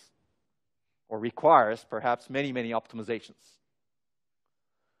enables or requires, perhaps, many, many optimizations.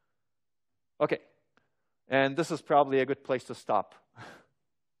 OK. And this is probably a good place to stop.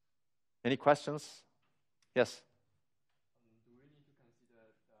 Any questions? Yes? Do we need to consider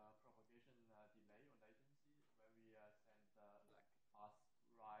the propagation delay or latency when we send like bus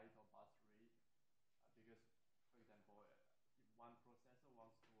write or bus read? Because, for example, if one processor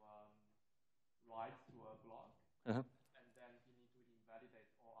wants to write to a block, and then he needs to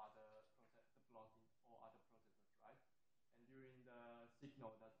invalidate all other the block in all other processors, right? And during the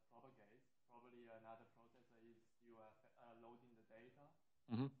signal that propagates, probably another processor is still loading the data.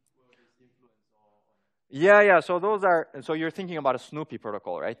 Will this influence or not? Yeah. So you're thinking about a Snoopy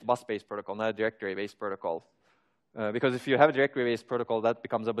protocol, right? Bus-based protocol, not a directory-based protocol. Because if you have a directory-based protocol, that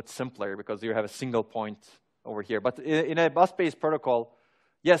becomes a bit simpler because you have a single point over here. But in a bus-based protocol,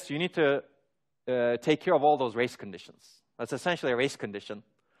 yes, you need to take care of all those race conditions. That's essentially a race condition.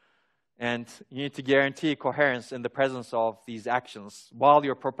 And you need to guarantee coherence in the presence of these actions. While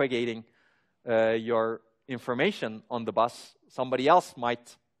you're propagating your information on the bus, somebody else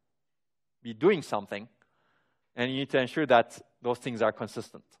might be doing something. And you need to ensure that those things are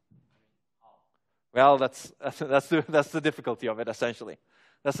consistent. Well, that's the difficulty of it, essentially.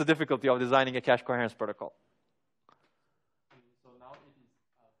 That's the difficulty of designing a cache coherence protocol. So now it is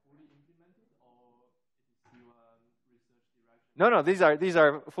fully implemented, or it is still research direction? No, these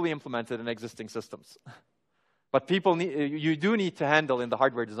are fully implemented in existing systems. But you do need to handle in the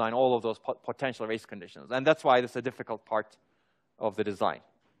hardware design all of those potential race conditions. And that's why this is a difficult part of the design.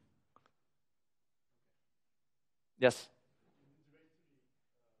 Yes?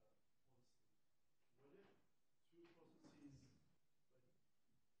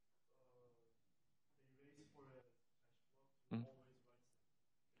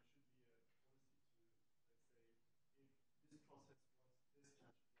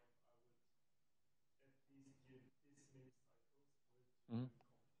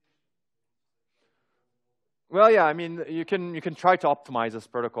 Well, yeah, I mean, you can try to optimize this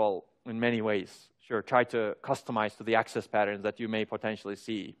protocol in many ways. Sure, try to customize to the access patterns that you may potentially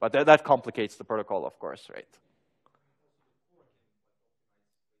see. But that complicates the protocol, of course, right?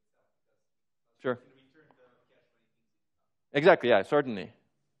 Sure. Exactly, yeah, certainly.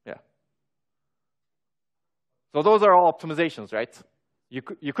 Yeah. So those are all optimizations, right? You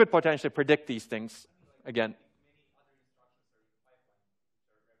could potentially predict these things again.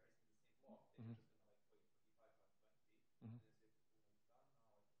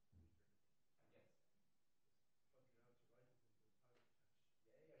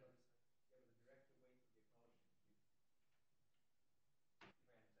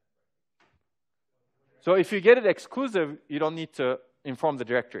 So if you get it exclusive, you don't need to inform the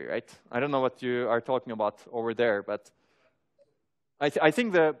directory, right? I don't know what you are talking about over there, but I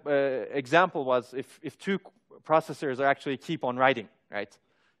think the example was if two processors are actually keep on writing, right?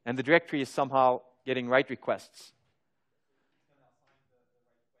 And the directory is somehow getting write requests.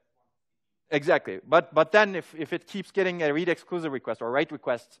 Exactly. But then if it keeps getting a read exclusive request or write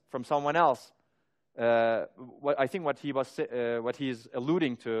request from someone else, I think what he's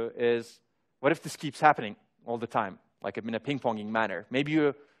alluding to is, what if this keeps happening all the time, like in a ping-ponging manner? Maybe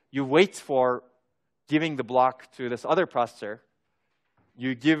you wait for giving the block to this other processor.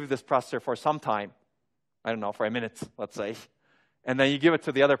 You give this processor for some time, I don't know, for a minute, let's say, and then you give it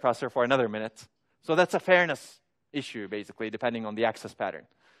to the other processor for another minute. So that's a fairness issue, basically, depending on the access pattern.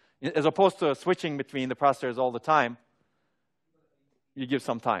 As opposed to switching between the processors all the time, you give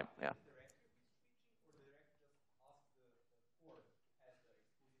some time, yeah.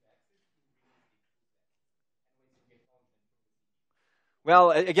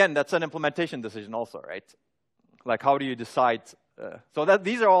 Well, again, that's an implementation decision also, right? Like, how do you decide? So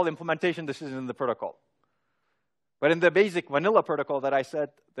these are all implementation decisions in the protocol. But in the basic vanilla protocol that I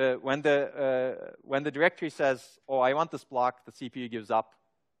said, when the directory says, oh, I want this block, the CPU gives up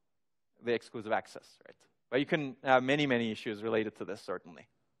the exclusive access, right? But you can have many, many issues related to this, certainly.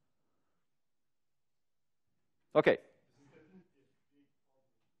 Okay.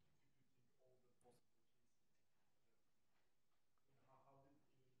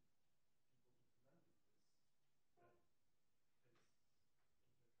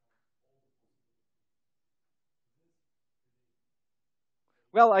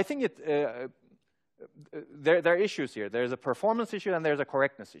 Well, I think there are issues here. There's a performance issue and there's a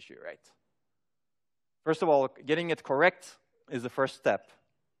correctness issue, right? First of all, getting it correct is the first step.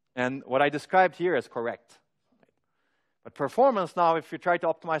 And what I described here is correct. But performance now, if you try to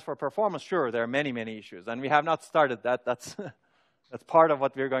optimize for performance, sure, there are many, many issues. And we have not started that. That's part of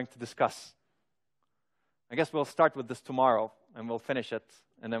what we're going to discuss. I guess we'll start with this tomorrow, and we'll finish it,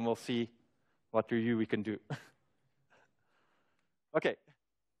 and then we'll see what review we can do. Okay.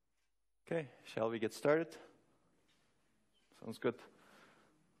 Okay, shall we get started? Sounds good.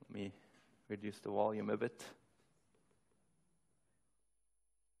 Let me reduce the volume a bit.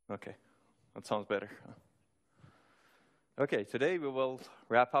 Okay, that sounds better. Okay, today we will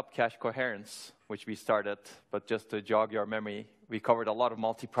wrap up cache coherence, which we started, but just to jog your memory, we covered a lot of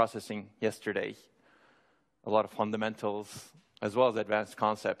multiprocessing yesterday, a lot of fundamentals, as well as advanced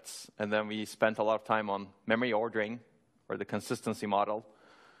concepts, and then we spent a lot of time on memory ordering, or the consistency model,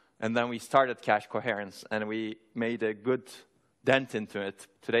 and then we started cache coherence, and we made a good dent into it.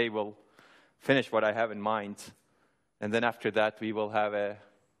 Today we'll finish what I have in mind, and then after that we will have a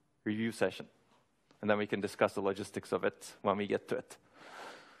review session. And then we can discuss the logistics of it when we get to it.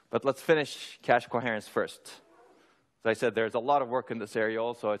 But let's finish cache coherence first. As I said, there's a lot of work in this area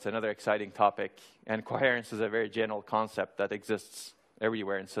also. It's another exciting topic. And coherence is a very general concept that exists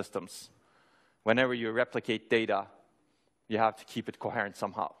everywhere in systems. Whenever you replicate data, you have to keep it coherent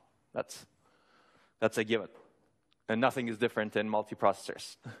somehow. That's a given. And nothing is different in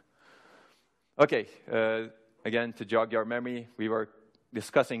multiprocessors. Okay, again, to jog your memory, we were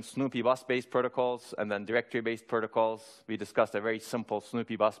discussing Snoopy bus-based protocols and then directory-based protocols. We discussed a very simple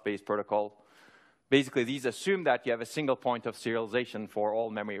Snoopy bus-based protocol. Basically, these assume that you have a single point of serialization for all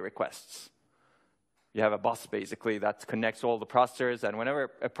memory requests. You have a bus, basically, that connects all the processors, and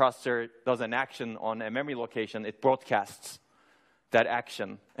whenever a processor does an action on a memory location, it broadcasts that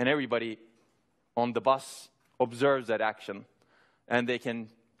action, and everybody on the bus observes that action, and they can,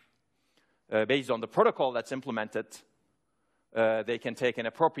 based on the protocol that's implemented, they can take an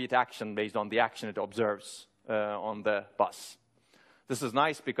appropriate action based on the action it observes on the bus. This is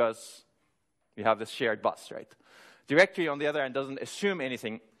nice because we have this shared bus, right? Directory, on the other hand, doesn't assume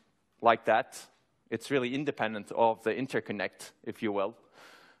anything like that. It's really independent of the interconnect, if you will.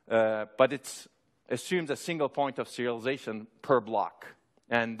 But it assumes a single point of serialization per block.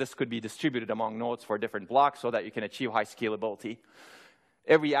 And this could be distributed among nodes for different blocks so that you can achieve high scalability.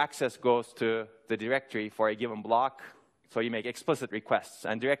 Every access goes to the directory for a given block. So you make explicit requests,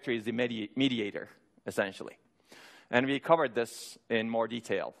 and directory is the mediator, essentially. And we covered this in more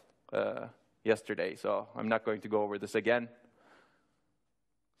detail yesterday, so I'm not going to go over this again.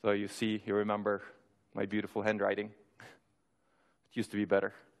 So you remember my beautiful handwriting. It used to be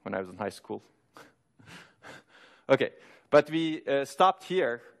better when I was in high school. Okay, but we stopped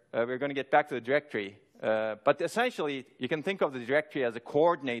here. We're going to get back to the directory. But essentially, you can think of the directory as a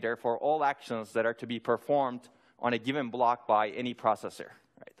coordinator for all actions that are to be performed on a given block by any processor,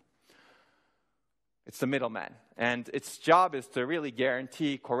 right? It's the middleman. And its job is to really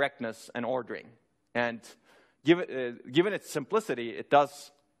guarantee correctness and ordering. And given its simplicity, it does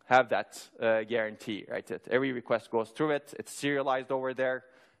have that guarantee, right? Every request goes through it, it's serialized over there,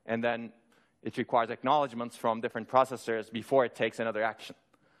 and then it requires acknowledgments from different processors before it takes another action.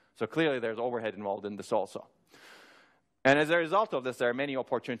 So clearly there's overhead involved in this also. And as a result of this, there are many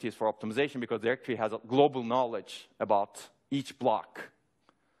opportunities for optimization because the directory has a global knowledge about each block.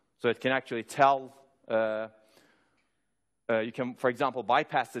 So it can actually tell, you can, for example,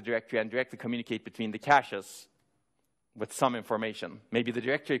 bypass the directory and directly communicate between the caches with some information. Maybe the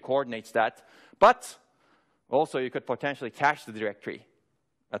directory coordinates that, but also you could potentially cache the directory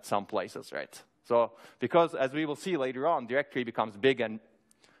at some places, right? So because, as we will see later on, directory becomes big and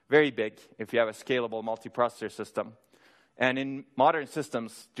very big if you have a scalable multiprocessor system. And in modern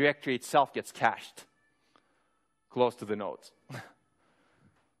systems, directory itself gets cached close to the nodes.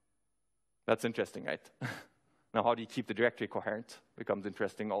 That's interesting, right? Now, how do you keep the directory coherent? Becomes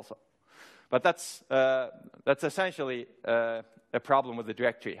interesting also. But that's essentially a problem with the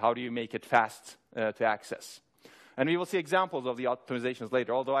directory. How do you make it fast to access? And we will see examples of the optimizations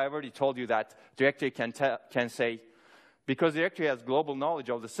later, although I already told you that directory can say, because the directory has global knowledge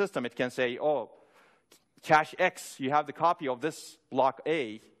of the system, it can say, oh, cache X, you have the copy of this block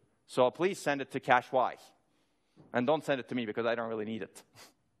A, so please send it to cache Y. And don't send it to me because I don't really need it.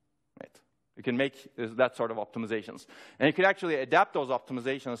 Right? You can make that sort of optimizations. And you can actually adapt those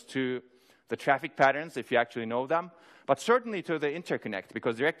optimizations to the traffic patterns if you actually know them, but certainly to the interconnect,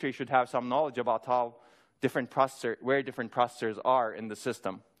 because the directory should have some knowledge about how where different processors are in the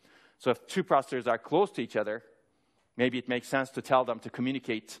system. So if two processors are close to each other, maybe it makes sense to tell them to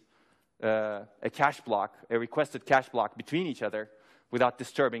communicate a cache block, a requested cache block between each other without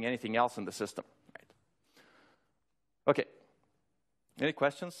disturbing anything else in the system. Right. Okay. Any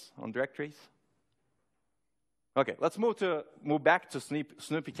questions on directories? Okay, let's move back to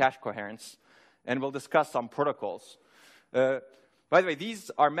Snoopy cache coherence, and we'll discuss some protocols. By the way,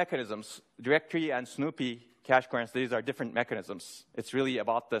 these are mechanisms. Directory and Snoopy cache coherence, these are different mechanisms. It's really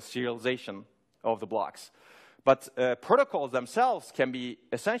about the serialization of the blocks. But protocols themselves can be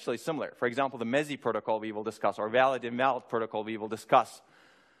essentially similar. For example, the MESI protocol we will discuss, or valid-invalid protocol we will discuss,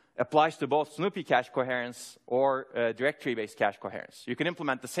 applies to both Snoopy cache coherence or directory-based cache coherence. You can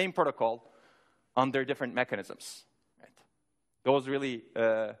implement the same protocol under different mechanisms. Right? Those really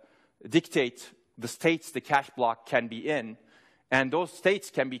dictate the states the cache block can be in, and those states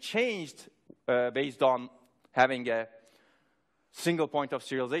can be changed based on having a single point of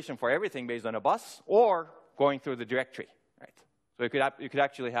serialization for everything based on a bus, or going through the directory. Right? So you could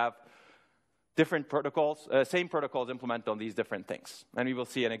actually have different protocols, same protocols implemented on these different things, and we will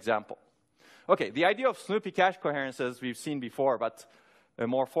see an example. Okay, the idea of Snoopy cache coherence is we've seen before, but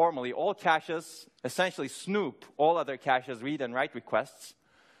more formally, all caches essentially snoop all other caches' read and write requests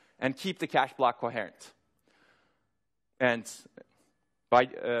and keep the cache block coherent. And by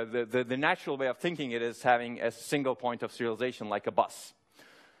the natural way of thinking it is having a single point of serialization like a bus.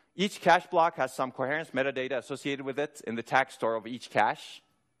 Each cache block has some coherence metadata associated with it in the tag store of each cache.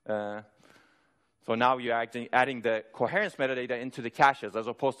 So now you're adding the coherence metadata into the caches as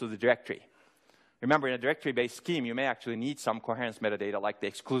opposed to the directory. Remember, in a directory-based scheme, you may actually need some coherence metadata like the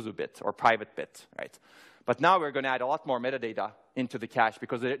exclusive bit or private bit, right? But now we're going to add a lot more metadata into the cache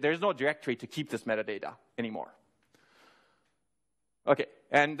because there's no directory to keep this metadata anymore. Okay,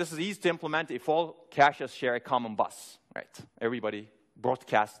 and this is easy to implement if all caches share a common bus, right? Everybody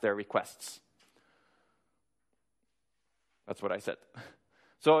broadcasts their requests. That's what I said.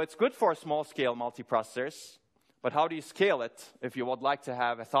 So it's good for small-scale multiprocessors, but how do you scale it if you would like to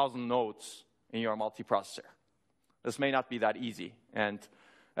have 1,000 nodes in your multiprocessor? This may not be that easy, and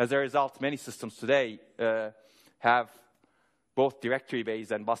as a result, many systems today have both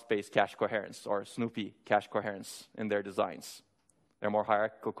directory-based and bus-based cache coherence, or Snoopy cache coherence, in their designs. They're more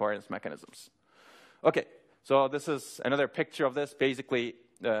hierarchical coherence mechanisms. Okay, so this is another picture of this. Basically,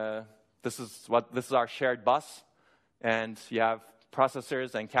 this is our shared bus, and you have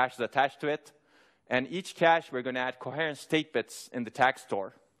processors and caches attached to it. And each cache, we're going to add coherent state bits in the tag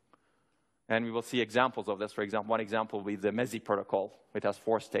store. And we will see examples of this. For example, one example will be the MESI protocol. It has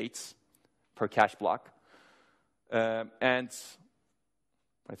 4 states per cache block. And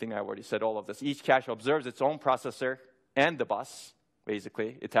I think I already said all of this. Each cache observes its own processor and the bus,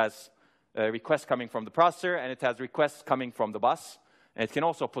 basically. It has requests coming from the processor, and it has requests coming from the bus. And it can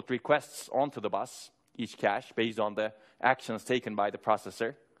also put requests onto the bus, each cache, based on the actions taken by the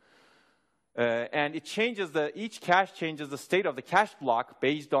processor. And each cache changes the state of the cache block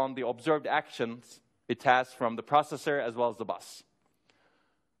based on the observed actions it has from the processor as well as the bus.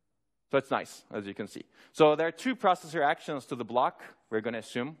 So it's nice, as you can see. So there are 2 processor actions to the block, we're going to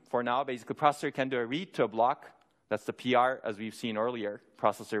assume. For now, basically, processor can do a read to a block. That's the PR, as we've seen earlier,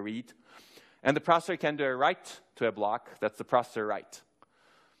 processor read. And the processor can do a write to a block. That's the processor write.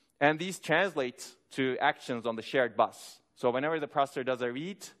 And these translate to actions on the shared bus. So whenever the processor does a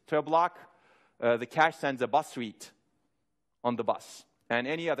read to a block, the cache sends a bus read on the bus. And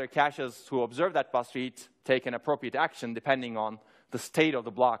any other caches who observe that bus read take an appropriate action depending on the state of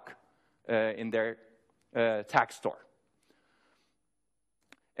the block in their tag store.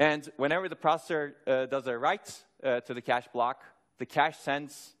 And whenever the processor does a write to the cache block, the cache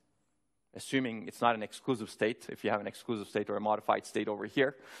sends, assuming it's not an exclusive state, if you have an exclusive state or a modified state over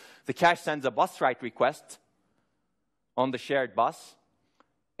here, the cache sends a bus write request on the shared bus.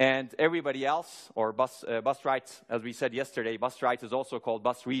 And everybody else, or bus write, as we said yesterday, bus write is also called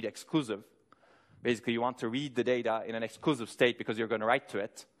bus read exclusive. Basically, you want to read the data in an exclusive state because you're going to write to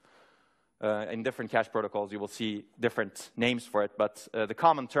it. In different cache protocols, you will see different names for it, but the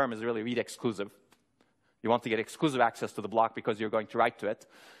common term is really read exclusive. You want to get exclusive access to the block because you're going to write to it.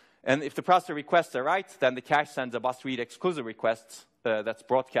 And if the processor requests a write, then the cache sends a bus read exclusive request that's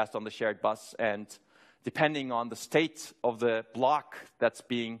broadcast on the shared bus. And depending on the state of the block that's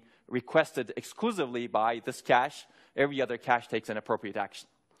being requested exclusively by this cache, every other cache takes an appropriate action.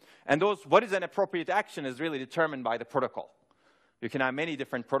 And what is an appropriate action is really determined by the protocol. You can have many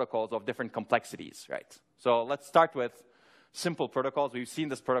different protocols of different complexities, right? So let's start with simple protocols. We've seen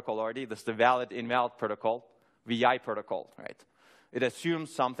this protocol already. This is the valid-invalid protocol, VI protocol, right? It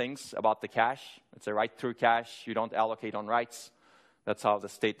assumes some things about the cache. It's a write-through cache. You don't allocate on writes. That's how the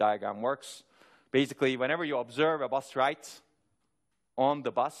state diagram works. Basically, whenever you observe a bus write on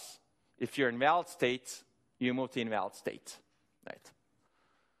the bus, if you're in valid state, you move to invalid state, right?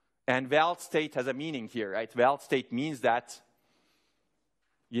 And valid state has a meaning here, right? Valid state means that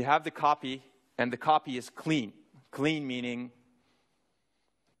you have the copy, and the copy is clean. Clean meaning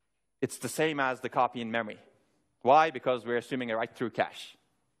it's the same as the copy in memory. Why? Because we're assuming a write-through cache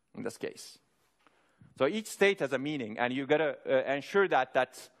in this case. So each state has a meaning, and you've got to ensure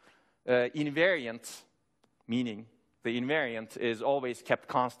that invariant, meaning the invariant is always kept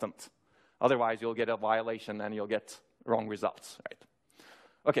constant. Otherwise, you'll get a violation and you'll get wrong results, right?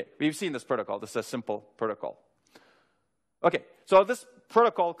 Okay, we've seen this protocol. This is a simple protocol. Okay, so this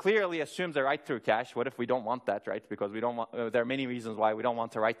protocol clearly assumes a write-through cache. What if we don't want that, right? Because we don't want, there are many reasons why we don't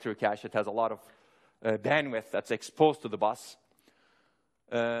want a write-through cache. It has a lot of bandwidth that's exposed to the bus.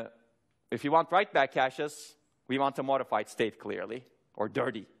 If you want write-back caches, we want a modified state clearly, or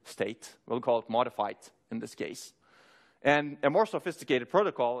dirty state. We'll call it modified in this case. And a more sophisticated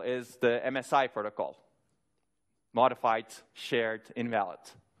protocol is the MSI protocol, modified, shared, invalid.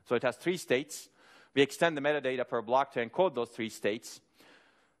 So it has 3 states. We extend the metadata per block to encode those 3 states.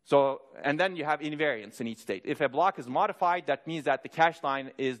 So, and then you have invariance in each state. If a block is modified, that means that the cache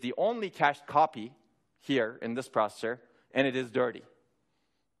line is the only cached copy here in this processor, and it is dirty.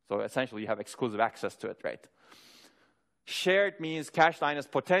 So essentially, you have exclusive access to it, right? Shared means cache line is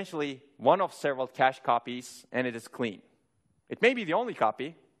potentially one of several cache copies, and it is clean. It may be the only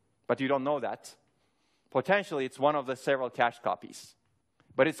copy, but you don't know that. Potentially, it's one of the several cache copies.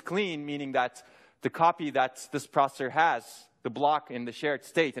 But it's clean, meaning that the copy that this processor has, the block in the shared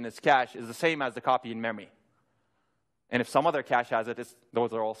state in its cache, is the same as the copy in memory. And if some other cache has it,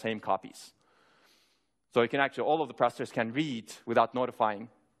 those are all same copies. So you can actually, all of the processors can read without notifying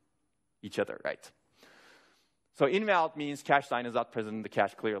each other, right? So invalid means cache line is not present in the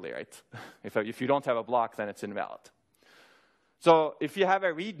cache clearly, right? If you don't have a block, then it's invalid. So if you have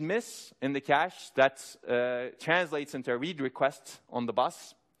a read miss in the cache, that translates into a read request on the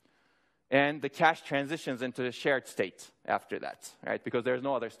bus, and the cache transitions into the shared state after that, right? Because there's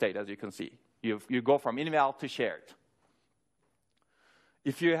no other state, as you can see. You go from invalid to shared.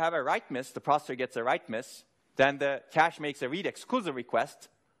 If you have a write miss, the processor gets a write miss, then the cache makes a read exclusive request,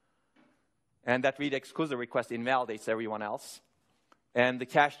 and that read exclusive request invalidates everyone else, and the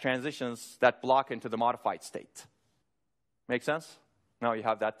cache transitions that block into the modified state. Make sense? Now you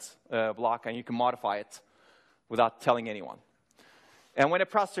have that block, and you can modify it without telling anyone. And when a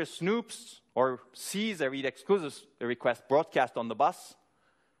processor snoops or sees a read exclusive request broadcast on the bus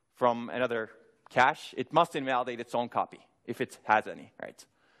from another cache, it must invalidate its own copy, if it has any, right?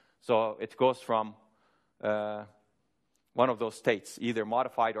 So it goes from one of those states, either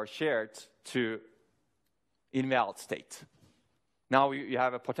modified or shared, to invalid state. Now you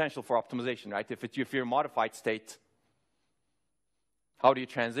have a potential for optimization, right? If you're a modified state, how do you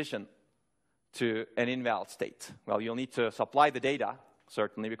transition to an invalid state? Well, you'll need to supply the data,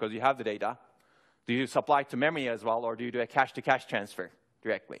 certainly, because you have the data. Do you supply it to memory as well, or do you do a cache-to-cache transfer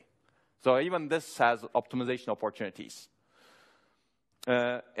directly? So even this has optimization opportunities.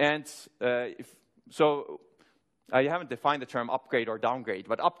 You haven't defined the term upgrade or downgrade,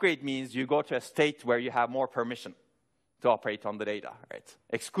 but upgrade means you go to a state where you have more permission to operate on the data, right?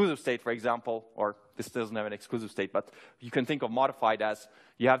 Exclusive state, for example, or this doesn't have an exclusive state, but you can think of modified as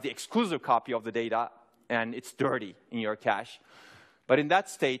you have the exclusive copy of the data and it's dirty in your cache. But in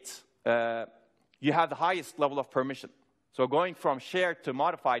that state, you have the highest level of permission. So going from shared to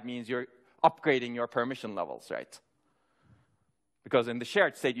modified means you're upgrading your permission levels, right? Because in the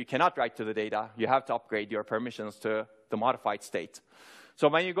shared state, you cannot write to the data. You have to upgrade your permissions to the modified state. So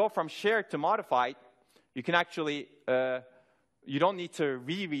when you go from shared to modified, you can actually, you don't need to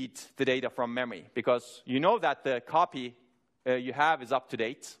reread the data from memory, because you know that the copy you have is up to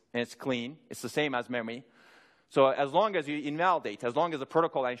date and it's clean. It's the same as memory. So as long as you invalidate, as long as the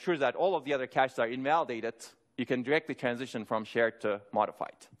protocol ensures that all of the other caches are invalidated, you can directly transition from shared to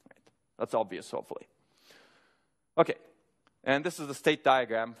modified. Right? That's obvious, hopefully. Okay, and this is the state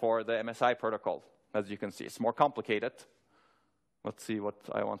diagram for the MSI protocol. As you can see, it's more complicated. Let's see what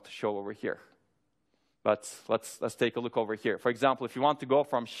I want to show over here. But let's take a look over here. For example, if you want to go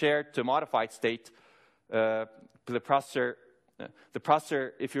from shared to modified state, the processor,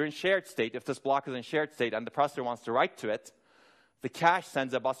 if you're in shared state, if this block is in shared state and the processor wants to write to it, the cache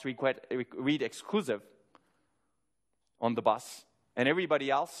sends a bus read exclusive on the bus. And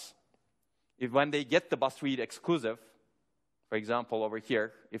everybody else, when they get the bus read exclusive, for example, over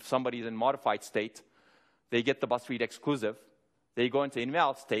here, if somebody is in modified state, they get the bus read exclusive, they go into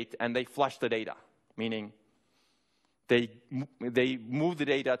invalid state, and they flush the data, meaning they move the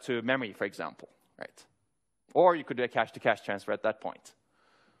data to memory, for example, right? Or you could do a cache-to-cache transfer at that point.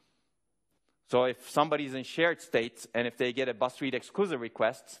 So if somebody's in shared state, and if they get a bus read exclusive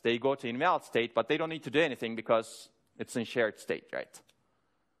request, they go to invalid state, but they don't need to do anything because it's in shared state, right?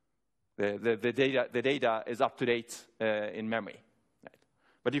 The data is up to date in memory. Right?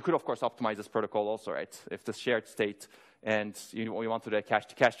 But you could, of course, optimize this protocol also, right? If the shared state and you want to do a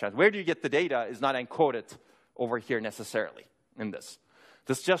cache-to-cache transfer. Where do you get the data is not encoded over here necessarily in this.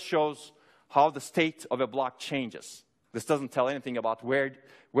 This just shows how the state of a block changes. This doesn't tell anything about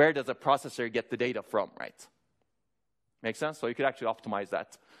where does a processor get the data from, right? Make sense? So you could actually optimize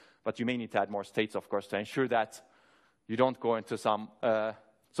that. But you may need to add more states, of course, to ensure that you don't go into some...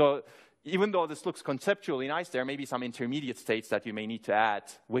 so even though this looks conceptually nice, there may be some intermediate states that you may need to add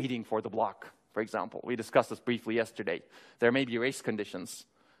waiting for the block, for example. We discussed this briefly yesterday. There may be race conditions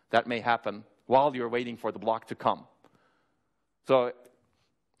that may happen while you're waiting for the block to come. So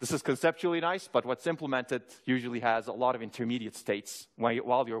this is conceptually nice, but what's implemented usually has a lot of intermediate states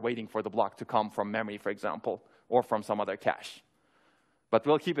while you're waiting for the block to come from memory, for example, or from some other cache. But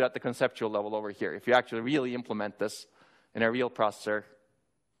we'll keep it at the conceptual level over here. If you actually really implement this in a real processor,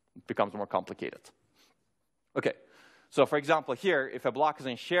 it becomes more complicated. Okay, so for example here, if a block is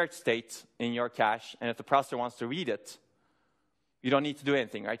in shared state in your cache, and if the processor wants to read it, you don't need to do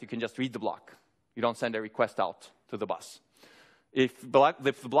anything, right? You can just read the block. You don't send a request out to the bus. If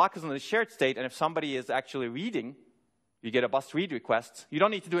the block is in the shared state, and if somebody is actually reading, you get a bus read request, you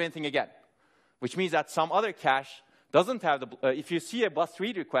don't need to do anything again, which means that some other cache doesn't have the... if you see a bus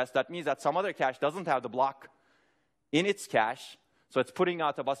read request, that means that some other cache doesn't have the block in its cache, so it's putting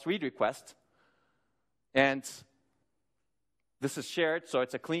out a bus read request, and this is shared, so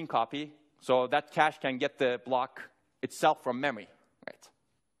it's a clean copy, so that cache can get the block itself from memory, right?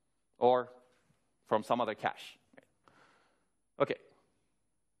 Or from some other cache. Okay.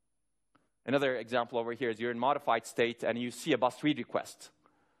 Another example over here is you're in modified state and you see a bus read request.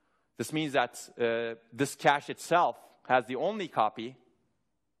 This means that this cache itself has the only copy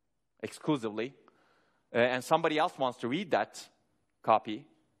exclusively, and somebody else wants to read that copy,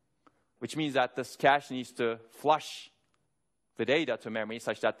 which means that this cache needs to flush the data to memory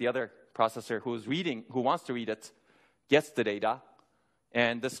such that the other processor who wants to read it gets the data,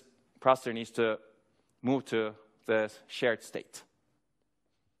 and this processor needs to move to the shared state.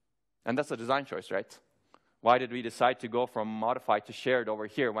 And that's a design choice, right? Why did we decide to go from modified to shared over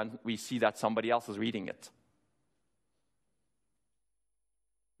here when we see that somebody else is reading it?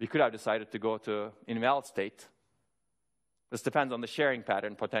 We could have decided to go to invalid state. This depends on the sharing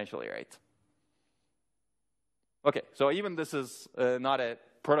pattern, potentially, right? Okay, so even this is not a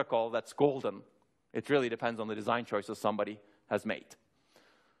protocol that's golden. It really depends on the design choices somebody has made.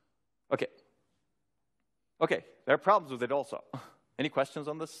 Okay. Okay, there are problems with it also. Any questions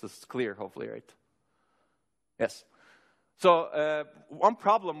on this? This is clear, hopefully, right? Yes. So one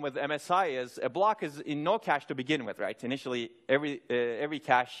problem with MSI is a block is in no cache to begin with, right? Initially, every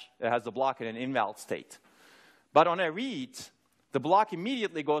cache has the block in an invalid state. But on a read, the block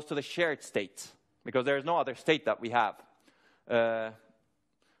immediately goes to the shared state because there is no other state that we have.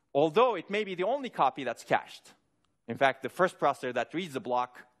 Although it may be the only copy that's cached. In fact, the first processor that reads the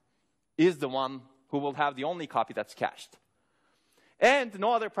block is the one who will have the only copy that's cached. And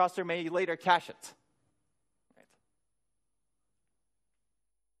no other processor may later cache it. Right.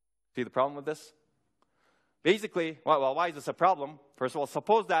 See the problem with this? Basically, well, why is this a problem? First of all,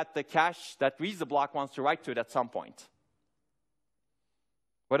 suppose that the cache that reads the block wants to write to it at some point.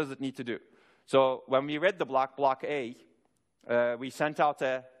 What does it need to do? So when we read the block A, we sent out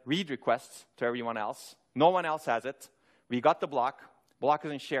a read request to everyone else. No one else has it. We got the block. Block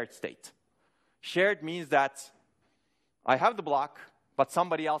is in shared state. Shared means that I have the block, but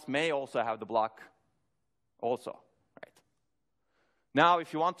somebody else may also have the block also. Right? Now,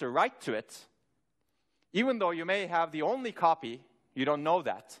 if you want to write to it, even though you may have the only copy, you don't know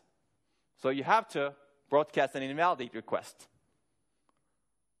that. So you have to broadcast an invalidate request.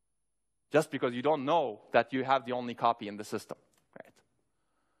 just because you don't know that you have the only copy in the system, right?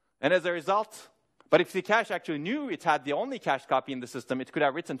 And as a result, but if the cache actually knew it had the only cache copy in the system, it could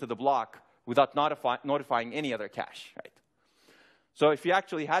have written to the block without notifying any other cache, right? So if you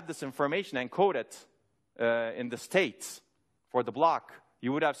actually had this information encoded in the states for the block,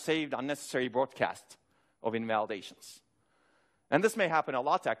 you would have saved unnecessary broadcast of invalidations. And this may happen a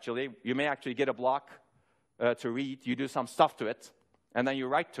lot, actually. You may actually get a block to read. You do some stuff to it, and then you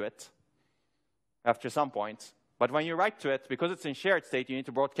write to it after some point. But when you write to it, because it's in shared state, you need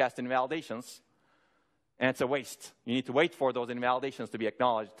to broadcast invalidations, and it's a waste. You need to wait for those invalidations to be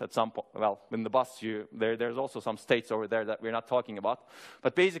acknowledged at some point. Well, in the bus, there's also some states over there that we're not talking about.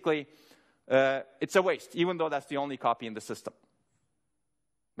 But basically, it's a waste, even though that's the only copy in the system.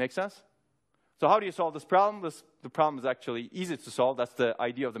 Make sense? So how do you solve this problem? The problem is actually easy to solve. That's the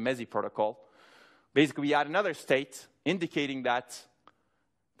idea of the MESI protocol. Basically, we add another state indicating that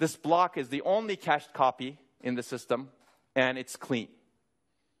this block is the only cached copy in the system, and it's clean.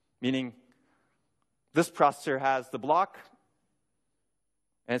 Meaning, this processor has the block,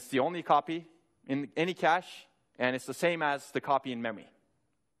 and it's the only copy in any cache, and it's the same as the copy in memory.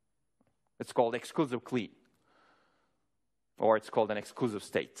 It's called exclusive clean, or it's called an exclusive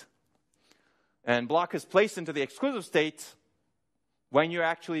state. And block is placed into the exclusive state when you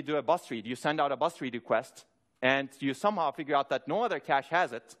actually do a bus read. You send out a bus read request, and you somehow figure out that no other cache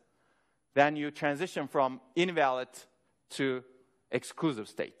has it. Then you transition from invalid to exclusive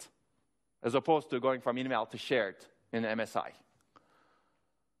state, as opposed to going from invalid to shared in MSI.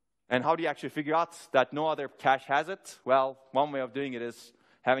 And how do you actually figure out that no other cache has it? Well, one way of doing it is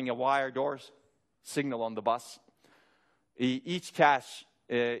having a wire door signal on the bus. Each cache,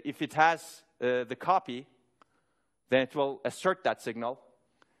 if it has the copy, then it will assert that signal.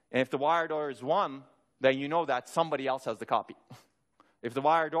 And if the wire door is 1, then you know that somebody else has the copy. If the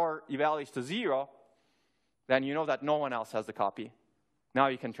wire door evaluates to 0, then you know that no one else has the copy. Now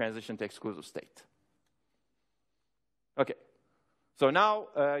you can transition to exclusive state. Okay. So now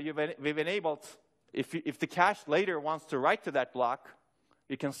we've enabled, if the cache later wants to write to that block,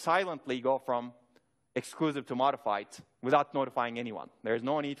 you can silently go from exclusive to modified without notifying anyone. There's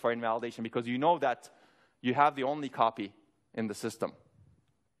no need for invalidation because you know that you have the only copy in the system,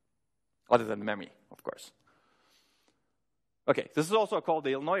 other than the memory, of course. Okay, this is also called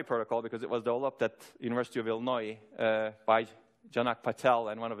the Illinois protocol because it was developed at University of Illinois by Janak Patel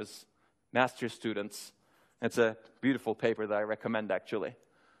and one of his master's students. It's a beautiful paper that I recommend, actually.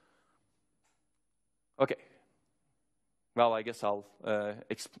 Okay. Well, I guess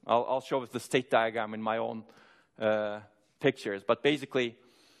I'll show the state diagram in my own pictures. But basically,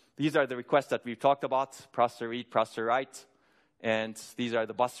 these are the requests that we've talked about: processor read, processor write, and these are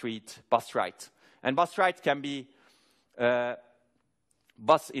the bus read, bus write. And bus write can be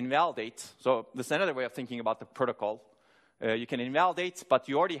bus invalidate. So this is another way of thinking about the protocol. You can invalidate, but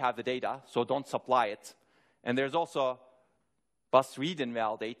you already have the data, so don't supply it. And there's also bus read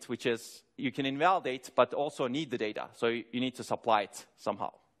invalidate, which is you can invalidate, but also need the data. So you need to supply it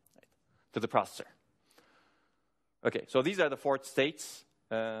somehow, right, to the processor. Okay, so these are the 4 states.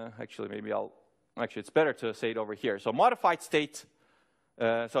 Actually, it's better to say it over here. So modified state,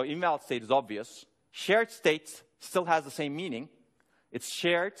 so invalid state is obvious. Shared state still has the same meaning. It's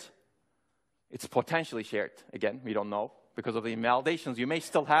shared. It's potentially shared. Again, we don't know. Because of the invalidations, you may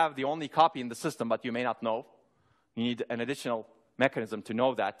still have the only copy in the system, but you may not know. You need an additional mechanism to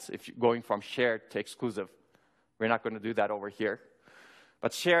know that if you're going from shared to exclusive. We're not going to do that over here.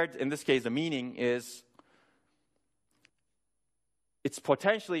 But shared, in this case, the meaning is it's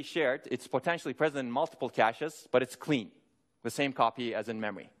potentially shared, it's potentially present in multiple caches, but it's clean, the same copy as in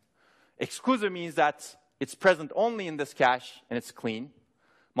memory. Exclusive means that it's present only in this cache and it's clean.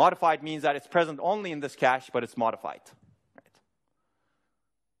 Modified means that it's present only in this cache, but it's modified. Right?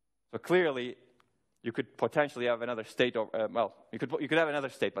 So clearly, you could potentially have another state, you could have another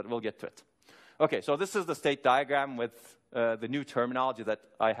state, but we'll get to it. Okay, so this is the state diagram with the new terminology that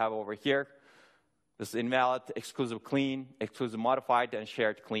I have over here. This is invalid, exclusive clean, exclusive modified, and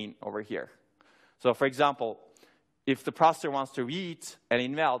shared clean over here. So for example, if the processor wants to read an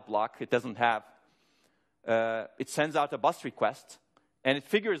invalid block, it doesn't have, it sends out a bus request, and it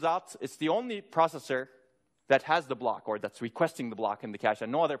figures out it's the only processor that has the block, or that's requesting the block in the cache,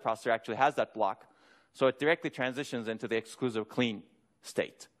 and no other processor actually has that block. So it directly transitions into the exclusive clean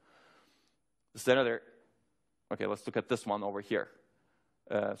state. This is another, okay, let's look at this one over here.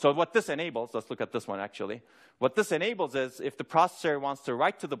 So what this enables, let's look at this one actually. What this enables is if the processor wants to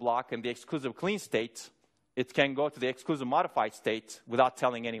write to the block in the exclusive clean state, it can go to the exclusive modified state without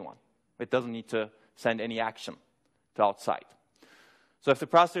telling anyone. It doesn't need to send any action to outside. So if the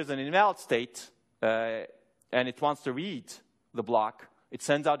processor is in an invalid state and it wants to read the block, it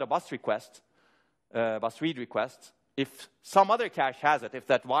sends out a bus request, bus read request. If some other cache has it, if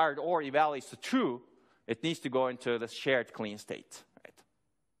that wired or evaluates to true, it needs to go into the shared clean state. Right?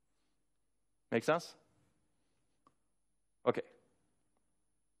 Make sense? Okay.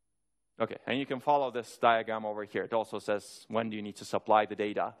 Okay, and you can follow this diagram over here. It also says when do you need to supply the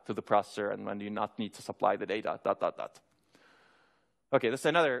data to the processor and when do you not need to supply the data, ... Okay, this is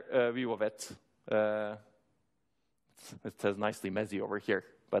another view of it. It says nicely messy over here.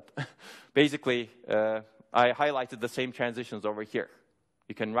 But basically, I highlighted the same transitions over here.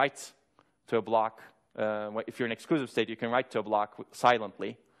 You can write to a block. If you're in exclusive state, you can write to a block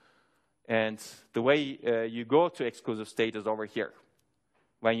silently. And the way you go to exclusive state is over here.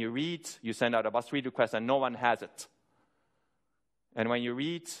 When you read, you send out a bus read request and no one has it. And when you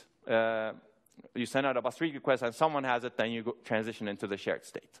read, you send out a bus read request and someone has it, then you transition into the shared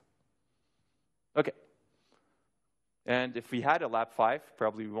state. Okay. And if we had a lab 5,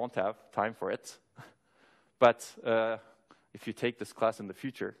 probably we won't have time for it. But if you take this class in the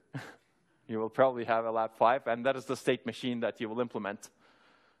future, you will probably have a lab 5, and that is the state machine that you will implement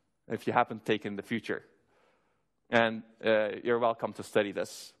if you happen to take in the future. And you're welcome to study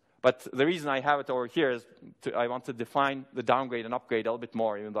this. But the reason I have it over here is I want to define the downgrade and upgrade a little bit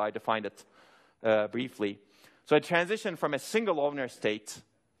more, even though I defined it briefly. So a transition from a single owner state,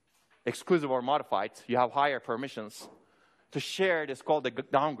 exclusive or modified, you have higher permissions, to shared is called a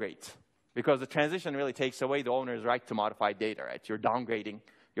downgrade, because the transition really takes away the owner's right to modify data, right? You're downgrading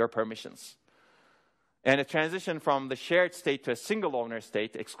your permissions. And a transition from the shared state to a single owner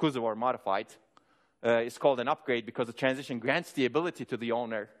state, exclusive or modified, is called an upgrade because the transition grants the ability to the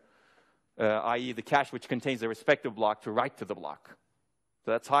owner, i.e. the cache which contains the respective block, to write to the block.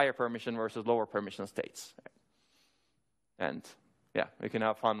 So that's higher permission versus lower permission states. And yeah, we can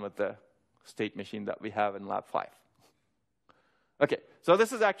have fun with the state machine that we have in Lab 5. Okay, so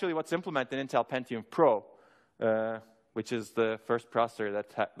this is actually what's implemented in Intel Pentium Pro, which is the first processor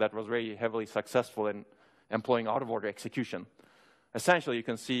that was very heavily successful in employing out-of-order execution. Essentially, you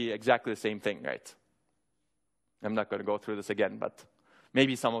can see exactly the same thing, right? I'm not going to go through this again, but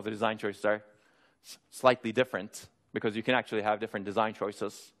maybe some of the design choices are slightly different because you can actually have different design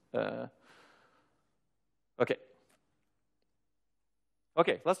choices. Okay.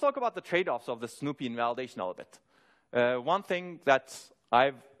 Okay, let's talk about the trade-offs of the Snoopy invalidation a little bit. One thing that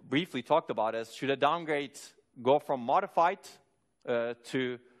I've briefly talked about is, should a downgrade go from modified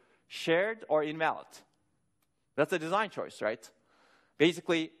to shared or invalid? That's a design choice, right?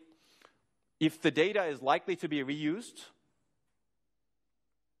 Basically, if the data is likely to be reused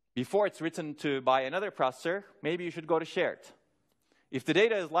before it's written to by another processor, maybe you should go to shared. If the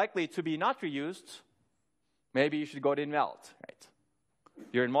data is likely to be not reused, maybe you should go to invalid, right?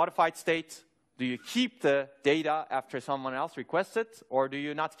 You're in modified state. Do you keep the data after someone else requests it, or do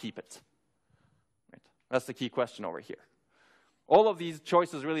you not keep it? Right. That's the key question over here. All of these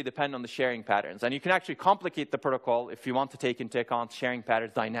choices really depend on the sharing patterns. And you can actually complicate the protocol if you want to take into account sharing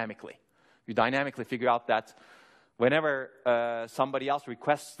patterns dynamically. You dynamically figure out that whenever somebody else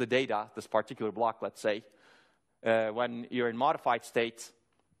requests the data, this particular block, let's say, when you're in modified state,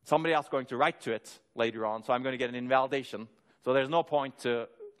 somebody else is going to write to it later on, so I'm going to get an invalidation. So there's no point of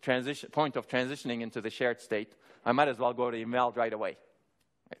transitioning into the shared state. I might as well go to invalid right away.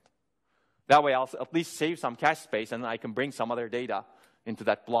 Right. That way I'll at least save some cache space, and I can bring some other data into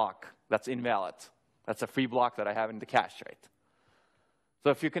that block that's invalid. That's a free block that I have in the cache, right? So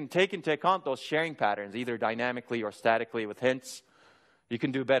if you can take into account those sharing patterns, either dynamically or statically with hints, you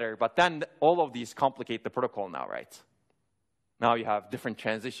can do better. But then all of these complicate the protocol now, right? Now you have different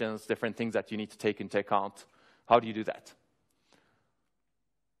transitions, different things that you need to take into account. How do you do that?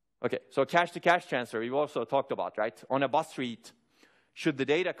 Okay, so cache-to-cache transfer, we've also talked about, right? On a bus read, should the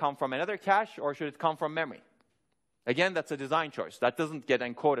data come from another cache or should it come from memory? Again, that's a design choice. That doesn't get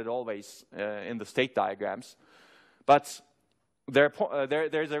encoded always in the state diagrams. But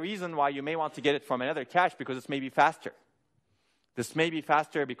there's a reason why you may want to get it from another cache, because it's maybe faster. This may be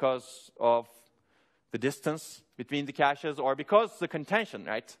faster because of the distance between the caches, or because the contention,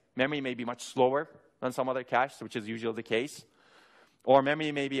 right? Memory may be much slower than some other caches, which is usually the case. Or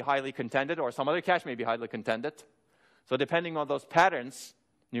memory may be highly contended, or some other cache may be highly contended. So depending on those patterns,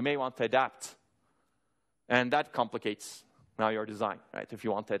 you may want to adapt. And that complicates now your design, right, if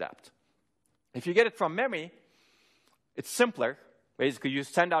you want to adapt. If you get it from memory, it's simpler. Basically, you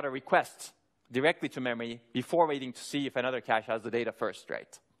send out a request directly to memory before waiting to see if another cache has the data first,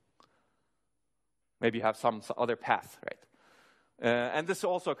 right? Maybe you have some other path, right? And this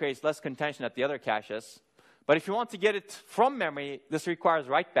also creates less contention at the other caches. But if you want to get it from memory, this requires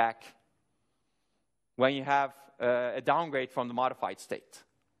write back when you have a downgrade from the modified state.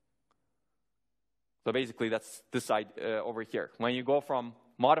 So basically, that's this side over here. When you go from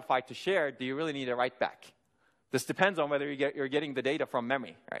modified to shared, do you really need a write back? This depends on whether you're getting the data from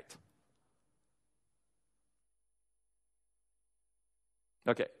memory, right?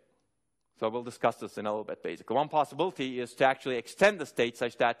 Okay. So we'll discuss this in a little bit, basically. One possibility is to actually extend the state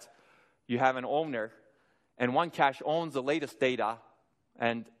such that you have an owner, and one cache owns the latest data,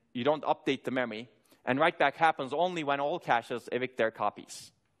 and you don't update the memory, and write back happens only when all caches evict their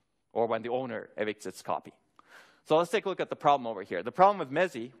copies, or when the owner evicts its copy. So let's take a look at the problem over here. The problem with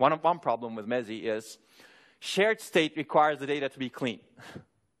MESI, one problem with MESI is shared state requires the data to be clean.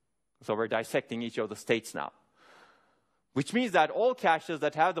 So we're dissecting each of the states now. Which means that all caches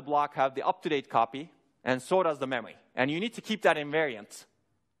that have the block have the up-to-date copy, and so does the memory. And you need to keep that invariant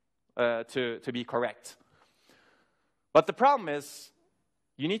to be correct. But the problem is,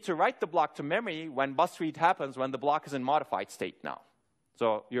 you need to write the block to memory when bus read happens when the block is in modified state now.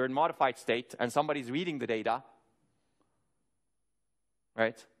 So you're in modified state, and somebody's reading the data,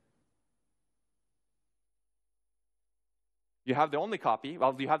 right? You have the only copy.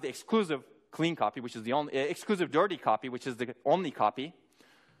 Well, you have the exclusive clean copy, which is the only exclusive dirty copy, which is the only copy.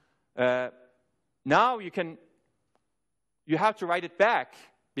 Now you have to write it back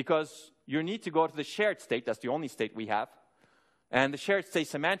because you need to go to the shared state. That's the only state we have. And the shared state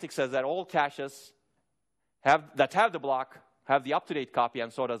semantic says that all caches that have the block have the up-to-date copy,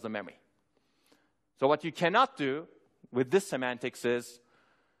 and so does the memory. So what you cannot do with this semantics is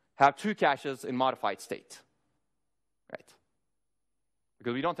have two caches in modified state, right?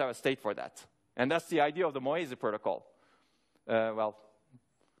 Because we don't have a state for that. And that's the idea of the Moise protocol. Well,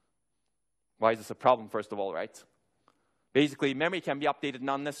 why is this a problem, first of all, right? Basically, memory can be updated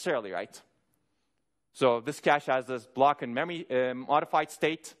non-necessarily, right? So this cache has this block in memory modified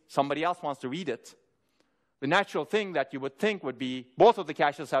state. Somebody else wants to read it. The natural thing that you would think would be both of the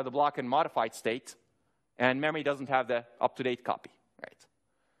caches have the block in modified state, and memory doesn't have the up-to-date copy, right?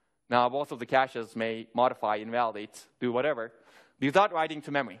 Now, both of the caches may modify, invalidate, do whatever, without writing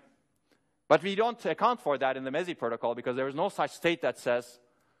to memory. But we don't account for that in the MESI protocol because there is no such state that says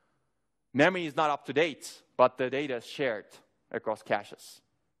memory is not up to date, but the data is shared across caches,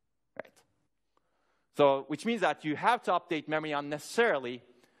 right? So, which means that you have to update memory unnecessarily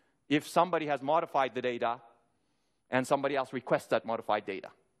if somebody has modified the data and somebody else requests that modified data.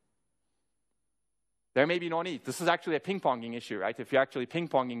 There may be no need. This is actually a ping-ponging issue, right? If you're actually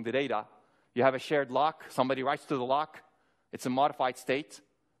ping-ponging the data, you have a shared lock, somebody writes to the lock, it's a modified state.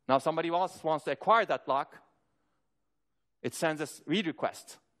 Now somebody else wants to acquire that lock, it sends a read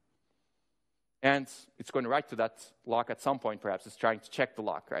request. And it's going to write to that lock at some point, perhaps. It's trying to check the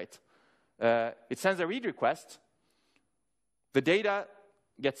lock, right? It sends a read request. The data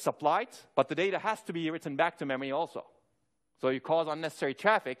gets supplied, but the data has to be written back to memory also. So you cause unnecessary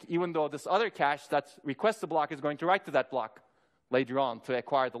traffic, even though this other cache that requests the block is going to write to that block later on to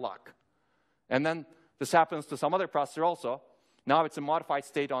acquire the lock. And then this happens to some other processor also. Now it's a modified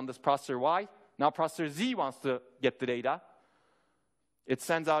state on this processor Y. Now processor Z wants to get the data. It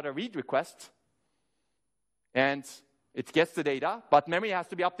sends out a read request, and it gets the data, but memory has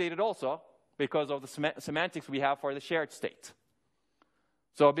to be updated also because of the semantics we have for the shared state.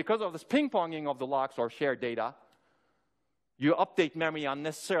 So because of this ping-ponging of the locks or shared data, you update memory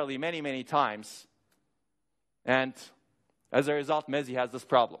unnecessarily many, many times. And as a result, MESI has this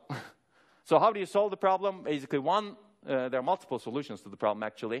problem. So how do you solve the problem? Basically, there are multiple solutions to the problem,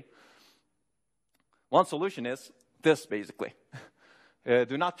 actually. One solution is this, basically.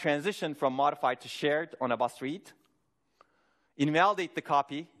 Do not transition from modified to shared on a bus read. Invalidate the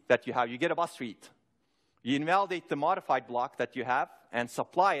copy that you have. You get a bus read. You invalidate the modified block that you have and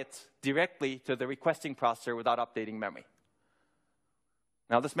supply it directly to the requesting processor without updating memory.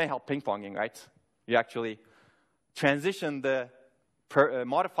 Now, this may help ping-ponging, right? You actually transition the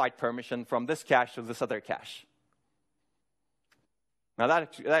modified permission from this cache to this other cache. Now,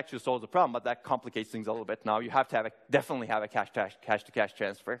 that actually solves the problem, but that complicates things a little bit. Now, you have to definitely have a cache-to-cache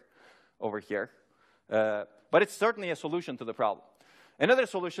transfer over here. But it's certainly a solution to the problem. Another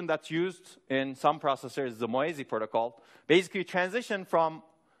solution that's used in some processors is the Moise protocol. Basically, transition from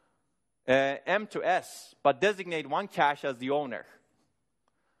M to S, but designate one cache as the owner,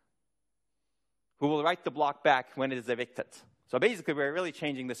 who will write the block back when it is evicted. So basically, we're really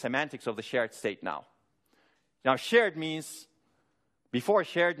changing the semantics of the shared state now. Now, shared means, before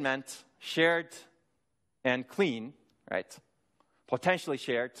shared meant shared and clean, right? Potentially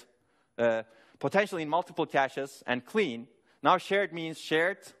shared, potentially in multiple caches and clean. Now shared means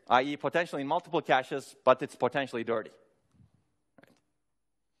shared, i.e. potentially in multiple caches, but it's potentially dirty. Right.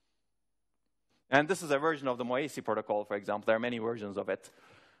 And this is a version of the Moesi protocol, for example. There are many versions of it.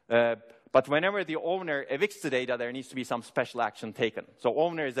 But whenever the owner evicts the data, there needs to be some special action taken. So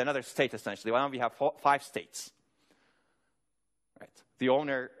owner is another state, essentially. Why don't we have 5 states? Right. The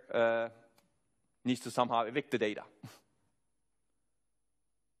owner needs to somehow evict the data.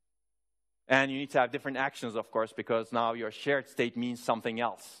 And you need to have different actions, of course, because now your shared state means something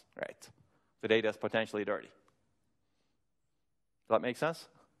else, right? The data is potentially dirty. Does that make sense?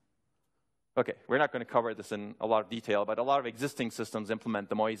 Okay, we're not going to cover this in a lot of detail, but a lot of existing systems implement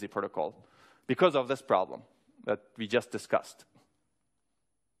the Moesi protocol because of this problem that we just discussed.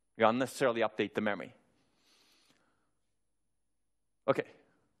 You unnecessarily update the memory. Okay,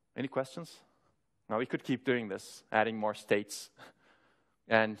 any questions? Now, we could keep doing this, adding more states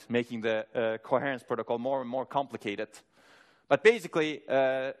and making the coherence protocol more and more complicated. But basically,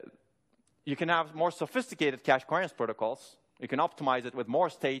 you can have more sophisticated cache coherence protocols. You can optimize it with more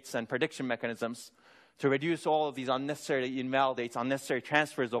states and prediction mechanisms to reduce all of these unnecessary invalidates, unnecessary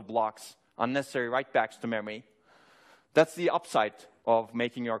transfers of blocks, unnecessary write-backs to memory. That's the upside of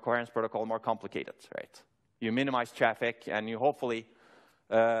making your coherence protocol more complicated, right? You minimize traffic, and you hopefully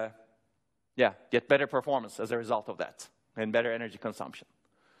get better performance as a result of that, and better energy consumption.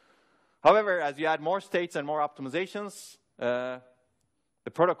 However, as you add more states and more optimizations, the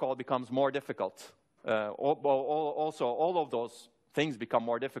protocol becomes more difficult. Also, all of those things become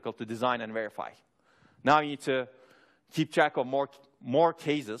more difficult to design and verify. Now you need to keep track of more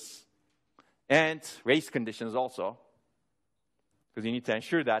cases and race conditions also, because you need to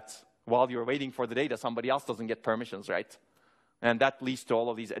ensure that while you're waiting for the data, somebody else doesn't get permissions, right? And that leads to all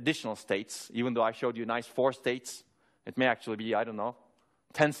of these additional states. Even though I showed you nice 4 states, it may actually be,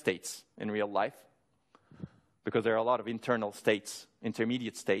 10 states in real life, because there are a lot of internal states,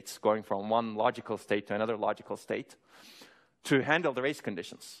 intermediate states, going from one logical state to another logical state to handle the race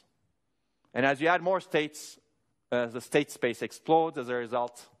conditions. And as you add more states, the state space explodes. As a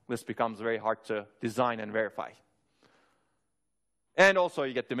result, this becomes very hard to design and verify. And also,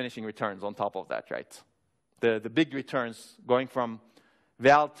 you get diminishing returns on top of that, right? The big returns going from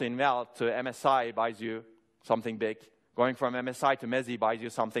valid to invalid to MSI buys you something big. Going from MSI to MESI buys you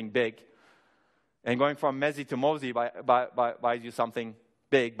something big. And going from MESI to MOSI buys you something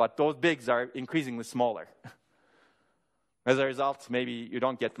big, but those bigs are increasingly smaller. As a result, maybe you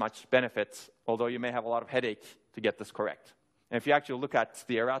don't get much benefit, although you may have a lot of headache to get this correct. And if you actually look at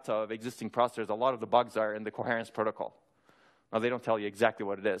the errata of existing processors, a lot of the bugs are in the coherence protocol. Now, they don't tell you exactly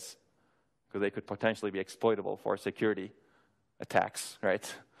what it is, because they could potentially be exploitable for security attacks,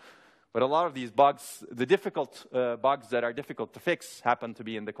 right? But a lot of these bugs, the difficult bugs that are difficult to fix, happen to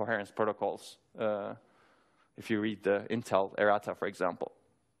be in the coherence protocols, if you read the Intel errata, for example.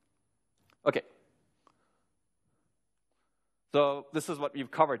 Okay. So this is what we've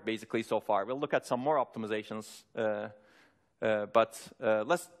covered, basically, so far. We'll look at some more optimizations.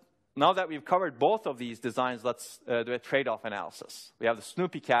 Now that we've covered both of these designs, let's do a trade-off analysis. We have the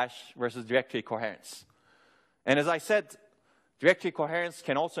Snoopy cache versus directory coherence. And as I said, directory coherence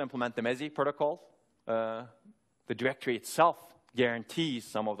can also implement the MESI protocol. The directory itself guarantees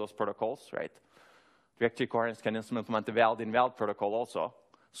some of those protocols, right? Directory coherence can implement the valid-invalid protocol also.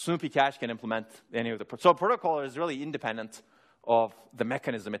 Snoopy cache can implement any of the so protocol is really independent of the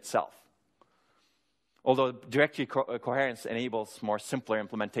mechanism itself. Although directory coherence enables more simpler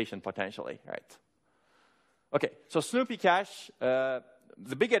implementation potentially, right? Okay, so Snoopy cache, the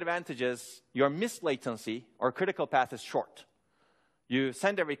big advantage is your missed latency or critical path is short. You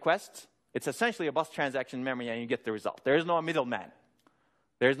send a request, it's essentially a bus transaction memory, and you get the result. There is no middleman.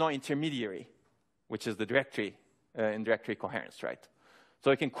 There is no intermediary, which is the directory in directory coherence, right?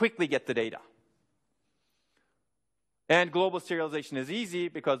 So you can quickly get the data. And global serialization is easy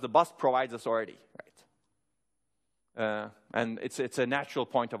because the bus provides us already, right? And it's a natural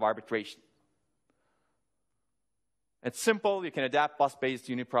point of arbitration. It's simple. You can adapt bus-based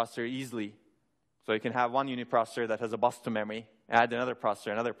uniprocessor easily. So you can have one uniprocessor that has a bus to memory, add another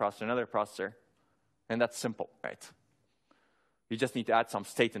processor, another processor, another processor, and that's simple, right? You just need to add some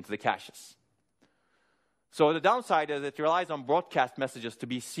state into the caches. So the downside is it relies on broadcast messages to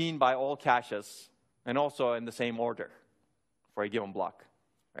be seen by all caches and also in the same order for a given block,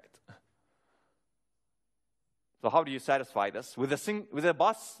 right? So how do you satisfy this? With a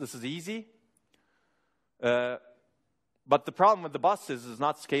bus, this is easy. But the problem with the bus is it's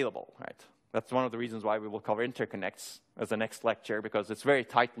not scalable, right? That's one of the reasons why we will cover interconnects as the next lecture, because it's very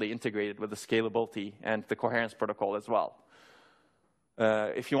tightly integrated with the scalability and the coherence protocol as well.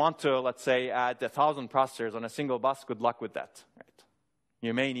 If you want to, let's say, add 1,000 processors on a single bus, good luck with that. Right?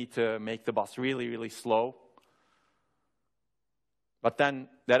 You may need to make the bus really, really slow. But then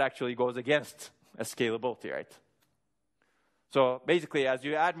that actually goes against a scalability, right? So basically, as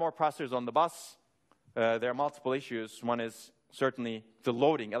you add more processors on the bus, there are multiple issues. One is certainly the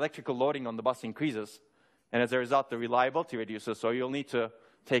loading. Electrical loading on the bus increases. And as a result, the reliability reduces. So you'll need to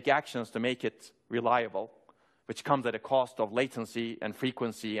take actions to make it reliable, which comes at a cost of latency and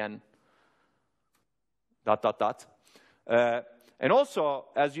frequency and ... And also,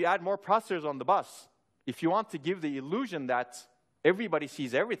 as you add more processors on the bus, if you want to give the illusion that everybody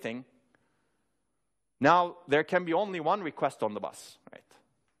sees everything, now there can be only one request on the bus, right?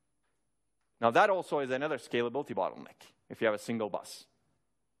 Now that also is another scalability bottleneck if you have a single bus.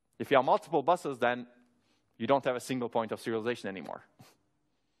 If you have multiple buses, then you don't have a single point of serialization anymore.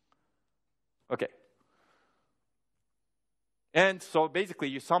 Okay. And so basically,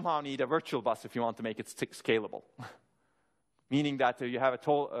 you somehow need a virtual bus if you want to make it scalable. Meaning that you have a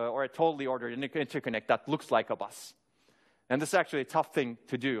totally ordered interconnect that looks like a bus. And this is actually a tough thing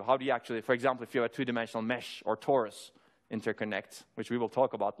to do. How do you actually, for example, if you have a two-dimensional mesh or torus interconnect, which we will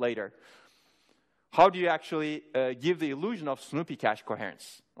talk about later, how do you actually give the illusion of Snoopy cache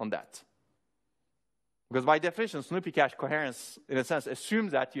coherence on that? Because by definition, Snoopy cache coherence, in a sense,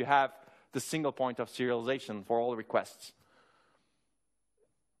 assumes that you have the single point of serialization for all requests.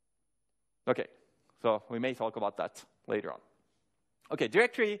 Okay, so we may talk about that later on. Okay,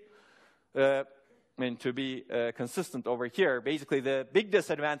 directory, to be consistent over here, basically the big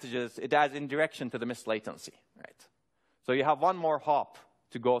disadvantage is it adds indirection to the missed latency, right? So you have one more hop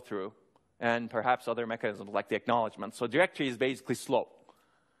to go through, and perhaps other mechanisms like the acknowledgement. So directory is basically slow.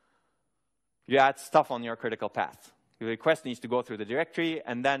 You add stuff on your critical path. The request needs to go through the directory,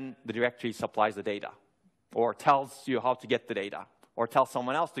 and then the directory supplies the data, or tells you how to get the data, or tells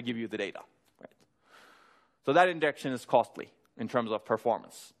someone else to give you the data. Right? So that indirection is costly in terms of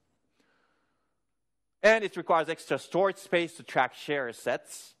performance. And it requires extra storage space to track share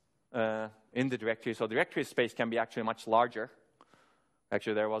sets in the directory. So directory space can be actually much larger.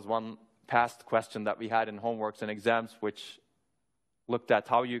 Actually, there was one past question that we had in homeworks and exams, which looked at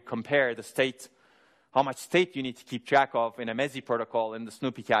how you compare the state, how much state you need to keep track of in a MESI protocol in the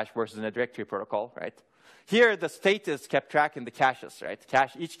Snoopy cache versus in a directory protocol, right? Here, the state is kept track in the caches, right?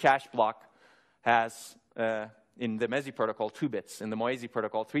 Each cache block has, in the MESI protocol, 2 bits. In the Moesi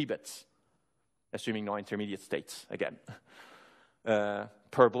protocol, 3 bits, assuming no intermediate states, again,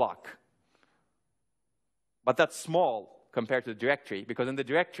 per block. But that's small compared to the directory, because in the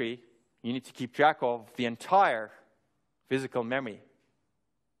directory, you need to keep track of the entire physical memory.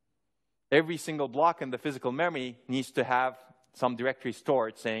 Every single block in the physical memory needs to have some directory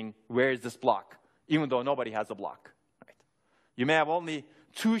stored saying, where is this block? Even though nobody has a block. Right? You may have only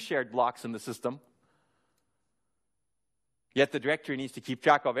 2 shared blocks in the system, yet the directory needs to keep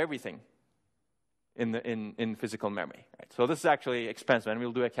track of everything in physical memory. Right? So this is actually expensive, and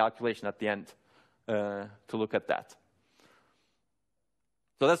we'll do a calculation at the end to look at that.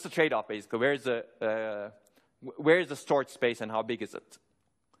 So that's the trade-off, basically. Where is the storage space and how big is it?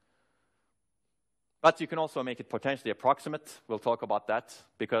 But you can also make it potentially approximate. We'll talk about that,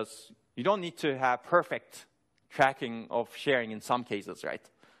 because you don't need to have perfect tracking of sharing in some cases, right?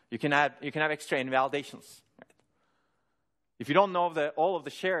 You can have extra invalidations. Right? If you don't know all of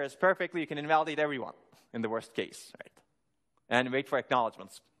the shares perfectly, you can invalidate everyone in the worst case, right? And wait for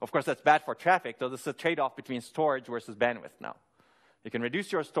acknowledgements. Of course, that's bad for traffic, so this is a trade-off between storage versus bandwidth now. You can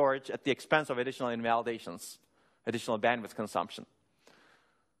reduce your storage at the expense of additional invalidations, additional bandwidth consumption.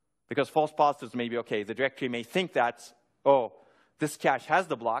 Because false positives may be, okay, the directory may think that, oh, this cache has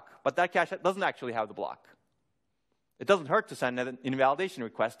the block, but that cache doesn't actually have the block. It doesn't hurt to send an invalidation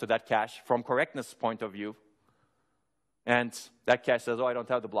request to that cache from correctness point of view. And that cache says, oh, I don't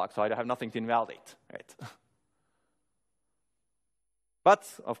have the block, so I have nothing to invalidate. Right? But,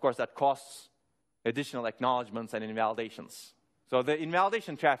 of course, that costs additional acknowledgements and invalidations. So the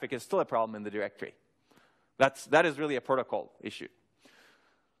invalidation traffic is still a problem in the directory. That is really a protocol issue.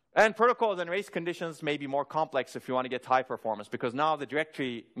 And protocols and race conditions may be more complex if you want to get high performance, because now the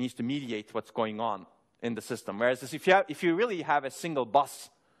directory needs to mediate what's going on in the system. Whereas if you really have a single bus,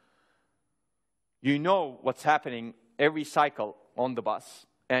 you know what's happening every cycle on the bus,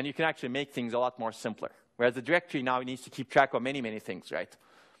 and you can actually make things a lot more simpler. Whereas the directory now needs to keep track of many, many things, right?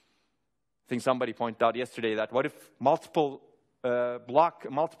 I think somebody pointed out yesterday that what if multiple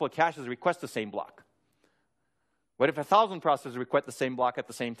caches request the same block? What if 1,000 processors request the same block at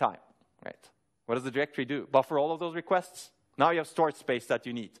the same time, right? What does the directory do? Buffer all of those requests? Now you have storage space that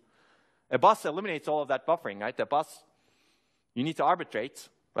you need. A bus eliminates all of that buffering, right? The bus You need to arbitrate.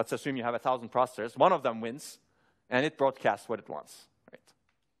 Let's assume you have 1,000 processors. One of them wins, and it broadcasts what it wants. Right?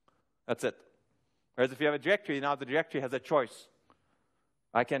 That's it. Whereas if you have a directory, now the directory has a choice.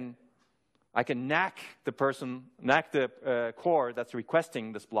 I can knack the core that's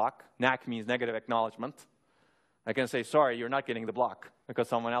requesting this block. Knack means negative acknowledgement. I can say, sorry, you're not getting the block because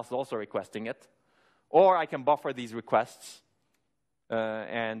someone else is also requesting it. Or I can buffer these requests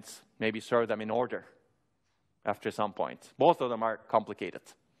and maybe serve them in order after some point. Both of them are complicated.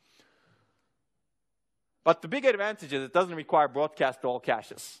 But the big advantage is it doesn't require broadcast to all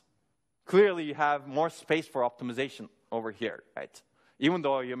caches. Clearly, you have more space for optimization over here, right? Even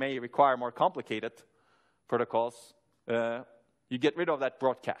though you may require more complicated protocols, you get rid of that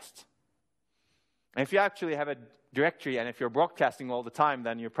broadcast. And if you actually have a directory and if you're broadcasting all the time,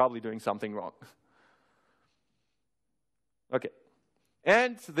 then you're probably doing something wrong. Okay.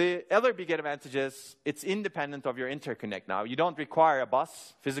 And the other big advantage is it's independent of your interconnect now. You don't require a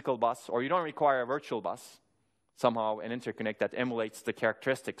bus, physical bus, or you don't require a virtual bus, somehow an interconnect that emulates the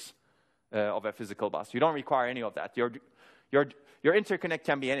characteristics of a physical bus. You don't require any of that. Your interconnect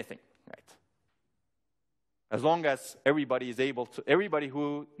can be anything, right? As long as everybody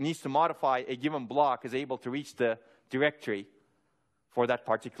who needs to modify a given block is able to reach the directory for that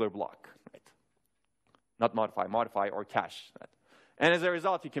particular block, right? Not modify or cache that. And as a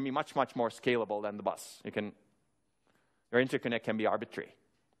result, you can be much, much more scalable than the bus. Your interconnect can be arbitrary.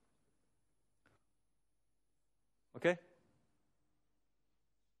 Okay?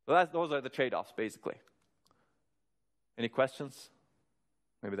 So those are the trade-offs, basically. Any questions?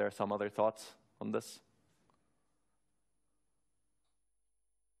 Maybe there are some other thoughts on this.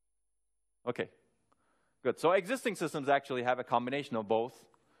 Okay, good. So existing systems actually have a combination of both.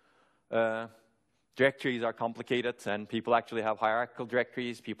 Directories are complicated, and people actually have hierarchical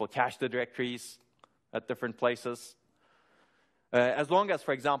directories. People cache the directories at different places. As long as,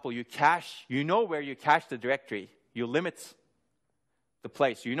 for example, you know where you cache the directory, you limit the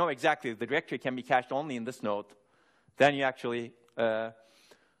place. You know exactly the directory can be cached only in this node. Then you actually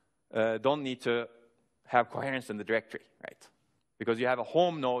don't need to have coherence in the directory, right? Because you have a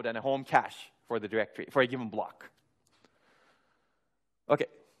home node and a home cache for the directory, for a given block. Okay.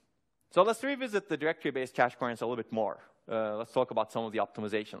 So let's revisit the directory-based cache coherence a little bit more. Let's talk about some of the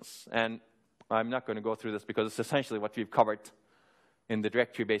optimizations. And I'm not going to go through this because it's essentially what we've covered in the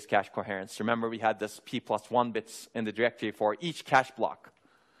directory-based cache coherence. Remember, we had this p+1 bits in the directory for each cache block.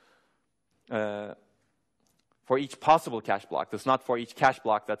 For each possible cache block. This is not for each cache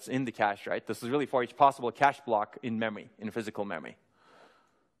block that's in the cache, right? This is really for each possible cache block in memory, in physical memory.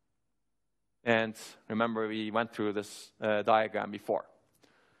 And remember, we went through this diagram before.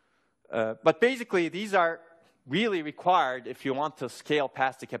 But basically, these are really required if you want to scale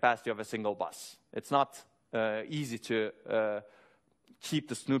past the capacity of a single bus. It's not easy to keep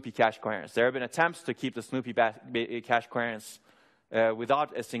the Snoopy cache coherence. There have been attempts to keep the Snoopy cache coherence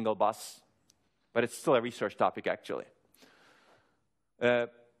without a single bus, but it's still a research topic, actually.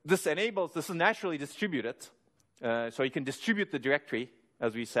 This is naturally distributed, so you can distribute the directory,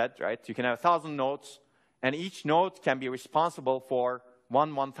 as we said, right? You can have 1,000 nodes, and each node can be responsible for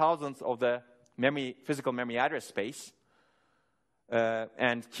 1/1000th of the physical memory address space,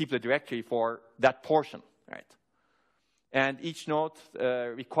 and keep the directory for that portion, right? And each node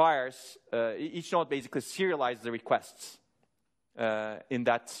each node basically serializes the requests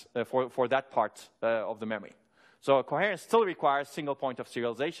for that part of the memory. So coherence still requires single point of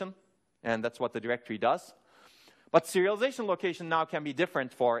serialization, and that's what the directory does. But serialization location now can be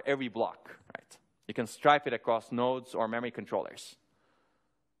different for every block, right? You can stripe it across nodes or memory controllers.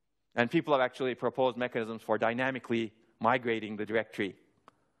 And people have actually proposed mechanisms for dynamically migrating the directory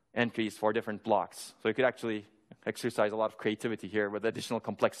entries for different blocks. So you could actually exercise a lot of creativity here with additional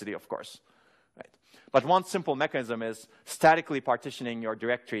complexity, of course. Right? But one simple mechanism is statically partitioning your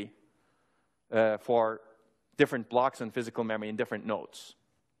directory for different blocks in physical memory in different nodes.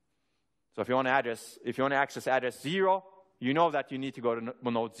 So if you want to access address 0, you know that you need to go to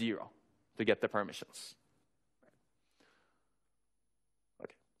node 0 to get the permissions.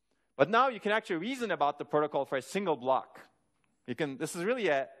 But now you can actually reason about the protocol for a single block. This is really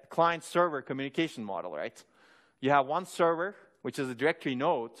a client-server communication model, right? You have one server, which is a directory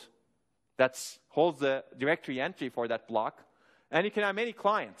node that holds the directory entry for that block. And you can have many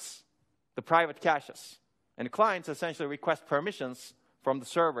clients, the private caches. And clients essentially request permissions from the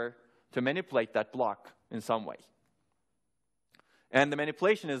server to manipulate that block in some way. And the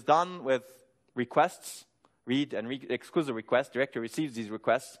manipulation is done with requests, read and exclusive requests. Directory receives these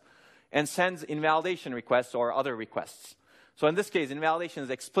requests and sends invalidation requests or other requests. So in this case, invalidation is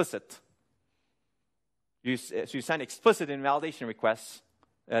explicit. So you send explicit invalidation requests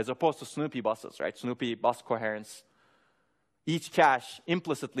as opposed to Snoopy buses, right? Snoopy bus coherence. Each cache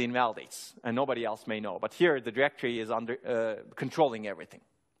implicitly invalidates, and nobody else may know. But here, the directory is controlling everything.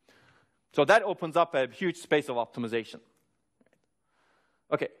 So that opens up a huge space of optimization.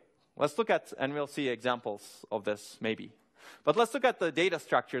 Okay, let's look at, and we'll see examples of this maybe. But let's look at the data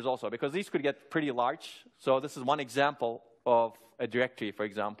structures also, because these could get pretty large. So this is one example of a directory, for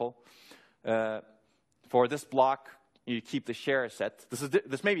example. For this block, you keep the share set.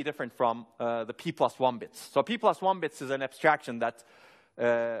 This may be different from the P+1 bits. So P+1 bits is an abstraction that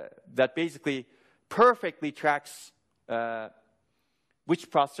basically perfectly tracks which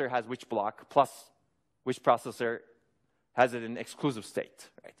processor has which block, plus which processor has it in exclusive state,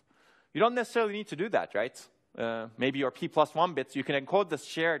 right? You don't necessarily need to do that, right? Maybe your P+1 bits, you can encode this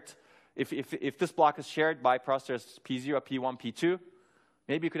shared, if this block is shared by processors P0, P1, P2,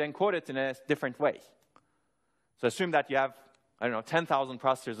 maybe you could encode it in a different way. So assume that you have, I don't know, 10,000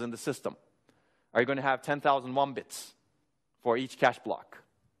 processors in the system. Are you going to have 10,001 bits for each cache block,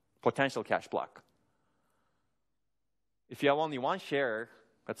 potential cache block? If you have only one share,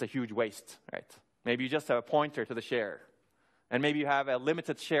 that's a huge waste, right? Maybe you just have a pointer to the share. And maybe you have a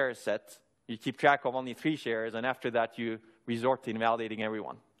limited share set. You keep track of only 3 shares, and after that you resort to invalidating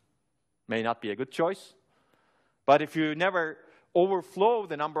everyone. May not be a good choice. But if you never overflow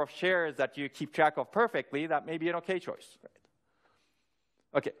the number of shares that you keep track of perfectly, that may be an okay choice, right?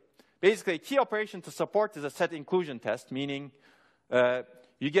 Okay, basically, key operation to support is a set inclusion test, meaning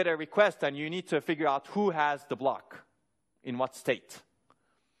you get a request and you need to figure out who has the block, in what state.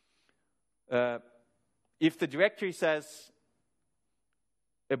 If the directory says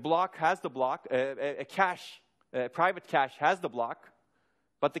a block has the block, a private cache has the block,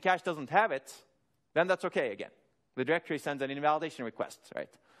 but the cache doesn't have it, then that's okay again. The directory sends an invalidation request, right?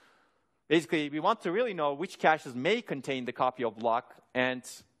 Basically, we want to really know which caches may contain the copy of block, and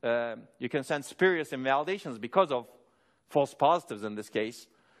you can send spurious invalidations because of false positives in this case,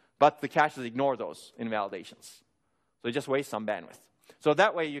 but the caches ignore those invalidations. So you just waste some bandwidth. So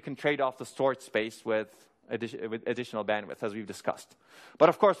that way you can trade off the storage space with additional bandwidth, as we've discussed. But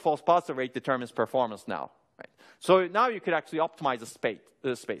of course, false positive rate determines performance now, right? So now you could actually optimize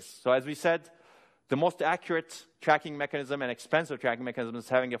the space. So as we said, the most accurate tracking mechanism and expensive tracking mechanism is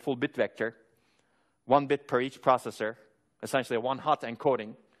having a full bit vector, 1 bit per each processor, essentially a 1 hot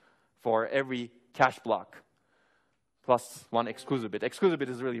encoding for every cache block, plus 1 exclusive bit. Exclusive bit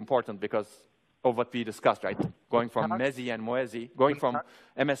is really important because of what we discussed, right? Going from MESI and MOESI, going from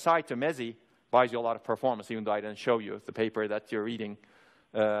MSI to MESI buys you a lot of performance, even though I didn't show you. The paper that you're reading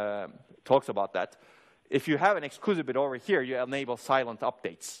talks about that. If you have an exclusive bit over here, you enable silent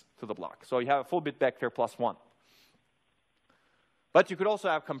updates to the block. So you have a full bit vector plus 1. But you could also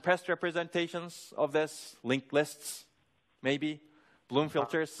have compressed representations of this, linked lists, maybe, Bloom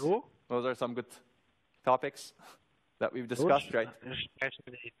filters. Those are some good topics that we've discussed, right?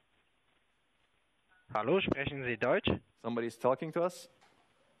 Hallo, sprechen Sie Deutsch? Somebody's talking to us.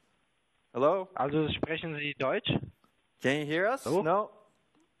 Hello? Also sprechen Sie Deutsch? Can you hear us? Hello? No?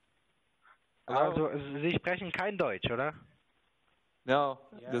 Hello? Also Sie sprechen kein Deutsch, oder? No.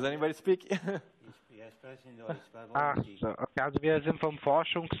 Does anybody speak? Ach so, okay. Also wir sind vom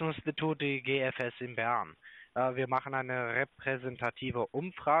Forschungsinstitut die GFS in Bern. Wir machen eine repräsentative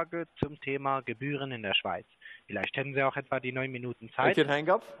Umfrage zum Thema Gebühren in der Schweiz. Vielleicht hätten Sie auch etwa die 9 Minuten Zeit. We can hang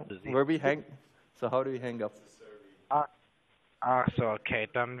up? Where we hang? So how do we hang up? Ach so, okay.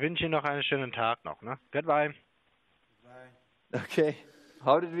 Dann wünsche ich Ihnen noch einen schönen Tag noch, ne? Goodbye. Okay.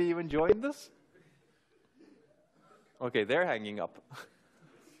 How did we even join this? Okay, they're hanging up.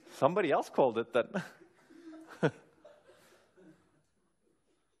 Somebody else called it then.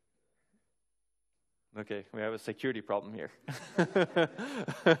 Okay, we have a security problem here.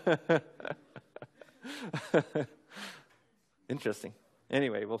 Interesting.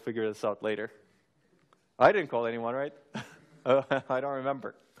 Anyway, we'll figure this out later. I didn't call anyone, right? I don't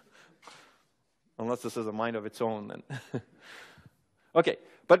remember. Unless this is a mind of its own, then. Okay,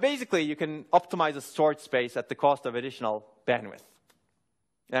 but basically you can optimize the storage space at the cost of additional bandwidth.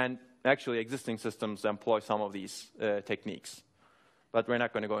 And actually existing systems employ some of these techniques. But we're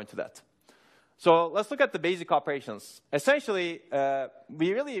not going to go into that. So let's look at the basic operations. Essentially,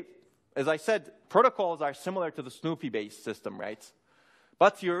 we really, as I said, protocols are similar to the Snoopy-based system, right?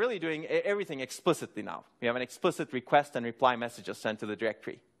 But you're really doing everything explicitly now. You have an explicit request and reply messages sent to the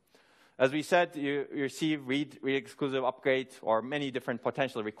directory. As we said, you receive read exclusive upgrade or many different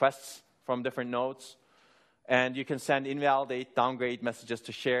potential requests from different nodes. And you can send invalidate, downgrade messages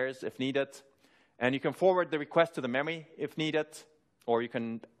to shares if needed. And you can forward the request to the memory if needed, or you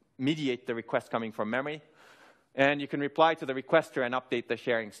can mediate the request coming from memory. And you can reply to the requester and update the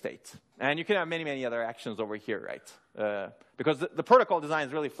sharing state. And you can have many, many other actions over here, right? Because the protocol design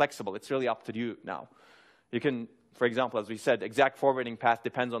is really flexible. It's really up to you now. You can, for example, as we said, exact forwarding path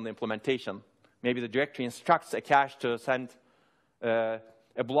depends on the implementation. Maybe the directory instructs a cache to send a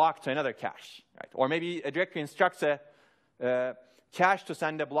block to another cache, right? Or maybe a directory instructs a cache to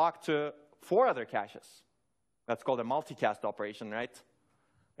send a block to 4 other caches. That's called a multicast operation, right?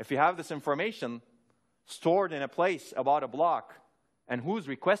 If you have this information stored in a place about a block and who's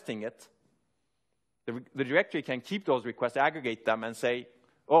requesting it, the directory can keep those requests, aggregate them, and say,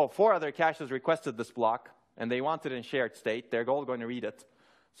 oh, 4 other caches requested this block, and they want it in shared state. They're all going to read it.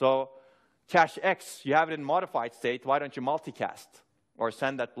 So cache X, you have it in modified state. Why don't you multicast or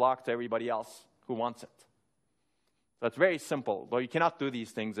send that block to everybody else who wants it? So it's very simple, but you cannot do these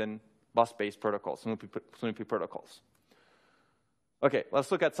things in bus-based protocols, Snoopy protocols. Okay,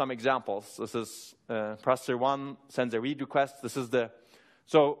 let's look at some examples. This is processor 1 sends a read request. This is the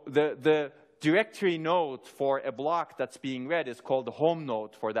directory node for a block that's being read is called the home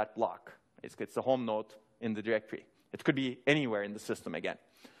node for that block. It's the home node in the directory. It could be anywhere in the system again.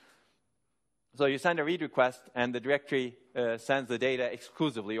 So you send a read request, and the directory sends the data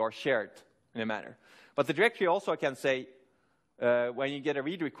exclusively or shared in a manner. But the directory also can say, when you get a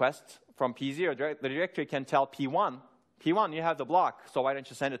read request from P0, the directory can tell P1, P1, you have the block, so why don't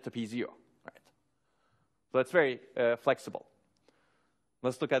you send it to P0? Right? So it's very flexible.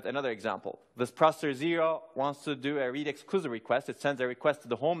 Let's look at another example. This processor 0 wants to do a read exclusive request. It sends a request to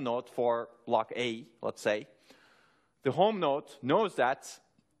the home node for block A, let's say. The home node knows that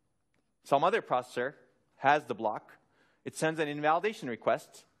some other processor has the block. It sends an invalidation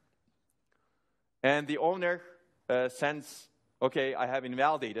request. And the owner sends, OK, I have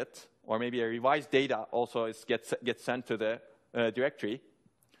invalidated. Or maybe a revised data also gets sent to the directory.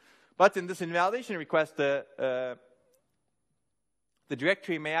 But in this invalidation request, the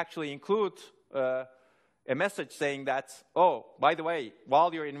directory may actually include a message saying that, oh, by the way,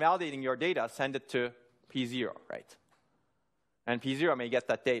 while you're invalidating your data, send it to P0, right? And P0 may get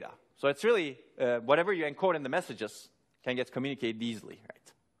that data. So it's really, whatever you encode in the messages can get communicated easily,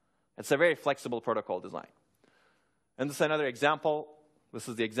 right? It's a very flexible protocol design. And this is another example. This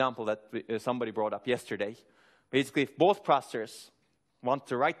is the example that somebody brought up yesterday. Basically, if both processors want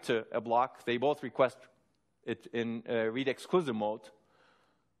to write to a block, they both request it in read exclusive mode.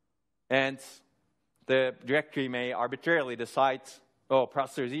 And the directory may arbitrarily decide, oh,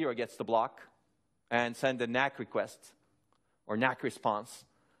 processor 0 gets the block, and send a NAC request or NAC response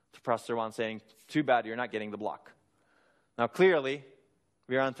to processor 1 saying, too bad, you're not getting the block. Now, clearly,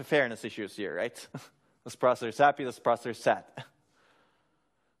 we are onto fairness issues here, right? This processor is happy, this processor is sad.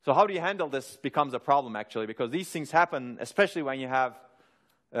 So how do you handle this becomes a problem, actually, because these things happen, especially when you have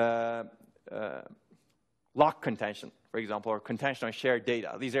lock contention, for example, or contention on shared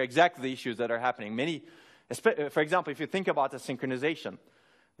data. These are exactly the issues that are happening. For example, if you think about the synchronization,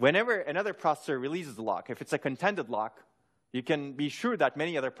 whenever another processor releases a lock, if it's a contended lock, you can be sure that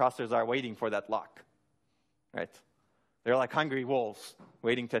many other processors are waiting for that lock, right? They're like hungry wolves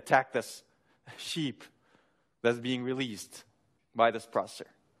waiting to attack this sheep that's being released by this processor.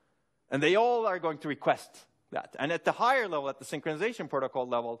 And they all are going to request that. And at the higher level, at the synchronization protocol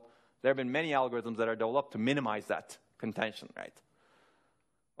level, there have been many algorithms that are developed to minimize that contention, right?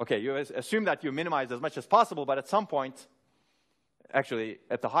 Okay, you assume that you minimize as much as possible, but at some point, actually,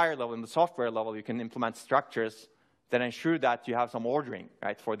 at the higher level, in the software level, you can implement structures that ensure that you have some ordering,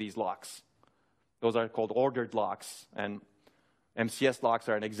 right, for these locks. Those are called ordered locks, and MCS locks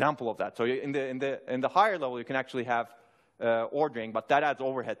are an example of that. So in the higher level, you can actually have ordering, but that adds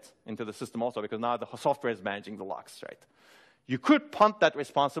overhead into the system also, because now the software is managing the locks, right? You could punt that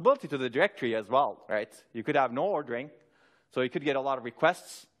responsibility to the directory as well, right? You could have no ordering, so you could get a lot of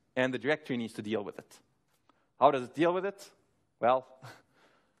requests, and the directory needs to deal with it. How does it deal with it? Well,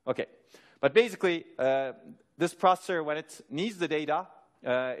 okay. But basically, this processor, when it needs the data,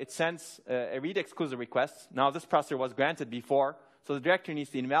 it sends a read exclusive request. Now, this processor was granted before, so the directory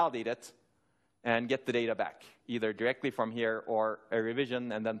needs to invalidate it and get the data back, either directly from here or a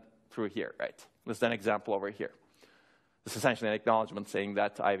revision and then through here, right? This is an example over here. This is essentially an acknowledgement saying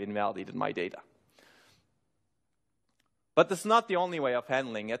that I've invalidated my data. But this is not the only way of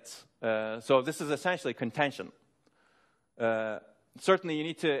handling it. So this is essentially contention. Certainly, you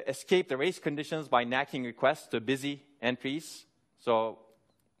need to escape the race conditions by NACking requests to busy entries. So,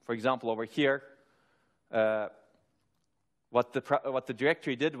 for example, over here, what the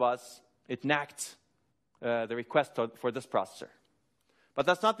directory did was it NACked the request for this processor. But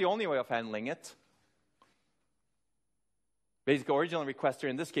that's not the only way of handling it. Basically, original requester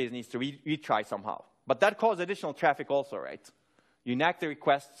in this case needs to retry somehow. But that causes additional traffic also, right? You enact the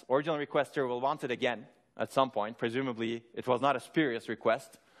request, original requester will want it again at some point. Presumably, it was not a spurious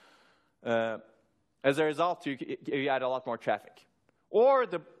request. As a result, you add a lot more traffic. Or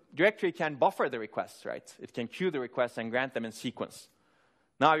the directory can buffer the requests, right? It can queue the requests and grant them in sequence.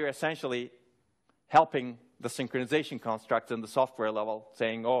 Now you're essentially helping the synchronization construct in the software level,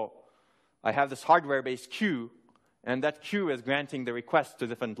 saying, oh, I have this hardware-based queue, and that queue is granting the request to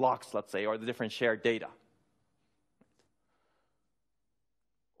different blocks, let's say, or the different shared data.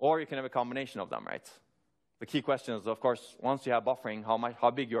 Or you can have a combination of them, right? The key question is, of course, once you have buffering,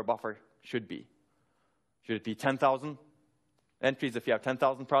 how big your buffer should be. Should it be 10,000 entries if you have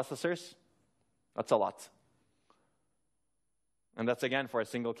 10,000 processors? That's a lot. And that's, again, for a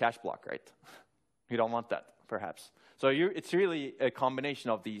single cache block, right? You don't want that, perhaps. So it's really a combination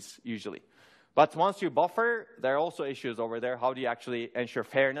of these, usually. But once you buffer, there are also issues over there. How do you actually ensure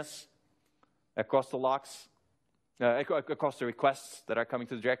fairness across the locks, across the requests that are coming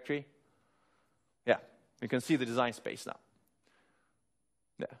to the directory? Yeah, you can see the design space now.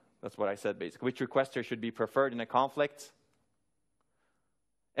 Yeah, that's what I said, basically. Which requester should be preferred in a conflict?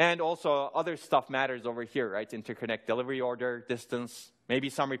 And also, other stuff matters over here, right? Interconnect delivery order, distance. Maybe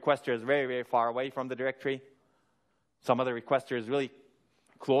some requester is very, very far away from the directory. Some other requester is really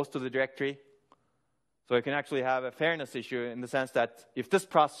close to the directory. So you can actually have a fairness issue in the sense that if this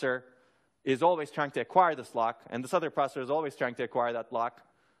processor is always trying to acquire this lock, and this other processor is always trying to acquire that lock,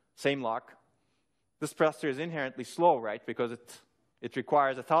 same lock, this processor is inherently slow, right? Because it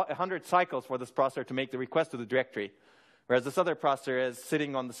requires 100 cycles for this processor to make the request to the directory. Whereas this other processor is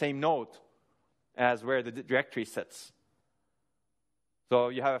sitting on the same node as where the directory sits. So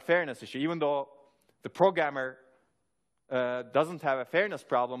you have a fairness issue. Even though the programmer doesn't have a fairness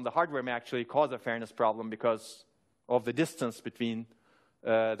problem, the hardware may actually cause a fairness problem because of the distance between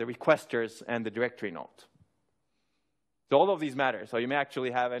the requesters and the directory node. So all of these matter. So you may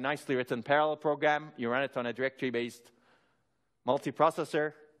actually have a nicely written parallel program. You run it on a directory-based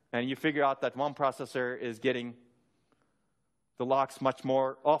multiprocessor, and you figure out that one processor is getting the locks much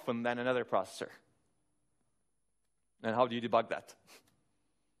more often than another processor. And how do you debug that?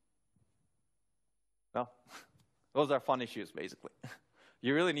 Well, those are fun issues, basically.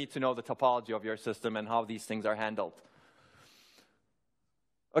 You really need to know the topology of your system and how these things are handled.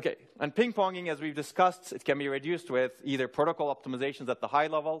 Okay, and ping-ponging, as we've discussed, it can be reduced with either protocol optimizations at the high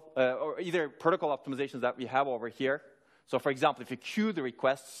level, or either protocol optimizations that we have over here. So, for example, if you queue the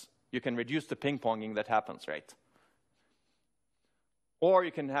requests, you can reduce the ping-ponging that happens, right? Or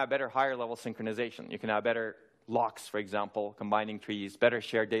you can have better higher-level synchronization. You can have better locks, for example, combining trees, better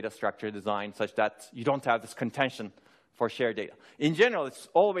shared data structure design such that you don't have this contention for shared data. In general, it's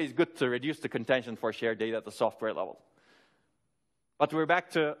always good to reduce the contention for shared data at the software level. But we're back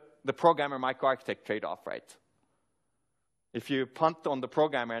to the programmer-microarchitect trade-off, right? If you punt on the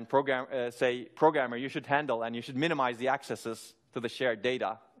programmer and say, programmer, you should handle and you should minimize the accesses to the shared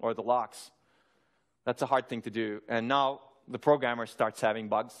data or the locks, that's a hard thing to do. And now the programmer starts having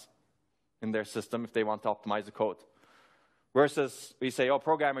bugs in their system if they want to optimize the code. Versus we say, oh,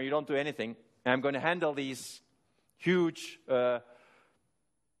 programmer, you don't do anything, and I'm going to handle these huge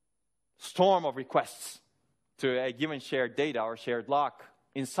storm of requests to a given shared data or shared lock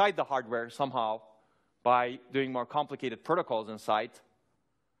inside the hardware somehow by doing more complicated protocols inside.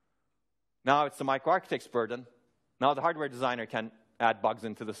 Now it's the microarchitect's burden. Now the hardware designer can add bugs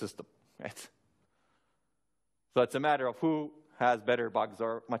into the system, right? So it's a matter of who has better bugs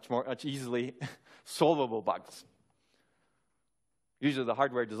or much easily solvable bugs. Usually the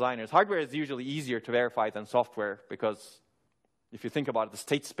hardware designers. Hardware is usually easier to verify than software because if you think about it, the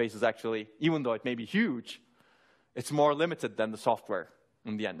state space is actually, even though it may be huge, it's more limited than the software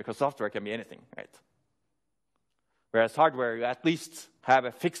in the end because software can be anything, right? Whereas hardware, you at least have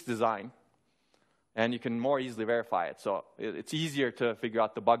a fixed design and you can more easily verify it. So it's easier to figure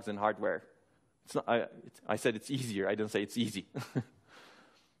out the bugs in hardware. It's not, I said it's easier. I didn't say it's easy.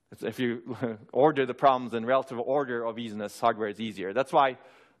 If you order the problems in relative order of easiness, hardware is easier. That's why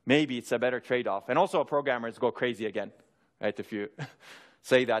maybe it's a better trade-off. And also programmers go crazy again, right? If you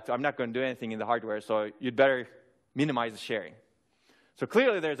say that, I'm not going to do anything in the hardware, so you'd better minimize the sharing. So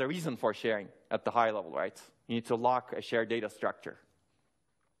clearly there's a reason for sharing at the high level, right? You need to lock a shared data structure.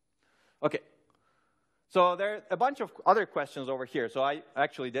 Okay. So there are a bunch of other questions over here. So I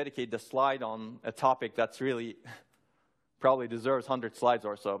actually dedicate the slide on a topic that's really probably deserves 100 slides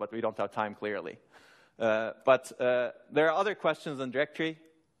or so, but we don't have time clearly. But there are other questions in directory.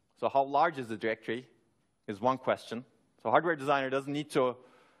 So how large is the directory is one question. So hardware designer doesn't need to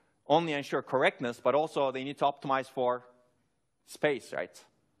only ensure correctness, but also they need to optimize for space, right?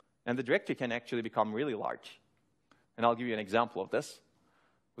 And the directory can actually become really large. And I'll give you an example of this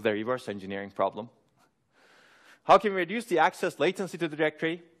with a reverse engineering problem. How can we reduce the access latency to the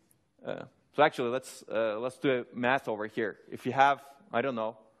directory? So actually, let's do a math over here. If you have, I don't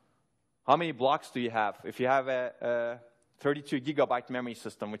know, how many blocks do you have? If you have a 32 gigabyte memory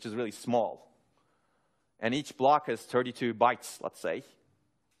system, which is really small, and each block is 32 bytes, let's say,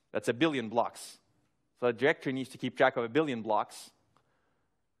 that's 1 billion blocks. So the directory needs to keep track of 1 billion blocks.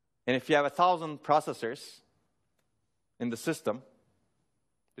 And if you have 1,000 processors in the system,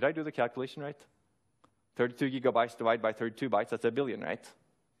 did I do the calculation right? 32 gigabytes divided by 32 bytes, that's 1 billion, right?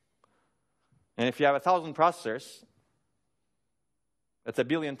 And if you have 1,000 processors, that's 1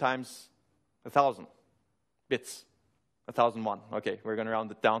 billion times 1,000 bits. 1,001. Okay, we're going to round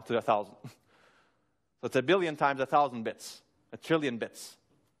it down to 1,000. So it's 1 billion times 1,000 bits, 1 trillion bits.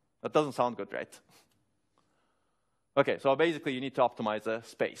 That doesn't sound good, right? Okay, so basically you need to optimize the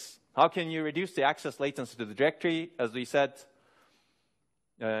space. How can you reduce the access latency to the directory? As we said,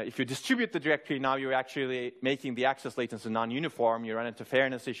 if you distribute the directory, now you're actually making the access latency non-uniform. You run into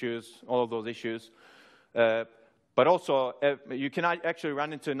fairness issues, all of those issues. But also, you can actually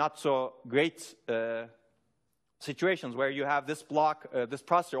run into not so great situations where you have this block, this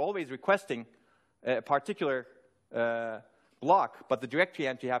processor always requesting a particular block, but the directory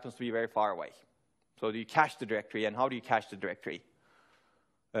entry happens to be very far away. So do you cache the directory, and how do you cache the directory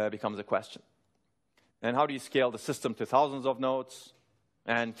becomes a question. And how do you scale the system to thousands of nodes?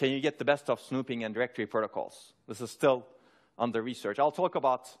 And can you get the best of snooping and directory protocols? This is still under research. I'll talk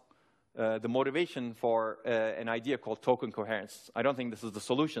about the motivation for an idea called token coherence. I don't think this is the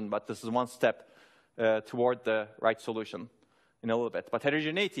solution, but this is one step toward the right solution in a little bit. But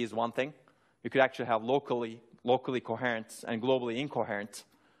heterogeneity is one thing. You could actually have locally coherent and globally incoherent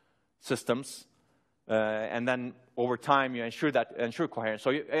systems. And then over time, you ensure coherence.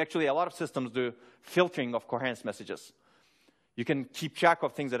 So actually, a lot of systems do filtering of coherence messages. You can keep track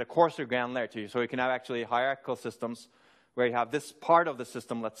of things at a coarser granularity. So you can have actually hierarchical systems where you have this part of the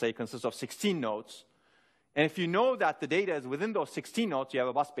system, let's say, consists of 16 nodes. And if you know that the data is within those 16 nodes, you have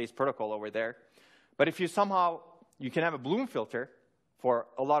a bus-based protocol over there. But if you can have a Bloom filter for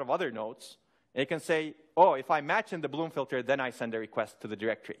a lot of other nodes, and you can say, oh, if I match in the Bloom filter, then I send a request to the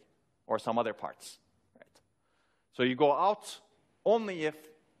directory or some other parts. Right? So you go out only if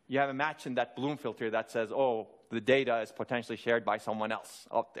you have a match in that Bloom filter that says, oh, the data is potentially shared by someone else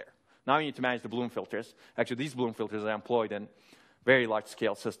out there. Now you need to manage the Bloom filters. Actually, these Bloom filters are employed in very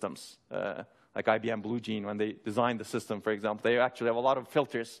large-scale systems, like IBM Blue Gene. When they designed the system, for example, they actually have a lot of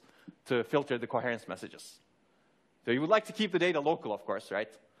filters to filter the coherence messages. So you would like to keep the data local, of course, right?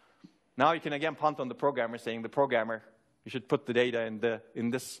 Now you can again punt on the programmer, saying the programmer, you should put the data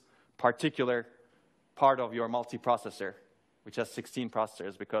in this particular part of your multiprocessor, which has 16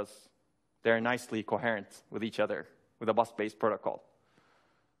 processors, because they're nicely coherent with each other with a bus-based protocol.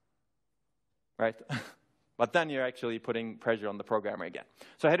 Right? But then you're actually putting pressure on the programmer again.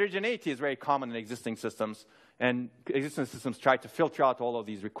 So heterogeneity is very common in existing systems, and existing systems try to filter out all of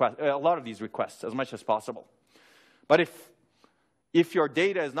these requests, a lot of these requests as much as possible. But if your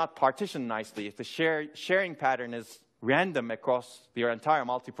data is not partitioned nicely, if the sharing pattern is random across your entire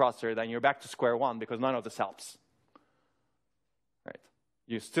multiprocessor, then you're back to square one because none of this helps. Right?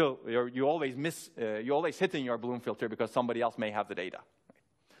 You always hit in your Bloom filter because somebody else may have the data.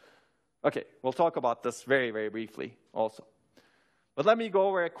 Okay, we'll talk about this very, very briefly also. But let me go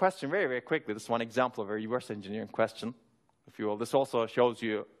over a question very, very quickly. This is one example of a reverse engineering question, if you will. This also shows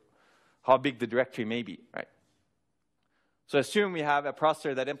you how big the directory may be, right? So assume we have a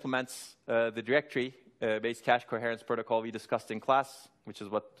processor that implements the directory-based cache coherence protocol we discussed in class, which is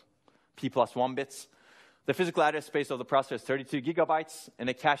what P+1 bits. The physical address space of the processor is 32 gigabytes, and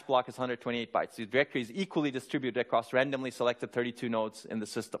the cache block is 128 bytes. The directory is equally distributed across randomly selected 32 nodes in the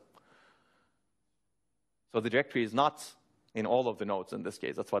system. So the directory is not in all of the nodes in this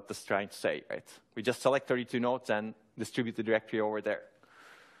case. That's what this is trying to say, right? We just select 32 nodes and distribute the directory over there.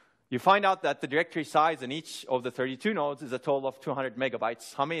 You find out that the directory size in each of the 32 nodes is a total of 200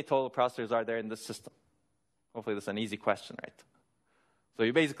 megabytes. How many total processors are there in this system? Hopefully this is an easy question, right? So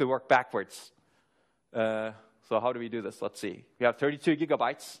you basically work backwards. So how do we do this? Let's see. We have 32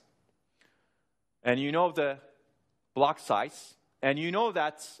 gigabytes, and you know the block size, and you know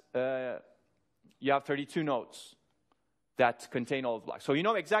that you have 32 nodes that contain all the blocks. So you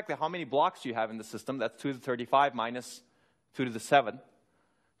know exactly how many blocks you have in the system. That's 2 to the 35 minus 2 to the 7,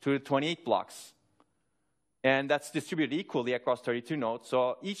 2 to the 28 blocks. And that's distributed equally across 32 nodes.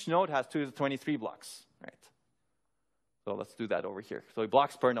 So each node has 2 to the 23 blocks, right? So let's do that over here. So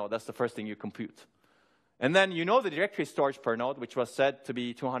blocks per node, that's the first thing you compute. And then you know the directory storage per node, which was said to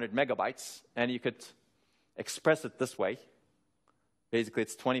be 200 megabytes, and you could express it this way. Basically,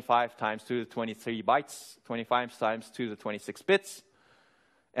 it's 25 times 2 to the 23 bytes, 25 times 2 to the 26 bits.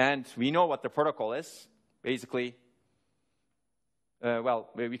 And we know what the protocol is. Basically, well,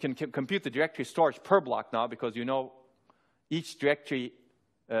 we can compute the directory storage per block now because you know each directory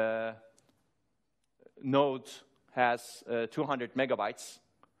node has 200 megabytes.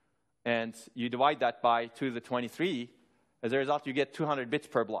 And you divide that by 2 to the 23. As a result, you get 200 bits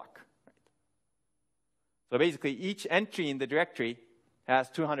per block. So basically, each entry in the directory has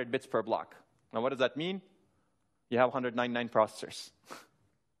 200 bits per block. Now, what does that mean? You have 199 processors.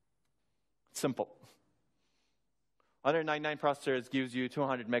 It's simple. 199 processors gives you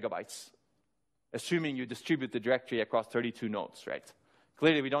 200 megabytes, assuming you distribute the directory across 32 nodes, right?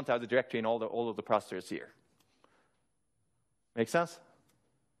 Clearly, we don't have the directory in all of the processors here. Make sense?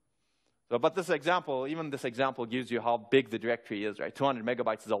 So, but this example, even this example gives you how big the directory is, right? 200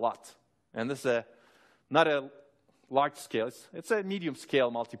 megabytes is a lot. And this is not a large scale. It's a medium scale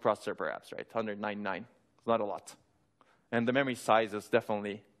multiprocessor, perhaps, right? 199. It's not a lot. And the memory size is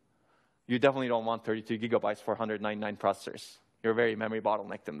definitely, you definitely don't want 32 gigabytes for 199 processors. You're very memory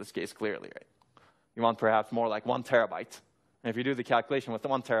bottlenecked in this case, clearly, right? You want perhaps more like 1 terabyte. And if you do the calculation with the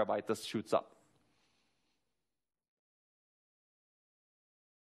 1 terabyte, this shoots up.